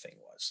the other thing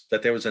was,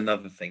 that there was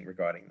another thing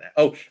regarding that.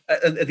 Oh,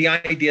 the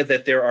idea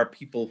that there are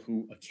people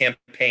who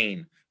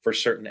campaign for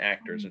certain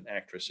actors and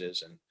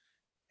actresses.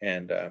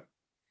 And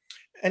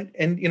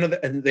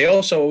they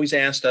also always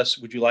asked us,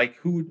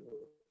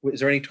 is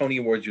there any Tony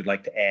Awards you'd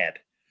like to add?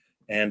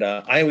 And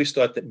I always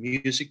thought that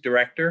music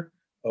director,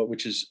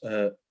 which is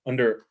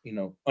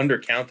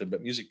undercounted,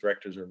 but music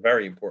directors are a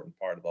very important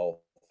part of the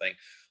whole thing.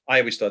 I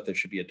always thought there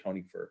should be a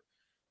Tony for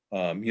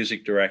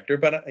music director,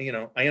 but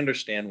I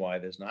understand why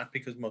there's not,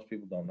 because most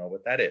people don't know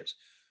what that is.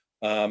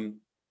 I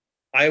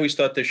always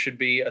thought there should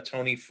be a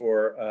Tony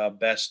for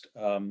best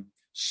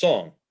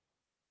song.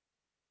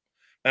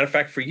 Matter of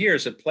fact, for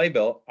years at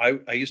Playbill,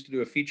 I used to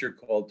do a feature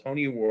called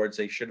Tony Awards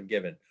They Should Have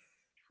Given,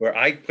 where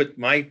I put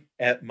my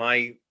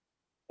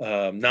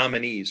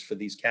nominees for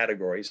these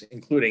categories,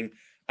 including,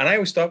 and I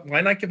always thought,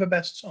 why not give a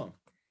best song?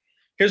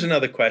 Here's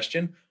another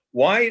question.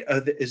 Why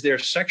is there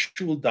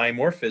sexual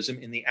dimorphism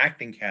in the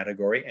acting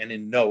category and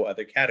in no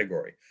other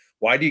category?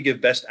 Why do you give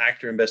best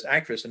actor and best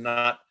actress and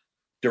not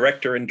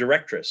director and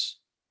directress,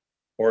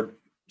 or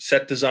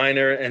set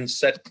designer and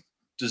set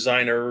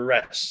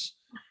designeress?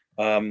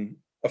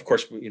 Of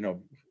course,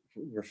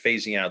 we're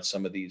phasing out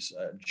some of these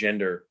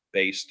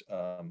gender-based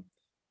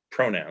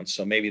pronouns.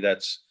 So maybe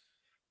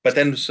but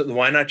then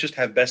why not just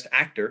have best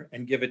actor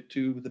and give it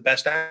to the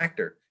best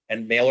actor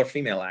and male or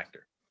female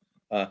actor?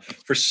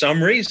 For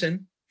some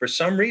reason,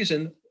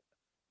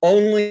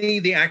 only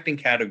the acting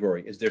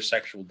category is there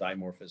sexual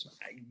dimorphism.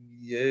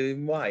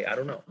 Why? I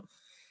don't know.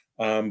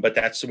 But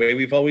that's the way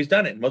we've always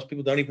done it. And most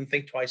people don't even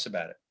think twice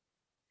about it.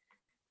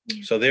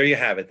 Yeah. So there you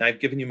have it. And I've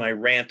given you my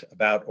rant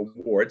about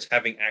awards,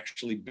 having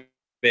actually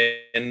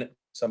been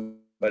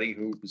somebody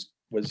who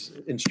was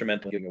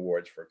instrumental in giving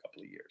awards for a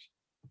couple of years.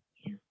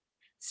 Yeah.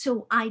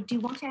 So I do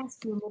want to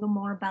ask you a little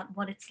more about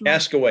what it's like.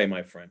 Ask away,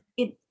 my friend.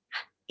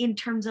 In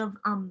terms of,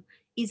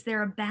 is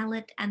there a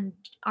ballot, and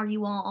are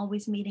you all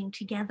always meeting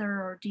together,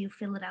 or do you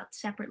fill it out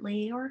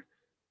separately, or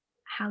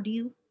how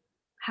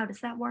does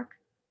that work?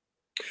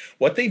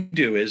 What they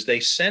do is they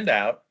send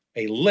out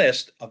a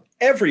list of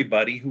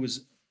everybody who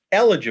is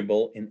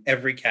eligible in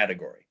every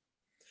category.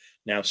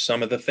 Now,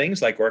 some of the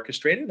things like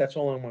orchestrated, that's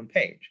all on one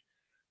page.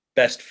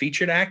 Best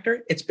featured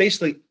actor, it's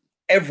basically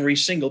every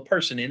single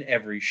person in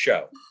every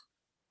show.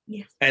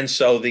 Yes. And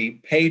so the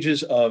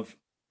pages of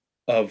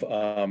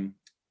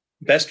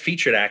best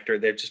featured actor,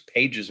 they're just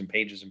pages and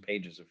pages and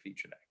pages of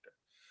featured actor.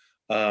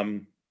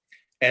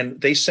 And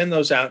they send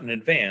those out in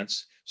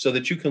advance so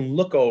that you can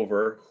look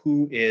over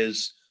who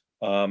is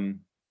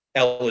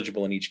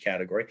eligible in each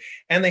category.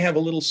 And they have a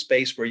little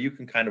space where you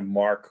can kind of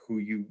mark who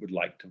you would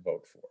like to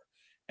vote for.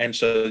 And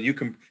so you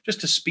can,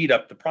 just to speed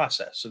up the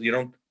process, so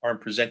you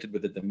aren't presented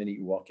with it the minute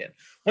you walk in.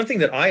 One thing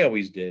that I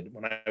always did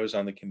when I was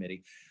on the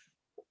committee,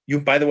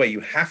 by the way,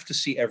 you have to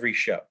see every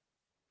show.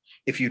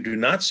 If you do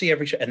not see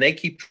every show, and they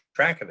keep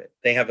track of it,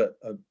 they have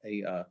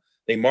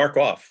they mark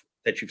off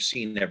that you've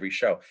seen every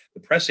show.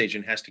 The press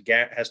agent has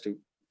to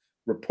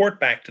report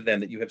back to them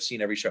that you have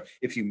seen every show.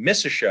 If you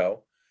miss a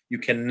show, you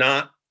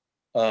cannot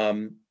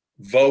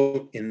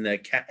vote in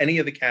any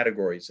of the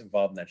categories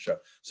involved in that show.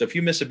 So if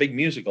you miss a big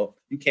musical,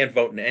 you can't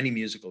vote in any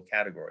musical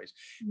categories.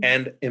 Mm-hmm.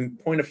 And in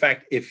point of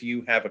fact, if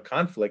you have a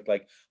conflict,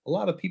 like a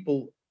lot of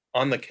people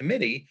on the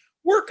committee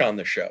work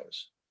on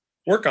shows.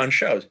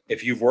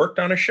 If you've worked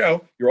on a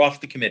show, you're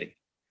off the committee.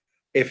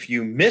 If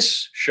you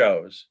miss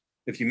shows,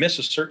 if you miss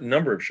a certain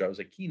number of shows,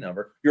 a key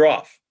number, you're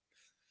off.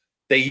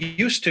 They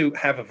used to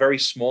have a very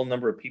small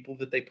number of people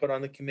that they put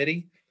on the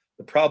committee.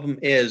 The problem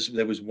is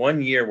there was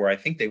one year where I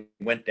think they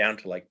went down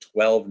to like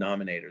 12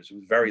 nominators. It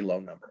was a very low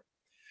number.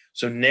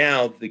 So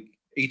now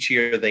each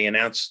year they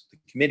announce the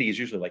committee is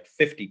usually like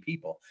 50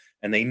 people,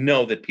 and they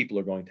know that people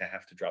are going to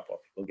have to drop off.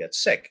 People get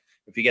sick.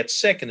 If you get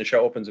sick and the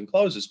show opens and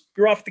closes,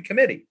 you're off the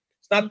committee.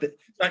 It's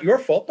not your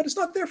fault, but it's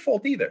not their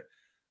fault either.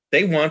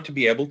 They want to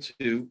be able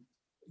to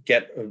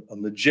get a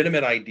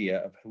legitimate idea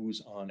of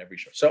who's on every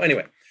show. So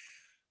anyway,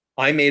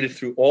 I made it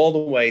through all the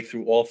way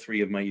through all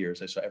 3 of my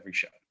years. I saw every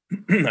show.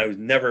 I was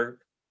never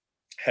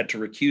had to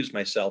recuse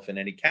myself in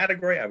any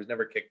category. I was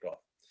never kicked off.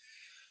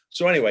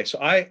 So anyway,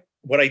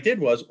 what I did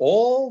was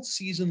all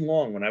season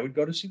long, when I would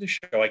go to see the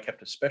show, I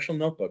kept a special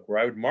notebook where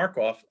I would mark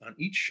off on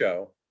each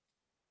show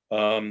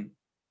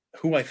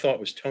who I thought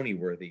was Tony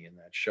worthy in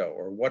that show,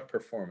 or what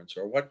performance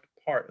or what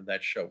part of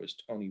that show was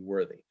Tony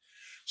worthy.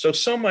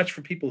 So much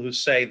for people who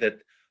say that,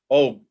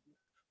 oh,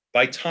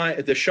 by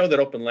time the show that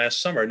opened last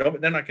summer, no,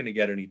 they're not going to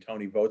get any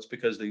Tony votes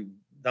because the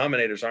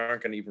nominators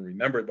aren't going to even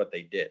remember what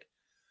they did.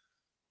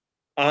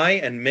 I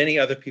and many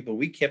other people,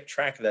 we kept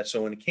track of that.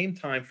 So when it came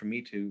time for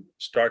me to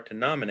start to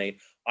nominate,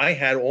 I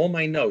had all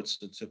my notes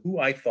as to who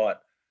I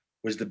thought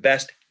was the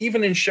best,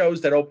 even in shows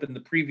that opened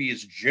the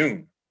previous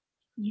June.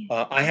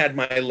 Yeah. I had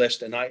my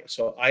list, and I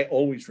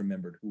always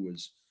remembered who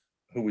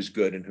was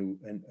good and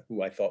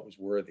who I thought was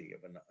worthy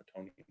of a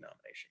Tony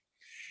nomination.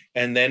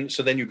 And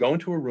then you go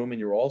into a room and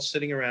you're all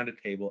sitting around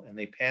a table and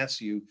they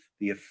pass you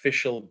the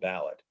official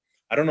ballot.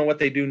 I don't know what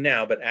they do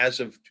now, but as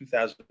of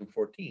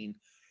 2014,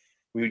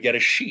 we would get a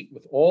sheet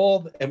with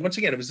and once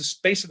again, it was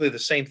basically the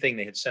same thing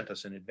they had sent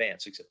us in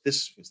advance, except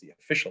this was the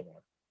official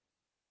one.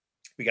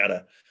 We got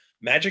a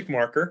magic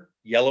marker,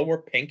 yellow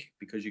or pink,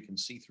 because you can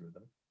see through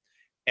them,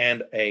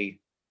 and a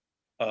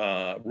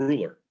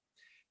ruler.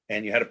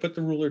 And you had to put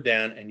the ruler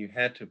down, and you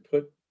had to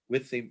put,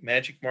 with the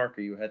magic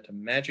marker, you had to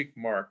magic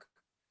mark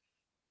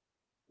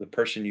the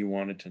person you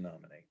wanted to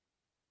nominate.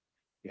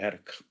 You had to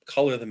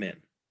color them in.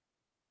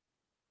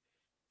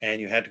 And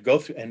you had to go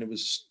through, and it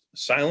was a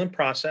silent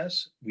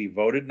process. We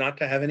voted not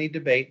to have any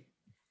debate.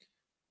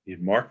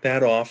 You'd mark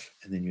that off,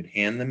 and then you'd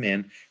hand them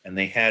in. And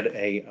they had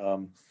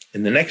in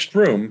the next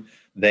room,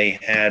 they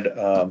had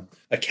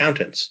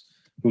accountants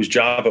whose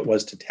job it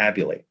was to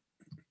tabulate.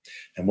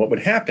 And what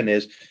would happen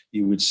is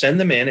you would send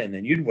them in, and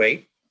then you'd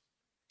wait.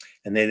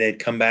 And then they'd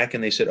come back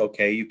and they said,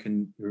 okay,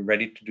 you're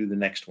ready to do the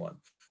next one.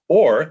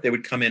 Or they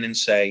would come in and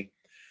say,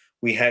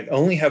 we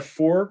only have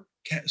 4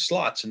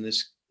 slots in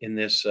this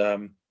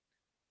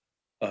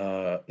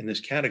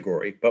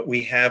category, but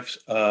we have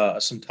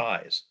some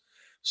ties.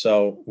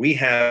 So we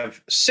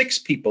have 6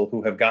 people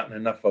who have gotten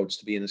enough votes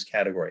to be in this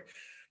category.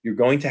 You're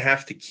going to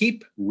have to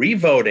keep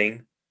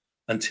revoting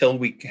until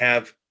we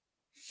have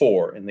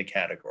 4 in the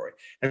category.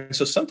 And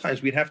so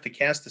sometimes we'd have to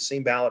cast the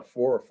same ballot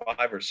 4 or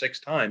 5 or 6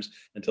 times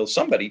until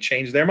somebody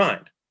changed their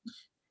mind.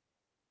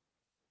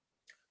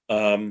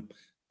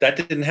 That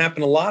didn't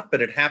happen a lot,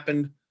 but it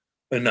happened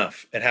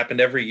enough. It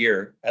happened every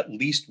year, at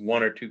least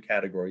 1 or 2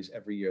 categories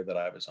every year that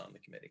I was on the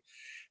committee.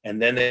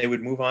 And then they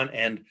would move on,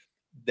 and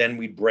then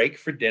we'd break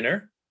for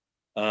dinner.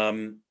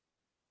 1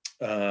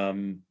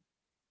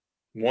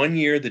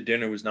 year, the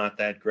dinner was not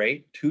that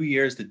great. 2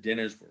 years, the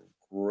dinners were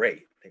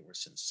great. They were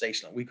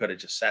sensational. We could have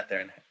just sat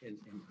there and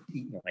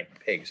eaten like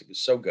pigs. It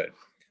was so good.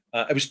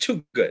 It was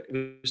too good.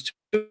 It was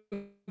too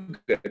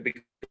good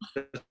because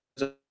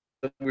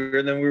we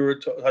were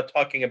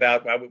talking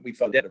about what we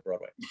felt at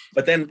Broadway.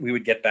 But then we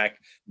would get back,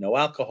 no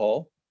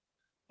alcohol,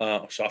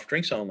 soft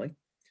drinks only.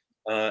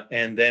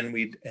 And then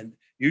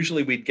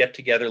usually we'd get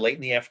together late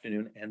in the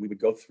afternoon, and we would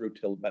go through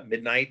till about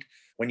midnight.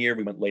 One year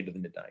we went later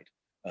than midnight.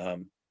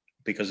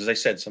 Because as I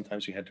said,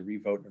 sometimes we had to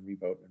revote and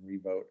revote and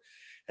revote.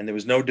 And there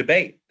was no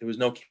debate. There was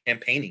no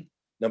campaigning.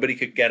 Nobody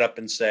could get up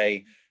and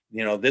say,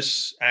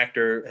 this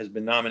actor has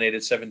been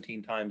nominated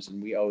 17 times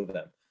and we owe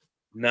them.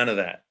 None of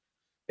that.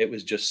 It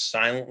was just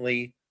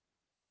silently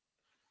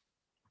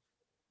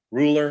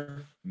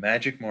ruler,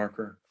 magic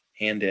marker,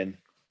 hand in,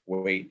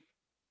 wait,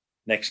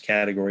 next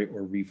category,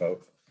 or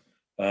revote.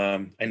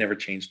 I never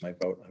changed my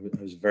vote. I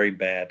was very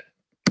bad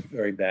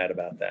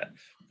about that.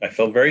 I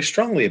felt very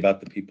strongly about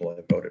the people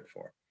I voted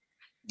for.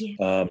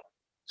 Yeah.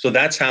 So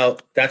that's how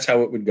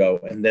it would go.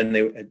 And then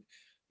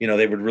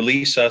they would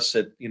release us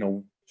at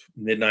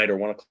midnight or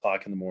 1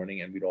 o'clock in the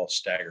morning, and we'd all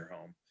stagger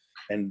home.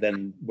 and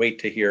then wait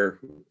to hear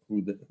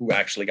who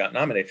actually got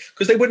nominated,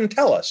 because they wouldn't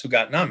tell us who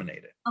got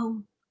nominated,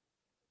 Oh,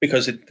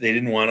 because they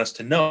didn't want us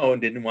to know,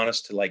 and didn't want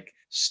us to like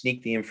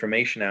sneak the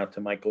information out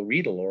to Michael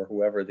Riedel or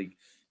whoever the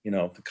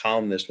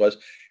columnist was.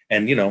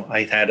 And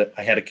I had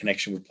a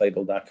connection with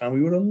Playbill.com.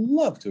 We would have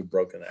loved to have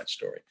broken that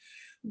story.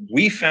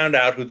 We found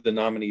out who the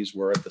nominees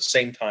were at the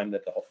same time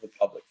that the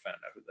public found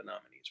out who the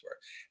nominees were.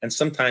 And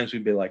sometimes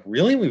we'd be like,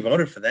 really? We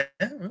voted for that?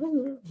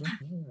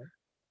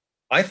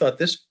 I thought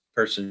this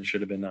person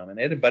should have been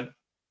nominated. But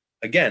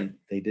again,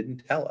 they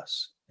didn't tell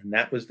us. And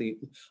that was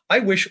I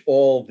wish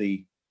all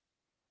the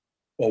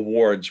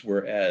awards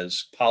were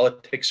as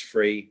politics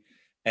free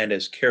and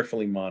as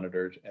carefully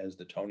monitored as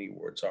the Tony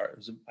Awards are.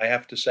 I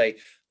have to say,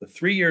 the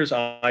 3 years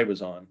I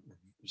was on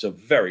was a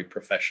very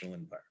professional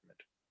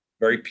environment,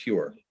 very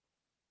pure.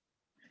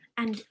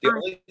 and The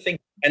only thing,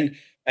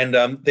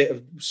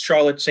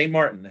 Charlotte St.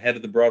 Martin, the head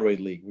of the Broadway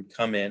League, would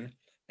come in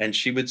and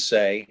she would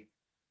say,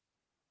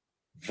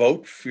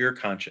 vote for your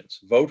conscience,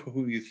 vote for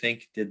who you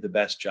think did the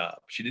best job.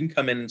 She didn't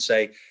come in and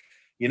say,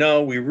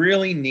 we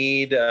really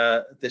need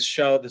this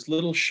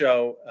little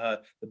show.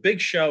 The big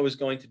show is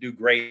going to do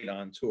great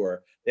on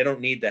tour. They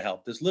don't need the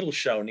help. This little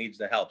show needs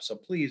the help. So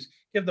please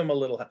give them a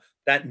little help.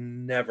 That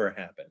never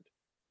happened.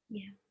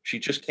 Yeah.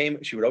 She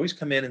would always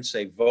come in and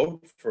say,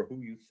 vote for who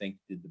you think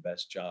did the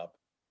best job.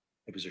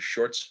 It was a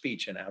short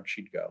speech and out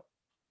she'd go.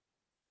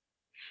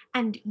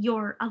 And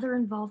your other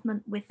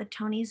involvement with the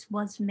Tonys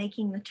was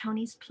making the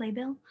Tonys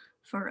playbill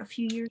for a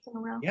few years in a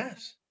row?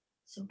 Yes.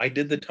 So I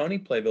did the Tony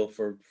playbill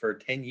for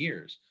 10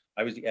 years.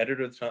 I was the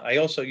editor of the Tony. I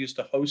also used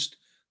to host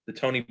the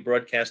Tony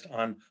broadcast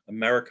on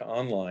America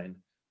Online,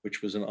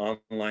 which was an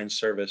online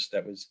service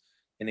that was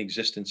in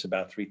existence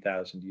about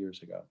 3,000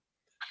 years ago.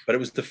 But it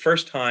was the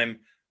first time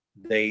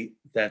there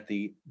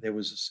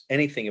was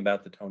anything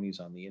about the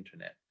Tonys on the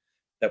internet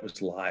that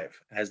was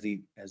live as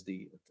the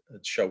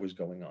show was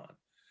going on.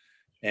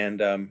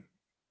 And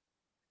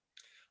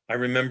I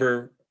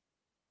remember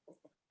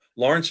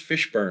Lawrence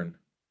Fishburne.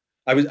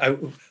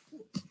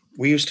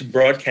 We used to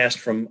broadcast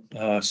from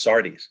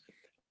Sardi's,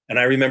 and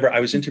I remember I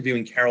was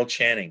interviewing Carol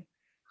Channing,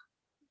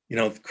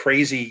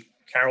 crazy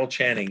Carol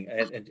Channing,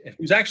 and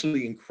who's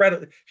actually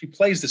incredible. She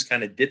plays this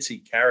kind of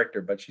ditzy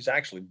character, but she's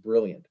actually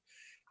brilliant.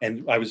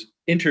 And I was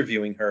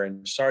interviewing her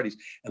in Sardi's,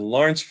 and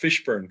Lawrence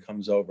Fishburne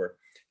comes over,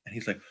 and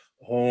he's like,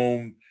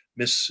 "Oh,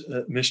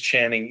 Miss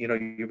Channing,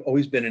 you've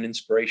always been an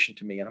inspiration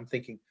to me." And I'm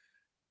thinking,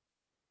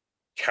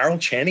 Carol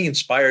Channing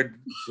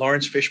inspired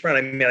Lawrence Fishburne?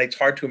 I mean, it's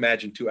hard to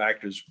imagine two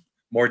actors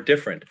more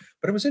different,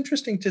 but it was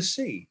interesting to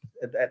see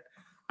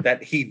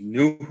that he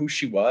knew who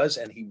she was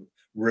and he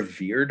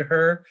revered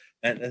her.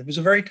 And it was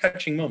a very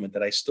touching moment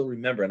that I still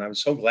remember. And I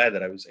was so glad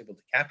that I was able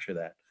to capture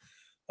that.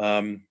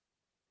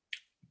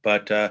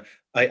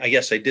 I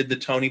guess I did the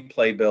Tony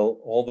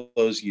playbill all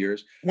those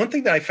years. One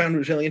thing that I found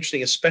was really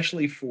interesting,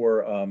 especially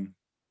for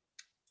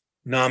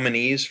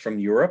nominees from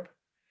Europe,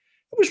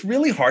 it was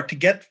really hard to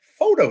get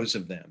photos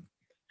of them.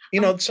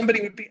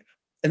 Somebody would be,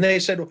 and they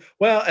said,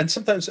 well, and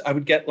sometimes I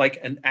would get like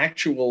an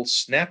actual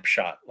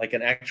snapshot, like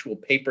an actual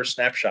paper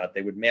snapshot.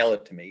 They would mail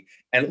it to me,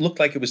 and it looked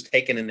like it was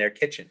taken in their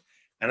kitchen.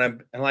 And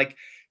I'm like,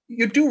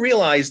 you do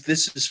realize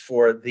this is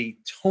for the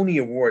Tony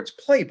Awards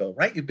playbill,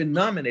 right? You've been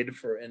nominated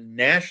for a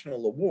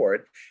national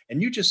award,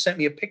 and you just sent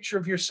me a picture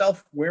of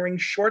yourself wearing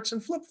shorts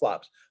and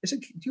flip-flops. I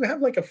said, do you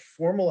have like a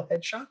formal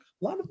headshot?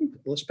 A lot of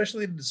people,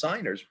 especially the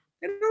designers,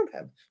 they don't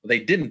have. Well, they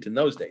didn't in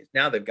those days.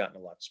 Now they've gotten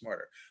a lot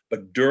smarter.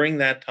 But during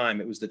that time,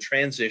 it was the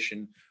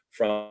transition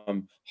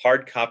from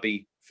hard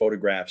copy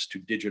photographs to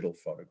digital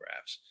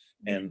photographs.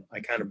 And I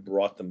kind of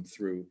brought them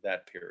through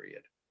that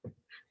period.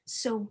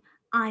 So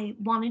I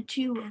wanted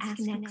to ask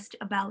next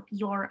about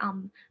your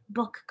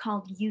book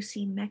called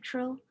UC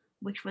Metro,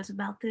 which was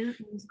about the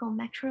musical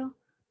Metro.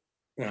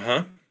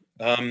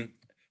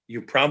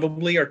 You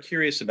probably are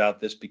curious about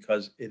this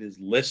because it is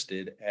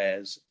listed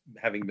as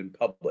having been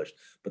published,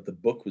 but the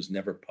book was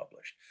never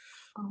published.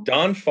 Oh.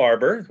 Don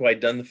Farber, who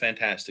I'd done the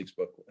Fantastics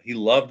book, he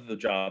loved the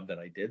job that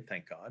I did,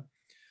 thank God.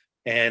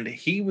 And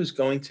he was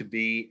going to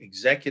be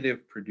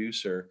executive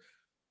producer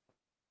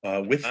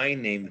with a guy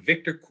named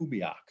Victor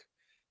Kubiak.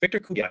 Victor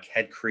Kubiak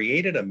had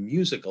created a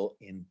musical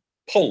in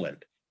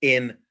Poland,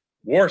 in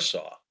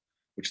Warsaw,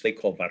 which they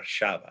call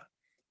Warszawa.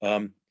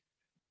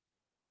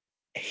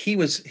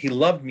 He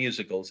loved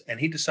musicals, and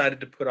he decided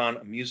to put on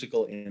a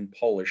musical in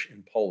Polish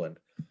in Poland,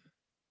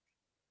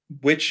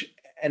 which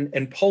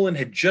and Poland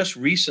had just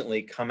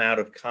recently come out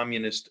of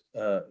communist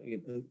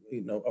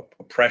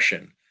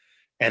oppression,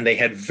 and they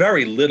had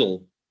very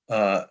little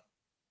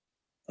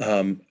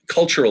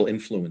cultural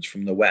influence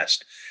from the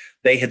West.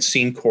 They had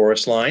seen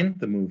Chorus Line,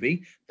 the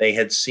movie, they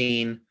had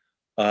seen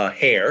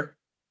Hair,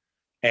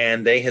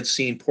 and they had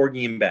seen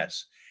Porgy and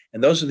Bess.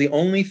 And those are the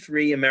only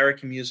three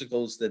American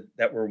musicals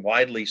that were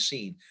widely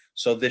seen.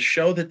 So this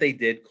show that they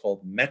did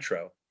called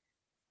Metro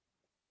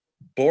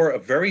bore a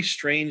very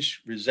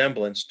strange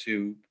resemblance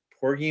to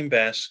Porgy and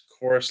Bess,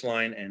 Chorus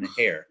Line, and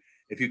Hair,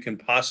 if you can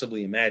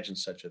possibly imagine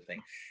such a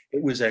thing.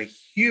 It was a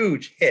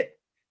huge hit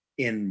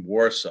in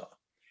Warsaw.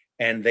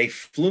 and I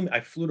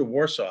flew to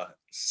Warsaw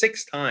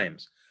 6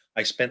 times.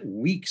 I spent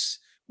weeks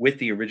with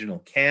the original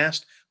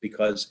cast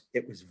because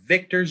it was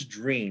Victor's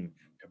dream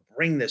to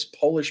bring this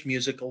Polish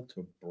musical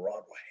to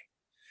Broadway.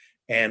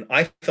 And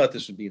I thought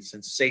this would be a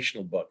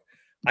sensational book.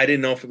 I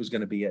didn't know if it was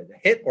going to be a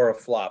hit or a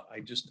flop.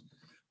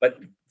 But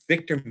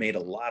Victor made a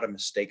lot of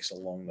mistakes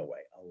along the way,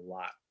 a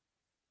lot.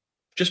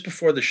 Just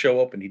before the show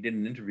opened, he did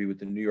an interview with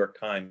the New York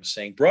Times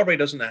saying, Broadway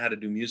doesn't know how to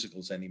do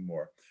musicals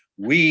anymore.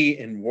 We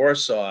in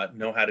Warsaw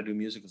know how to do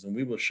musicals, and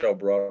we will show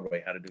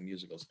Broadway how to do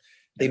musicals.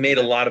 They made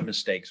a lot of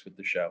mistakes with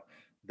the show.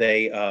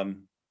 They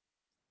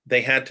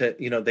had to,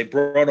 they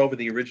brought over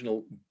the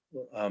original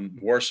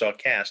Warsaw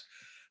cast,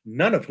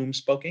 none of whom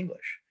spoke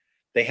English.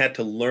 They had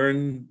to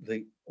learn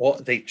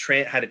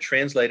had to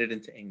translate it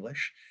into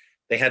English.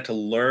 They had to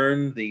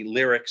learn the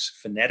lyrics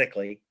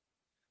phonetically.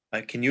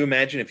 Can you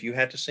imagine if you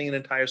had to sing an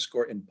entire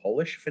score in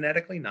Polish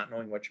phonetically, not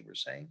knowing what you were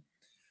saying?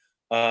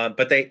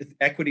 But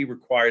Equity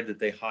required that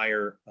they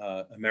hire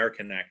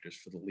American actors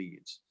for the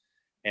leads,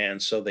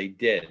 and so they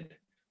did.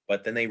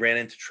 But then they ran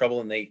into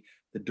trouble, and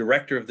the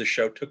director of the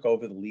show took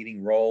over the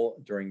leading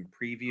role during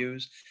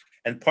previews.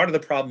 And part of the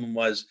problem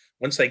was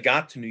once they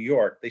got to New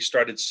York, they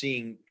started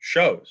seeing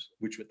shows,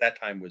 which at that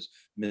time was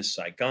Miss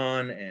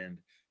Saigon and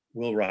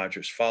Will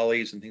Rogers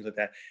Follies and things like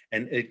that.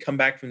 And it'd come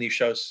back from these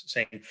shows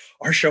saying,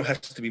 our show has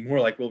to be more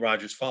like Will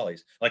Rogers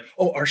Follies. Like,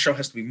 oh, our show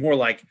has to be more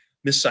like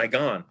Miss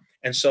Saigon.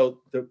 And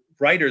so the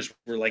writers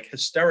were like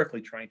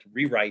hysterically trying to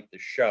rewrite the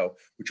show,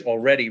 which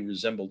already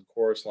resembled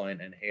Chorus Line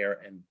and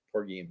Hair and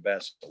Porgy and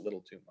Bess a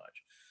little too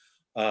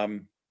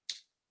much.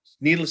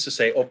 Needless to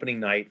say, opening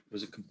night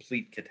was a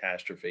complete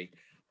catastrophe.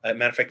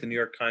 Matter of fact, the New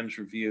York Times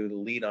review, the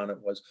lead on it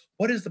was,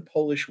 what is the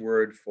Polish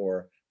word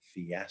for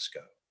fiasco?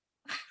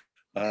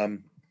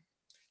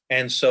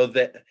 And so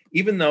that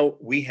even though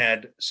we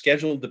had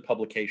scheduled the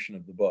publication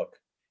of the book,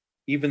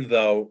 even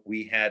though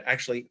we had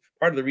actually,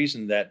 part of the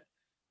reason that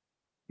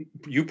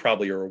you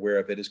probably are aware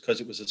of it is because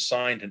it was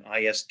assigned an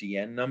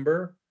ISDN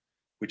number,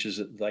 which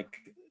is like,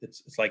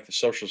 it's like the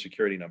Social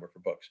Security number for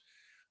books.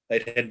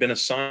 It had been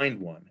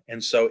assigned one.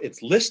 And so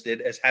it's listed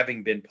as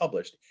having been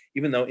published,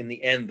 even though in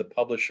the end, the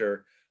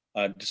publisher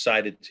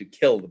decided to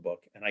kill the book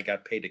and I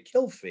got paid a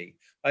kill fee.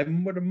 I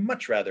would have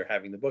much rather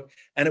having the book.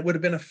 And it would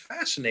have been a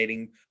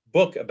fascinating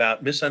book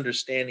about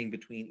misunderstanding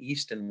between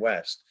East and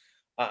West.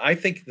 I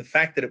think the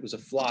fact that it was a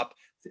flop,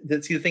 the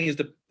thing is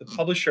the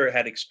publisher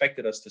had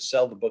expected us to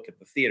sell the book at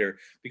the theater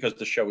because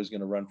the show was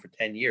going to run for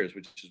 10 years,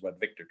 which is what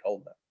Victor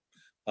told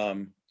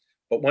them.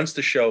 But once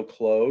the show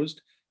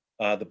closed,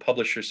 the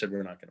publisher said,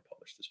 we're not going to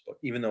publish this book,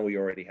 even though we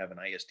already have an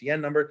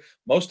ISDN number.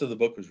 Most of the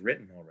book was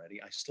written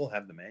already. I still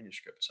have the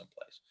manuscript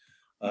someplace.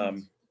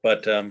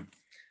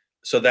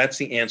 So that's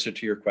the answer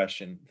to your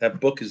question.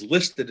 That book is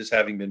listed as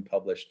having been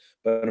published,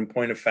 but in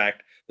point of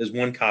fact, there's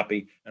one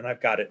copy and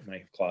I've got it in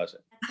my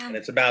closet. And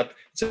it's about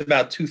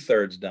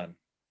 2/3 done.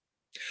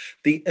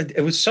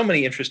 It was so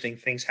many interesting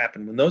things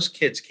happened when those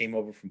kids came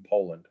over from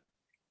Poland.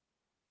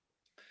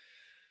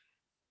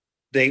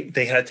 They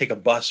had to take a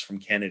bus from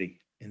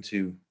Kennedy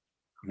into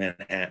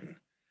Manhattan.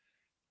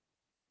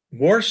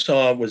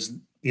 Warsaw was,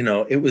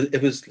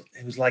 it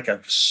was like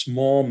a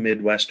small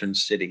Midwestern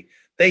city.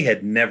 They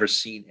had never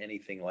seen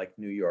anything like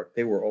New York.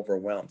 They were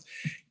overwhelmed.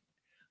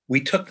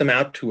 We took them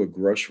out to a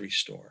grocery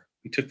store.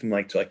 We took them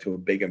to a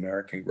big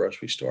American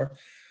grocery store.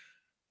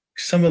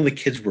 Some of the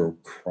kids were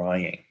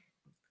crying.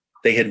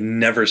 They had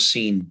never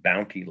seen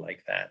bounty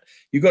like that.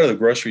 You go to the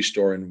grocery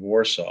store in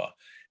Warsaw,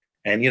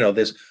 and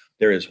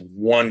there is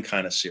one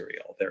kind of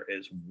cereal. There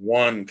is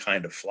one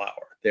kind of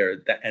flour.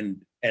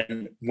 And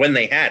when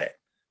they had it,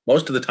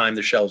 most of the time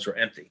the shelves were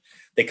empty.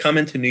 They come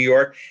into New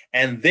York,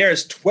 and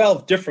there's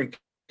 12 different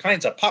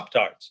kinds of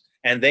Pop-Tarts.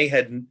 And they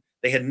had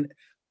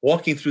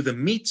walking through the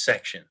meat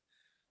section.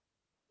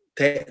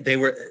 They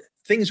were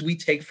things we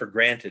take for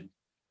granted.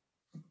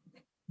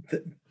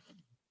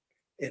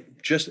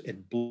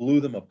 It blew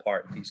them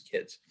apart, these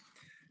kids.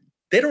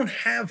 They don't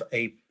have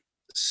a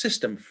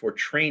system for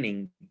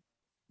training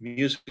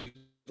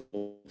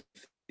musical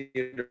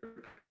theater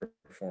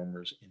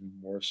performers in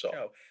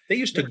Warsaw. They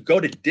used to go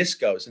to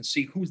discos and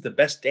see who's the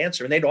best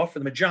dancer, and they'd offer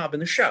them a job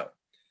in the show.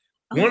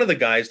 One of the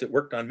guys that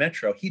worked on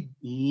Metro, he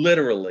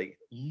literally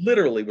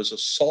was a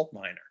salt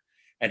miner,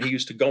 and he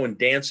used to go and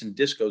dance in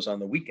discos on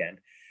the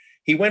weekend.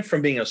 He went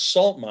from being a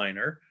salt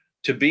miner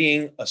to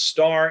being a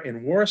star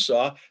in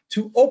Warsaw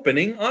to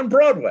opening on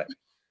Broadway.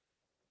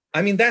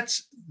 I mean,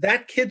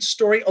 that kid's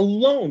story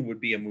alone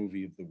would be a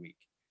movie of the week.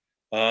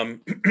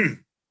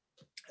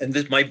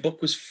 And my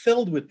book was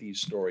filled with these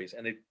stories,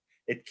 and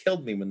it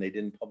killed me when they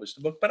didn't publish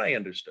the book, but I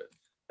understood.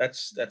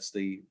 That's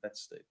the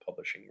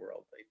publishing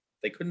world.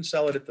 They couldn't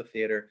sell it at the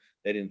theater.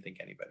 They didn't think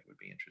anybody would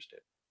be interested.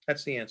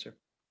 That's the answer.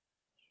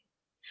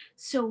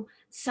 So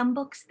some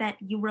books that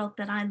you wrote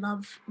that I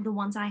love, the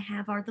ones I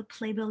have, are the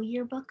Playbill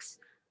yearbooks,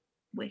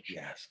 which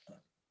yes.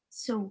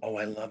 So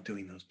I love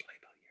doing those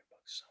Playbill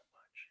yearbooks so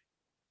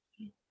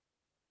much.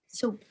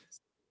 So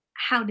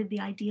how did the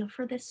idea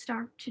for this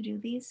start, to do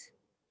these?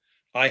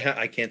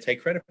 I can't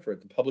take credit for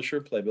it. The publisher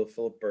of Playbill,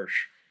 Philip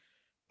Birch,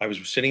 I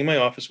was sitting in my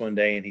office one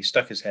day and he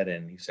stuck his head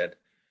in and he said,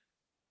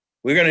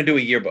 we're going to do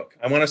a yearbook.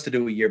 I want us to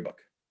do a yearbook.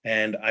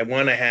 And I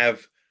want to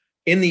have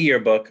in the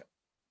yearbook,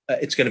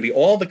 it's going to be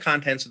all the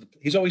contents of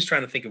he's always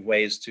trying to think of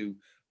ways to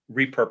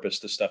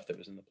repurpose the stuff that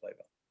was in the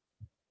playbill.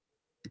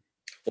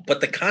 We'll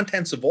put the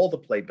contents of all the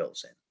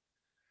playbills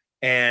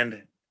in.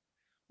 And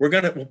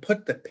we'll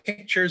put the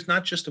pictures,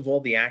 not just of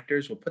all the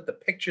actors, we'll put the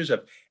pictures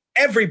of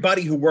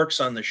everybody who works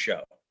on the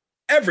show.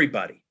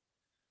 Everybody.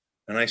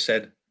 And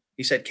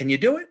he said, can you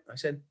do it? I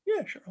said,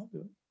 yeah, sure, I'll do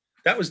it.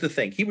 That was the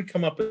thing. He would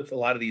come up with a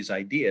lot of these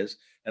ideas,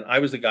 and I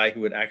was the guy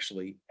who would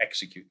actually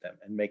execute them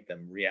and make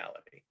them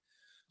reality.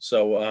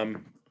 So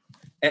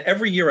and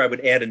every year I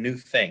would add a new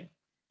thing.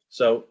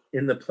 So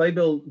in the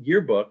Playbill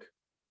yearbook,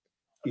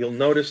 you'll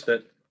notice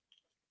that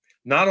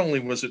not only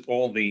was it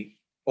all the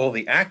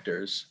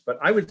actors, but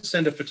I would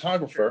send a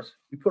photographer.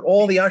 We put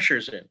all the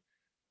ushers in,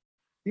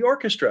 the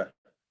orchestra.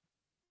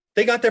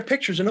 They got their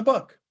pictures in a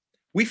book.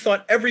 We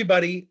thought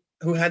everybody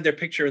who had their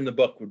picture in the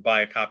book would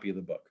buy a copy of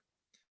the book.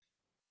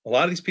 A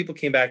lot of these people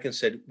came back and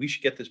said, we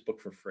should get this book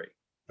for free.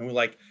 And we're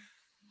like,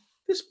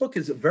 this book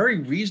is a very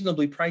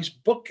reasonably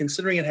priced book,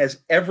 considering it has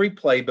every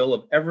playbill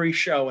of every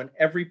show and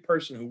every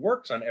person who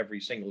works on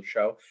every single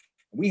show.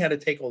 We had to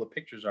take all the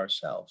pictures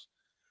ourselves.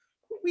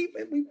 We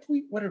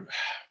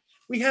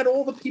had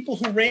all the people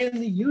who ran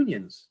the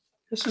unions.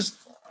 This is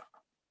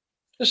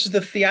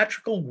the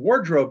theatrical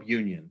wardrobe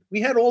union.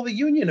 We had all the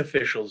union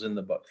officials in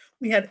the book.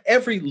 We had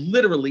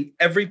literally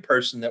every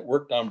person that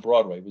worked on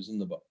Broadway was in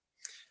the book.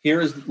 Here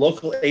is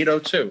Local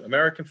 802,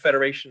 American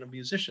Federation of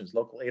Musicians,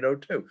 Local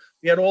 802.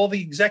 We had all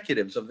the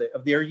executives of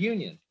their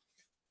union.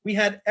 We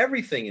had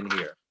everything in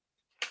here.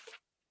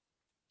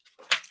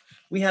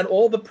 We had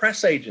all the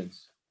press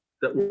agents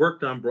that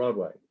worked on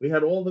Broadway. We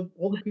had all the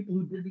people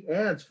who did the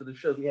ads for the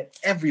shows. We had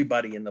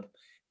everybody in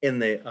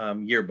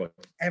the yearbook,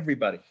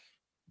 everybody.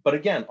 But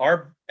again,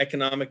 our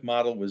economic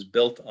model was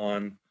built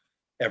on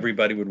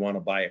everybody would want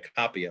to buy a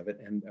copy of it,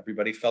 and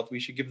everybody felt we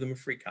should give them a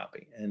free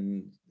copy.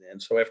 And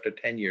so after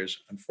 10 years,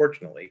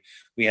 unfortunately,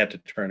 we had to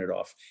turn it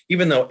off,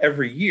 even though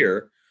every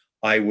year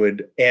I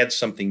would add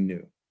something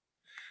new.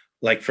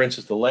 Like, for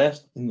instance,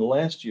 in the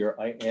last year,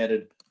 I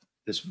added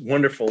this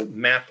wonderful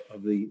map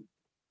of the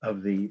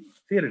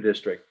theater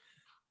district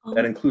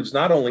that includes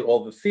not only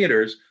all the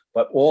theaters,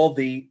 but all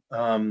the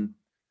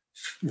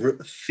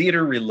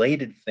theater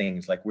related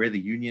things, like where the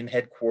union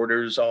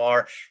headquarters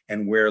are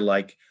and where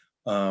the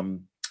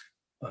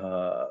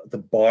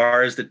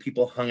bars that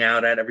people hung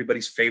out at,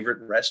 everybody's favorite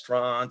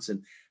restaurants,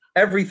 and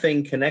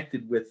everything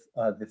connected with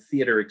the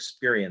theater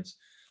experience.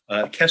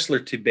 Kessler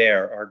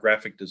Tibert, our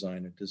graphic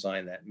designer,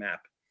 designed that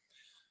map.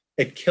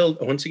 It killed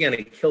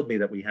me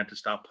that we had to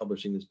stop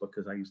publishing this book,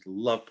 because I used to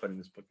love putting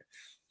this book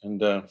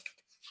in. And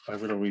I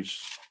would always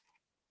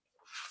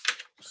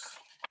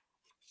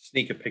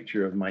sneak a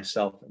picture of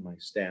myself and my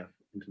staff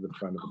into the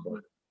front of the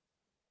book.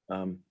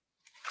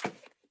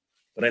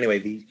 But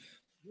anyway,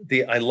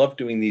 I love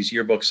doing these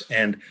yearbooks,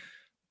 and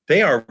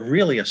they are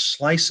really a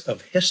slice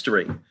of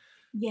history.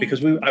 Yeah.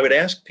 Because I would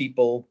ask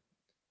people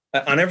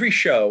on every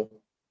show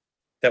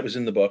that was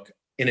in the book,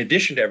 in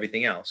addition to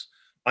everything else,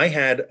 I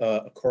had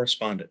a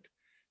correspondent,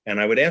 and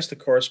I would ask the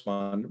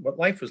correspondent what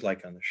life was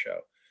like on the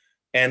show.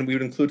 And we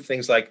would include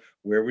things like,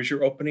 where was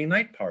your opening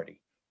night party?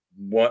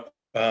 What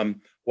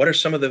are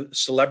some of the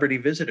celebrity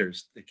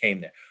visitors that came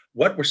there?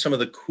 What were some of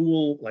the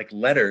cool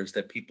letters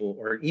that people,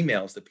 or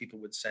emails that people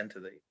would send to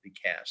the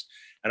cast?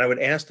 And I would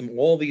ask them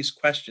all these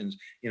questions.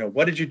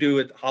 What did you do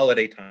at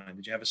holiday time?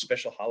 Did you have a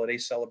special holiday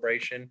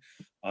celebration?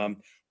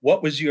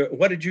 What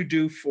did you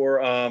do for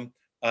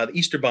the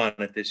Easter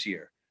bonnet this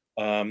year?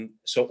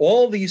 So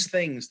all these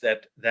things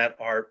that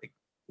are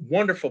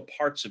wonderful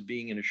parts of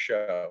being in a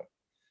show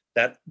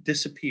that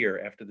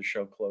disappear after the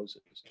show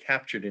closes,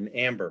 captured in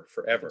amber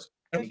forever.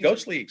 And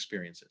ghostly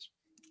experiences.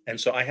 And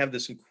so I have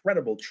this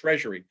incredible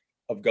treasury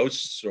of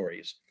ghost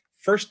stories,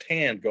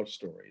 firsthand ghost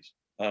stories.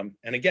 And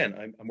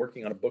again, I'm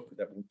working on a book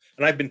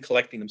and I've been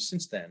collecting them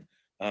since then.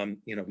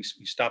 We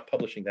stopped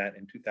publishing that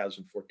in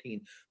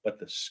 2014, but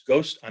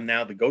I'm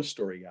now the ghost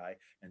story guy.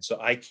 And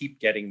so I keep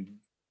getting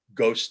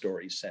ghost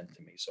stories sent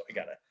to me. So I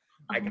got a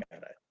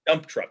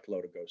dump truck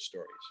load of ghost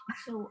stories.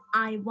 So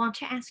I want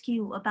to ask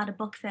you about a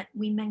book that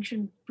we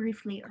mentioned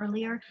briefly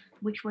earlier,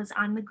 which was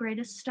I'm the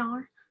Greatest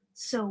Star.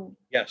 So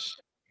yes,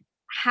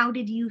 how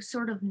did you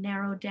sort of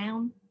narrow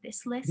down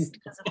this list?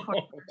 Because of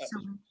course,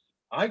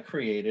 I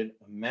created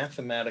a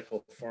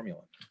mathematical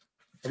formula.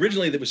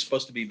 Originally, that was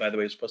supposed to be, by the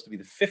way,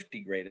 the 50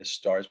 greatest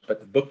stars, but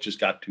the book just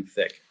got too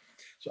thick.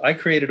 So I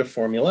created a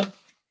formula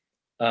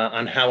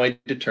on how I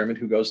determined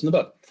who goes in the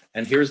book.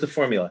 And here's the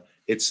formula.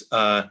 It's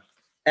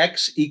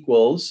X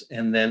equals,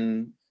 and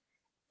then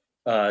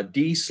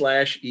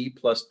D/E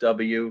plus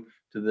W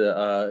to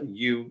the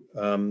U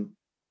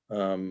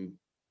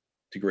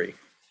degree.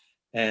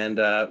 And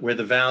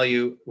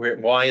where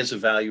Y is a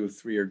value of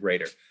 3 or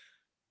greater.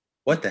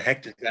 What the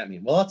heck does that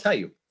mean? Well, I'll tell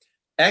you.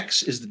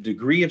 X is the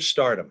degree of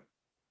stardom.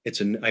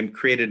 I've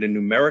created a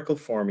numerical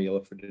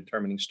formula for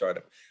determining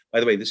stardom. By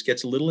the way, this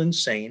gets a little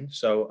insane.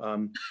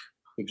 So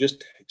So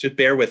just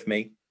bear with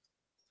me,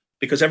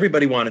 because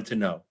everybody wanted to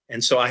know.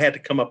 And so I had to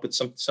come up with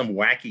some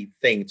wacky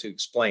thing to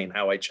explain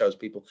how I chose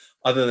people,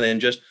 other than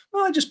just,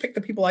 well, I just picked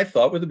the people I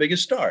thought were the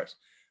biggest stars.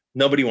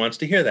 Nobody wants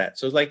to hear that.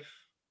 So it's like,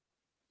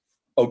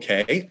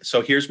 okay,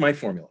 so here's my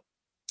formula.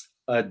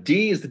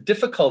 D is the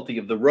difficulty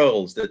of the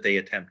roles that they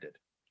attempted.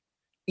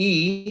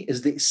 E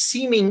is the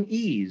seeming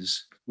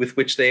ease with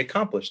which they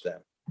accomplished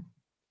them.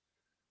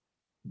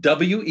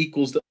 W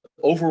equals the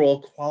overall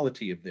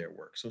quality of their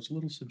work. So it's a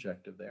little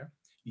subjective there.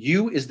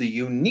 U is the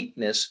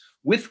uniqueness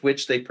with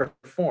which they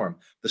perform,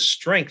 the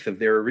strength of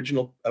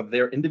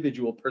their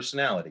individual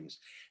personalities.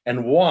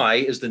 And Y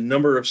is the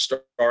number of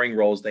starring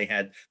roles they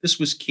had. This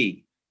was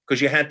key, because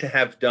you had to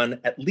have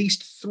done at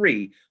least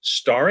 3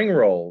 starring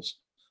roles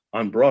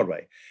on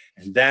Broadway.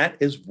 And that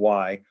is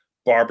why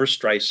Barbra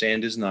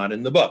Streisand is not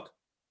in the book.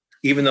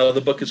 Even though the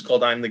book is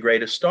called I'm the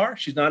Greatest Star,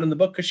 she's not in the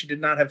book because she did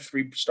not have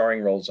 3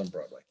 starring roles on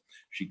Broadway.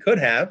 She could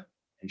have,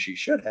 and she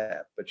should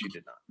have, but she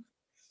did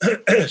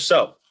not.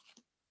 So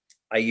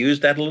I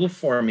used that little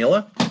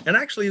formula, and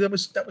actually that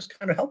was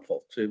kind of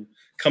helpful to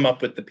come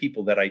up with the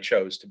people that I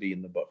chose to be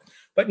in the book.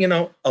 But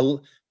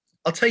I'll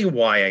tell you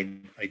why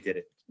I did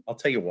it. I'll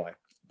tell you why.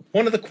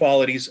 One of the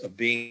qualities of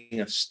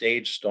being a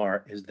stage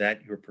star is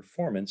that your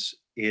performance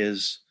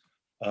is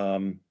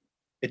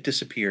it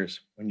disappears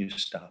when you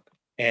stop.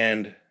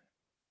 And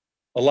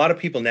a lot of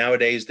people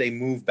nowadays, they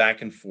move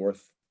back and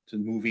forth to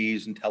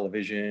movies and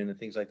television and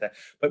things like that.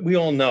 But we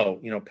all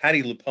know,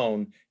 Patti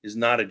LuPone is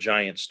not a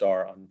giant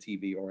star on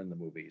TV or in the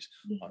movies.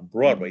 On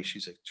Broadway,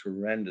 she's a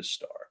tremendous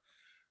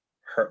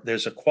star.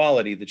 There's a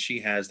quality that she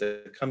has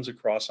that comes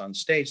across on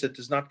stage that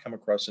does not come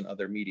across in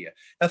other media.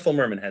 Ethel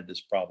Merman had this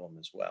problem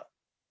as well.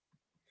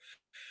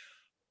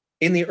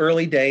 In the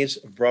early days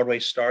of Broadway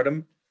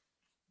stardom,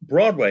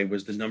 Broadway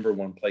was the number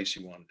one place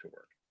you wanted to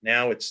work.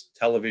 Now it's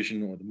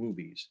television or the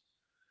movies.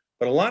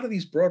 But a lot of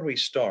these Broadway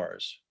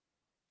stars,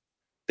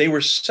 they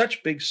were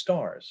such big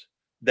stars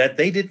that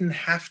they didn't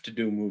have to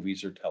do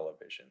movies or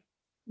television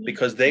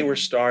because they were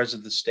stars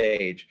of the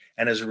stage.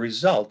 And as a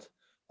result,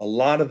 a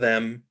lot of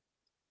them,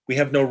 we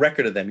have no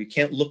record of them. You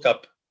can't look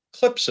up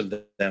clips of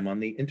them on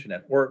the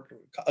internet, or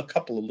a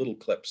couple of little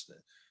clips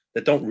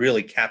that don't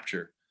really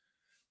capture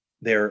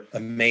their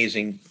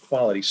amazing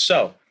quality.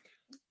 So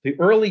the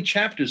early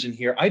chapters in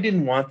here, I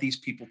didn't want these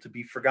people to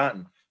be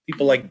forgotten.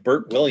 People like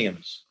Bert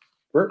Williams.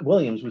 Bert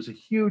Williams was a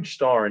huge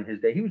star in his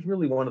day. He was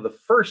really one of the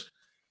first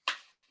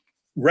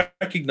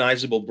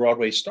recognizable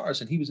Broadway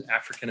stars, and he was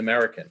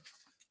African-American.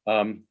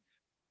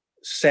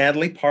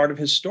 Sadly, part of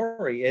his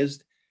story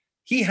is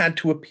he had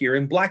to appear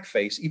in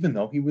blackface, even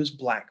though he was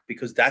black,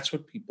 because that's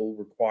what people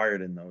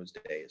required in those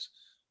days.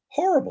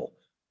 Horrible.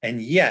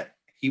 And yet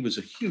he was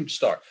a huge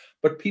star.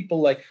 But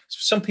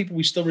some people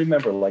we still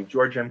remember, like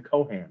George M.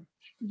 Cohan,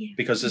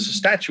 because there's a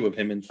statue of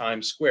him in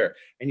Times Square.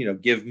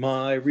 And, give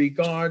my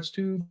regards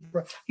to,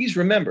 he's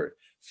remembered.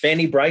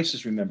 Fanny Brice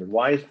is remembered.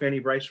 Why is Fanny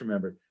Brice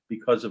remembered?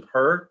 Because of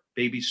her,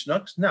 Baby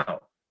Snooks?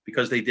 No,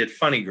 because they did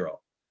Funny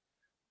Girl.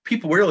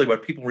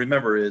 What people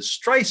remember is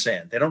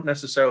Streisand. They don't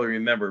necessarily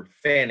remember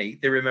Fanny.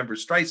 They remember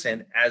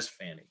Streisand as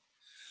Fanny.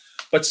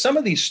 But some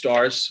of these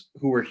stars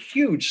who were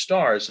huge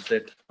stars at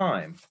their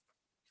time,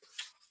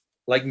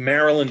 like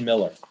Marilyn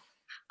Miller.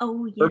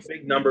 Oh, yes. Her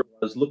big number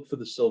was Look for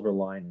the Silver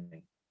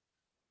Lining.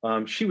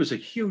 She was a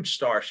huge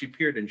star. She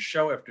appeared in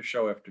show after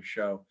show after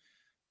show.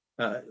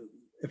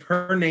 If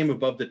her name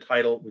above the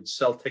title would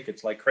sell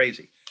tickets like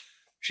crazy.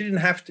 She didn't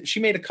have to. She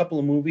made a couple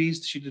of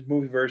movies. She did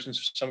movie versions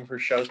of some of her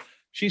shows.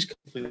 She's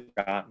completely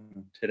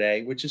forgotten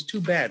today, which is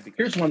too bad. Because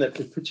here's one that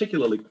is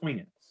particularly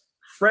poignant.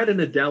 Fred and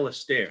Adele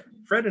Astaire.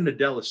 Fred and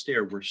Adele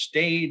Astaire were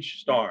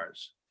stage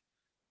stars.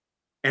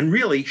 And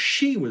really,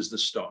 she was the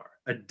star.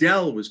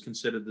 Adele was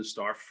considered the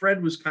star.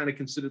 Fred was kind of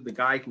considered the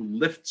guy who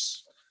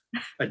lifts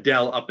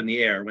Adele up in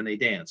the air when they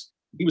dance.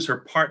 He was her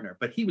partner,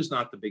 but he was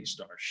not the big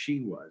star. She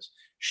was.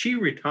 She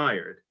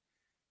retired.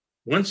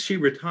 Once she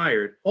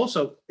retired,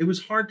 also, it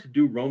was hard to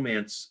do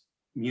romance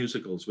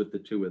musicals with the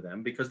two of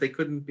them because they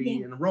couldn't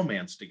be in a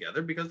romance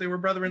together because they were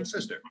brother and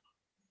sister.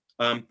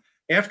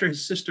 After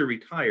his sister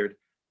retired,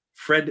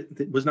 Fred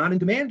was not in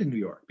demand in New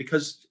York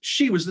because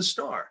she was the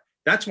star.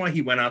 That's why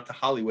he went out to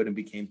Hollywood and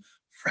became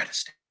Fred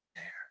Astaire.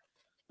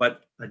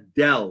 But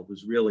Adele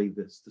was really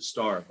the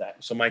star of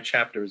that. So my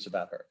chapter is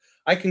about her.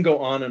 I can go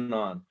on, and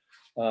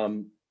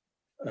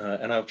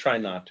I'll try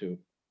not to.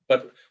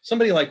 But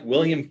somebody like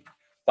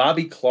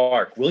Bobby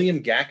Clark,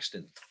 William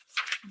Gaxton.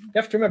 You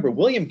have to remember,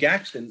 William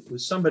Gaxton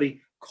was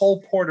somebody,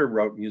 Cole Porter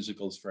wrote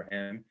musicals for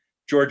him.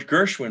 George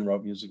Gershwin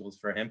wrote musicals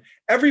for him.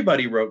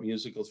 Everybody wrote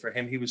musicals for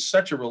him. He was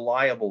such a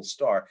reliable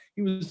star.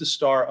 He was the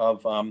star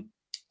of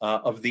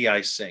Thee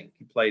I Sing.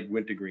 He played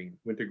Wintergreen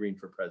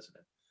for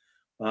president.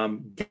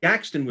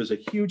 Gaxton was a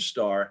huge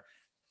star,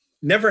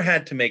 never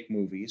had to make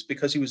movies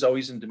because he was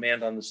always in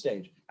demand on the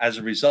stage. As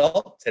a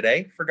result,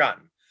 today,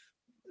 forgotten.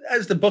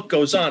 As the book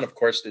goes on, of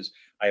course,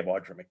 I have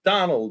Audra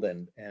McDonald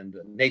and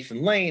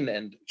Nathan Lane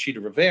and Chita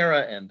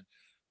Rivera and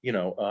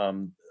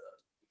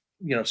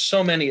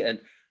so many. And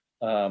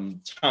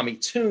Tommy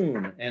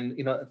Tune,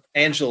 and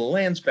Angela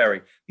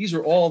Lansbury. These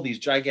are all these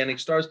gigantic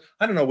stars.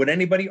 I don't know. Would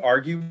anybody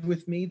argue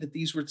with me that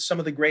these were some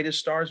of the greatest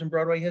stars in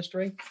Broadway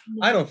history?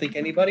 No. I don't think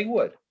anybody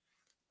would.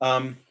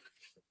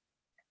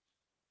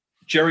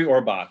 Jerry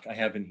Orbach, I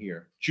have in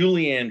here.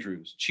 Julie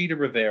Andrews, Chita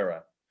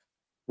Rivera,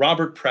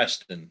 Robert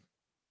Preston,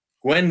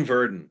 Gwen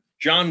Verdon,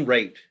 John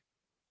Raitt,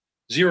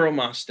 Zero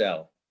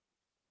Mostel,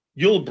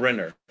 Yul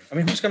Brynner. I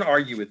mean, who's going to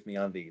argue with me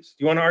on these?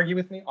 Do you want to argue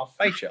with me? I'll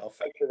fight you. I'll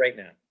fight you right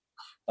now.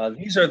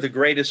 These are the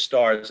greatest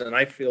stars, and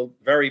I feel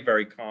very,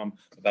 very calm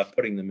about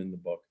putting them in the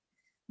book.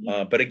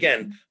 But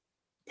again,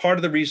 part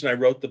of the reason I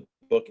wrote the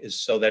book is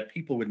so that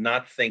people would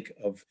not think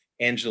of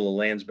Angela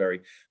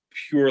Lansbury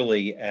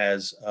purely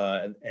as,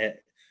 what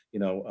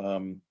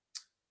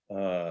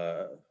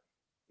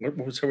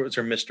was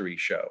her mystery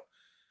show?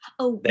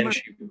 Oh, Then Murder,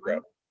 She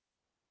Wrote.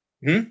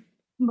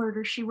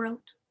 Murder, She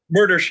Wrote.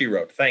 Murder, She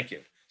Wrote. Thank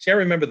you. See, I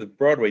remember the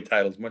Broadway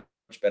titles much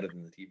better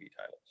than the TV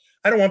title.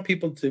 I don't want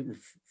people to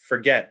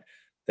forget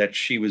that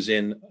she was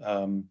in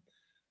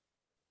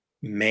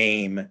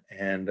Mame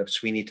and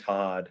Sweeney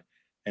Todd.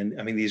 And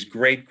I mean, these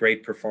great,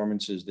 great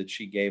performances that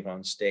she gave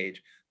on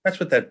stage. That's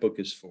what that book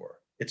is for.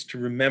 It's to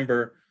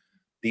remember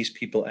these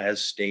people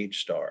as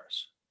stage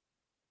stars.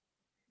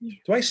 Yeah.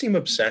 Do I seem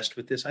obsessed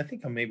with this? I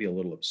think I'm maybe a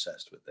little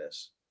obsessed with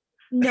this.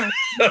 No.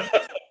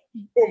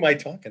 Who am I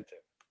talking to?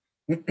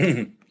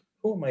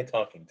 Who am I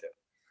talking to?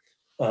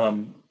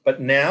 But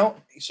now,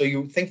 so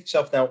you think to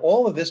yourself, now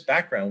all of this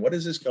background, what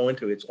does this go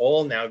into? It's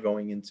all now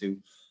going into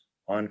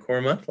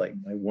Encore Monthly,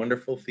 my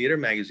wonderful theater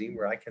magazine,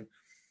 where I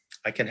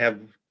can have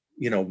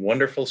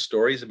wonderful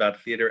stories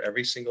about theater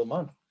every single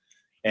month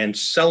and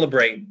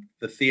celebrate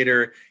the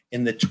theater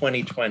in the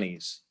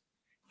 2020s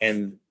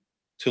and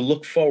to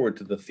look forward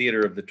to the theater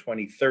of the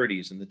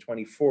 2030s and the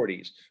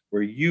 2040s,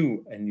 where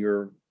you and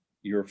your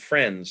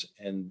friends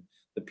and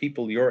the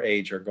people your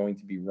age are going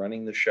to be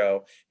running the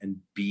show and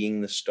being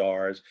the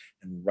stars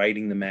and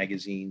writing the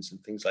magazines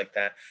and things like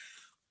that.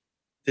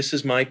 This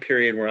is my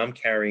period where I'm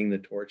carrying the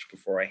torch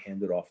before I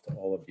hand it off to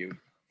all of you.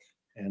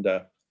 And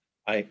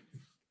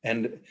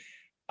and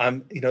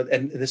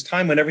this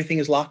time when everything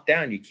is locked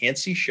down, you can't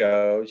see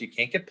shows, you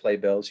can't get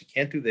playbills, you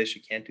can't do this,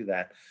 you can't do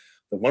that.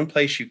 The one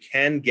place you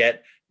can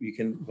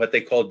what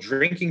they call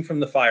drinking from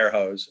the fire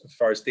hose, as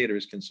far as theater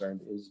is concerned,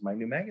 is my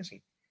new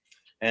magazine.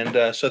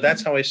 And so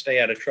that's how I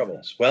stay out of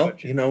troubles. Well,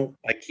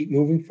 I keep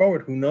moving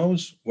forward. Who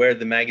knows where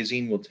the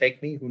magazine will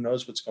take me? Who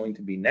knows what's going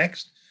to be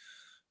next?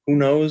 Who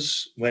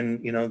knows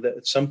when, that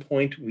at some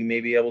point we may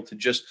be able to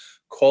just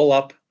call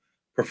up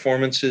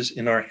performances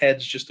in our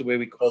heads, just the way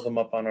we call them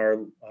up on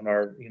our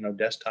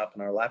desktop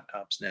and our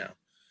laptops now,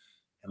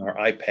 and our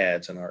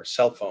iPads and our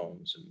cell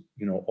phones, and,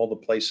 all the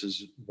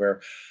places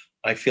where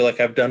I feel like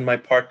I've done my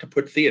part to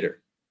put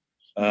theater.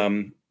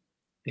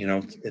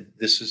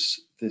 This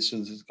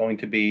is going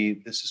to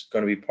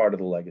be part of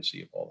the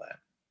legacy of all that.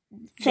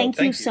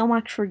 Thank you so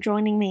much for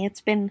joining me.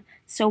 It's been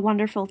so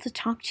wonderful to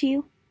talk to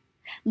you.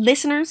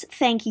 Listeners,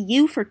 thank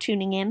you for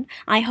tuning in.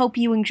 I hope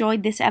you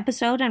enjoyed this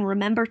episode, and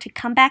remember to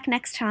come back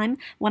next time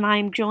when I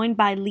am joined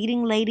by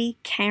leading lady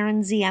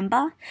Karen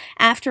Ziemba.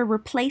 After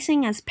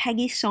replacing as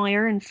Peggy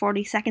Sawyer in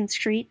 42nd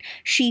Street,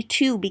 she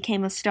too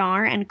became a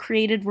star and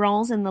created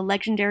roles in the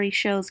legendary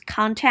shows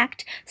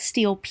Contact,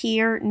 Steel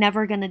Pier,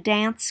 Never Gonna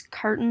Dance,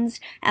 Curtains,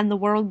 and The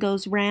World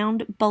Goes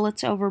Round,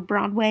 Bullets Over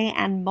Broadway,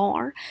 and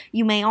more.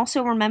 You may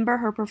also remember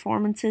her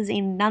performances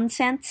in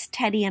Nonsense,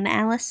 Teddy and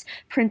Alice,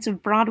 Prince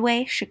of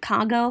Broadway,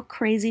 Chicago,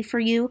 Crazy for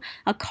You,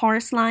 A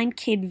Chorus Line,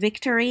 Kid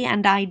Victory,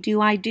 and I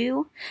Do, I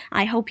Do.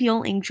 I hope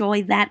you'll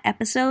enjoy that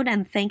episode,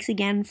 and thanks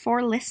again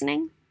for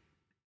listening.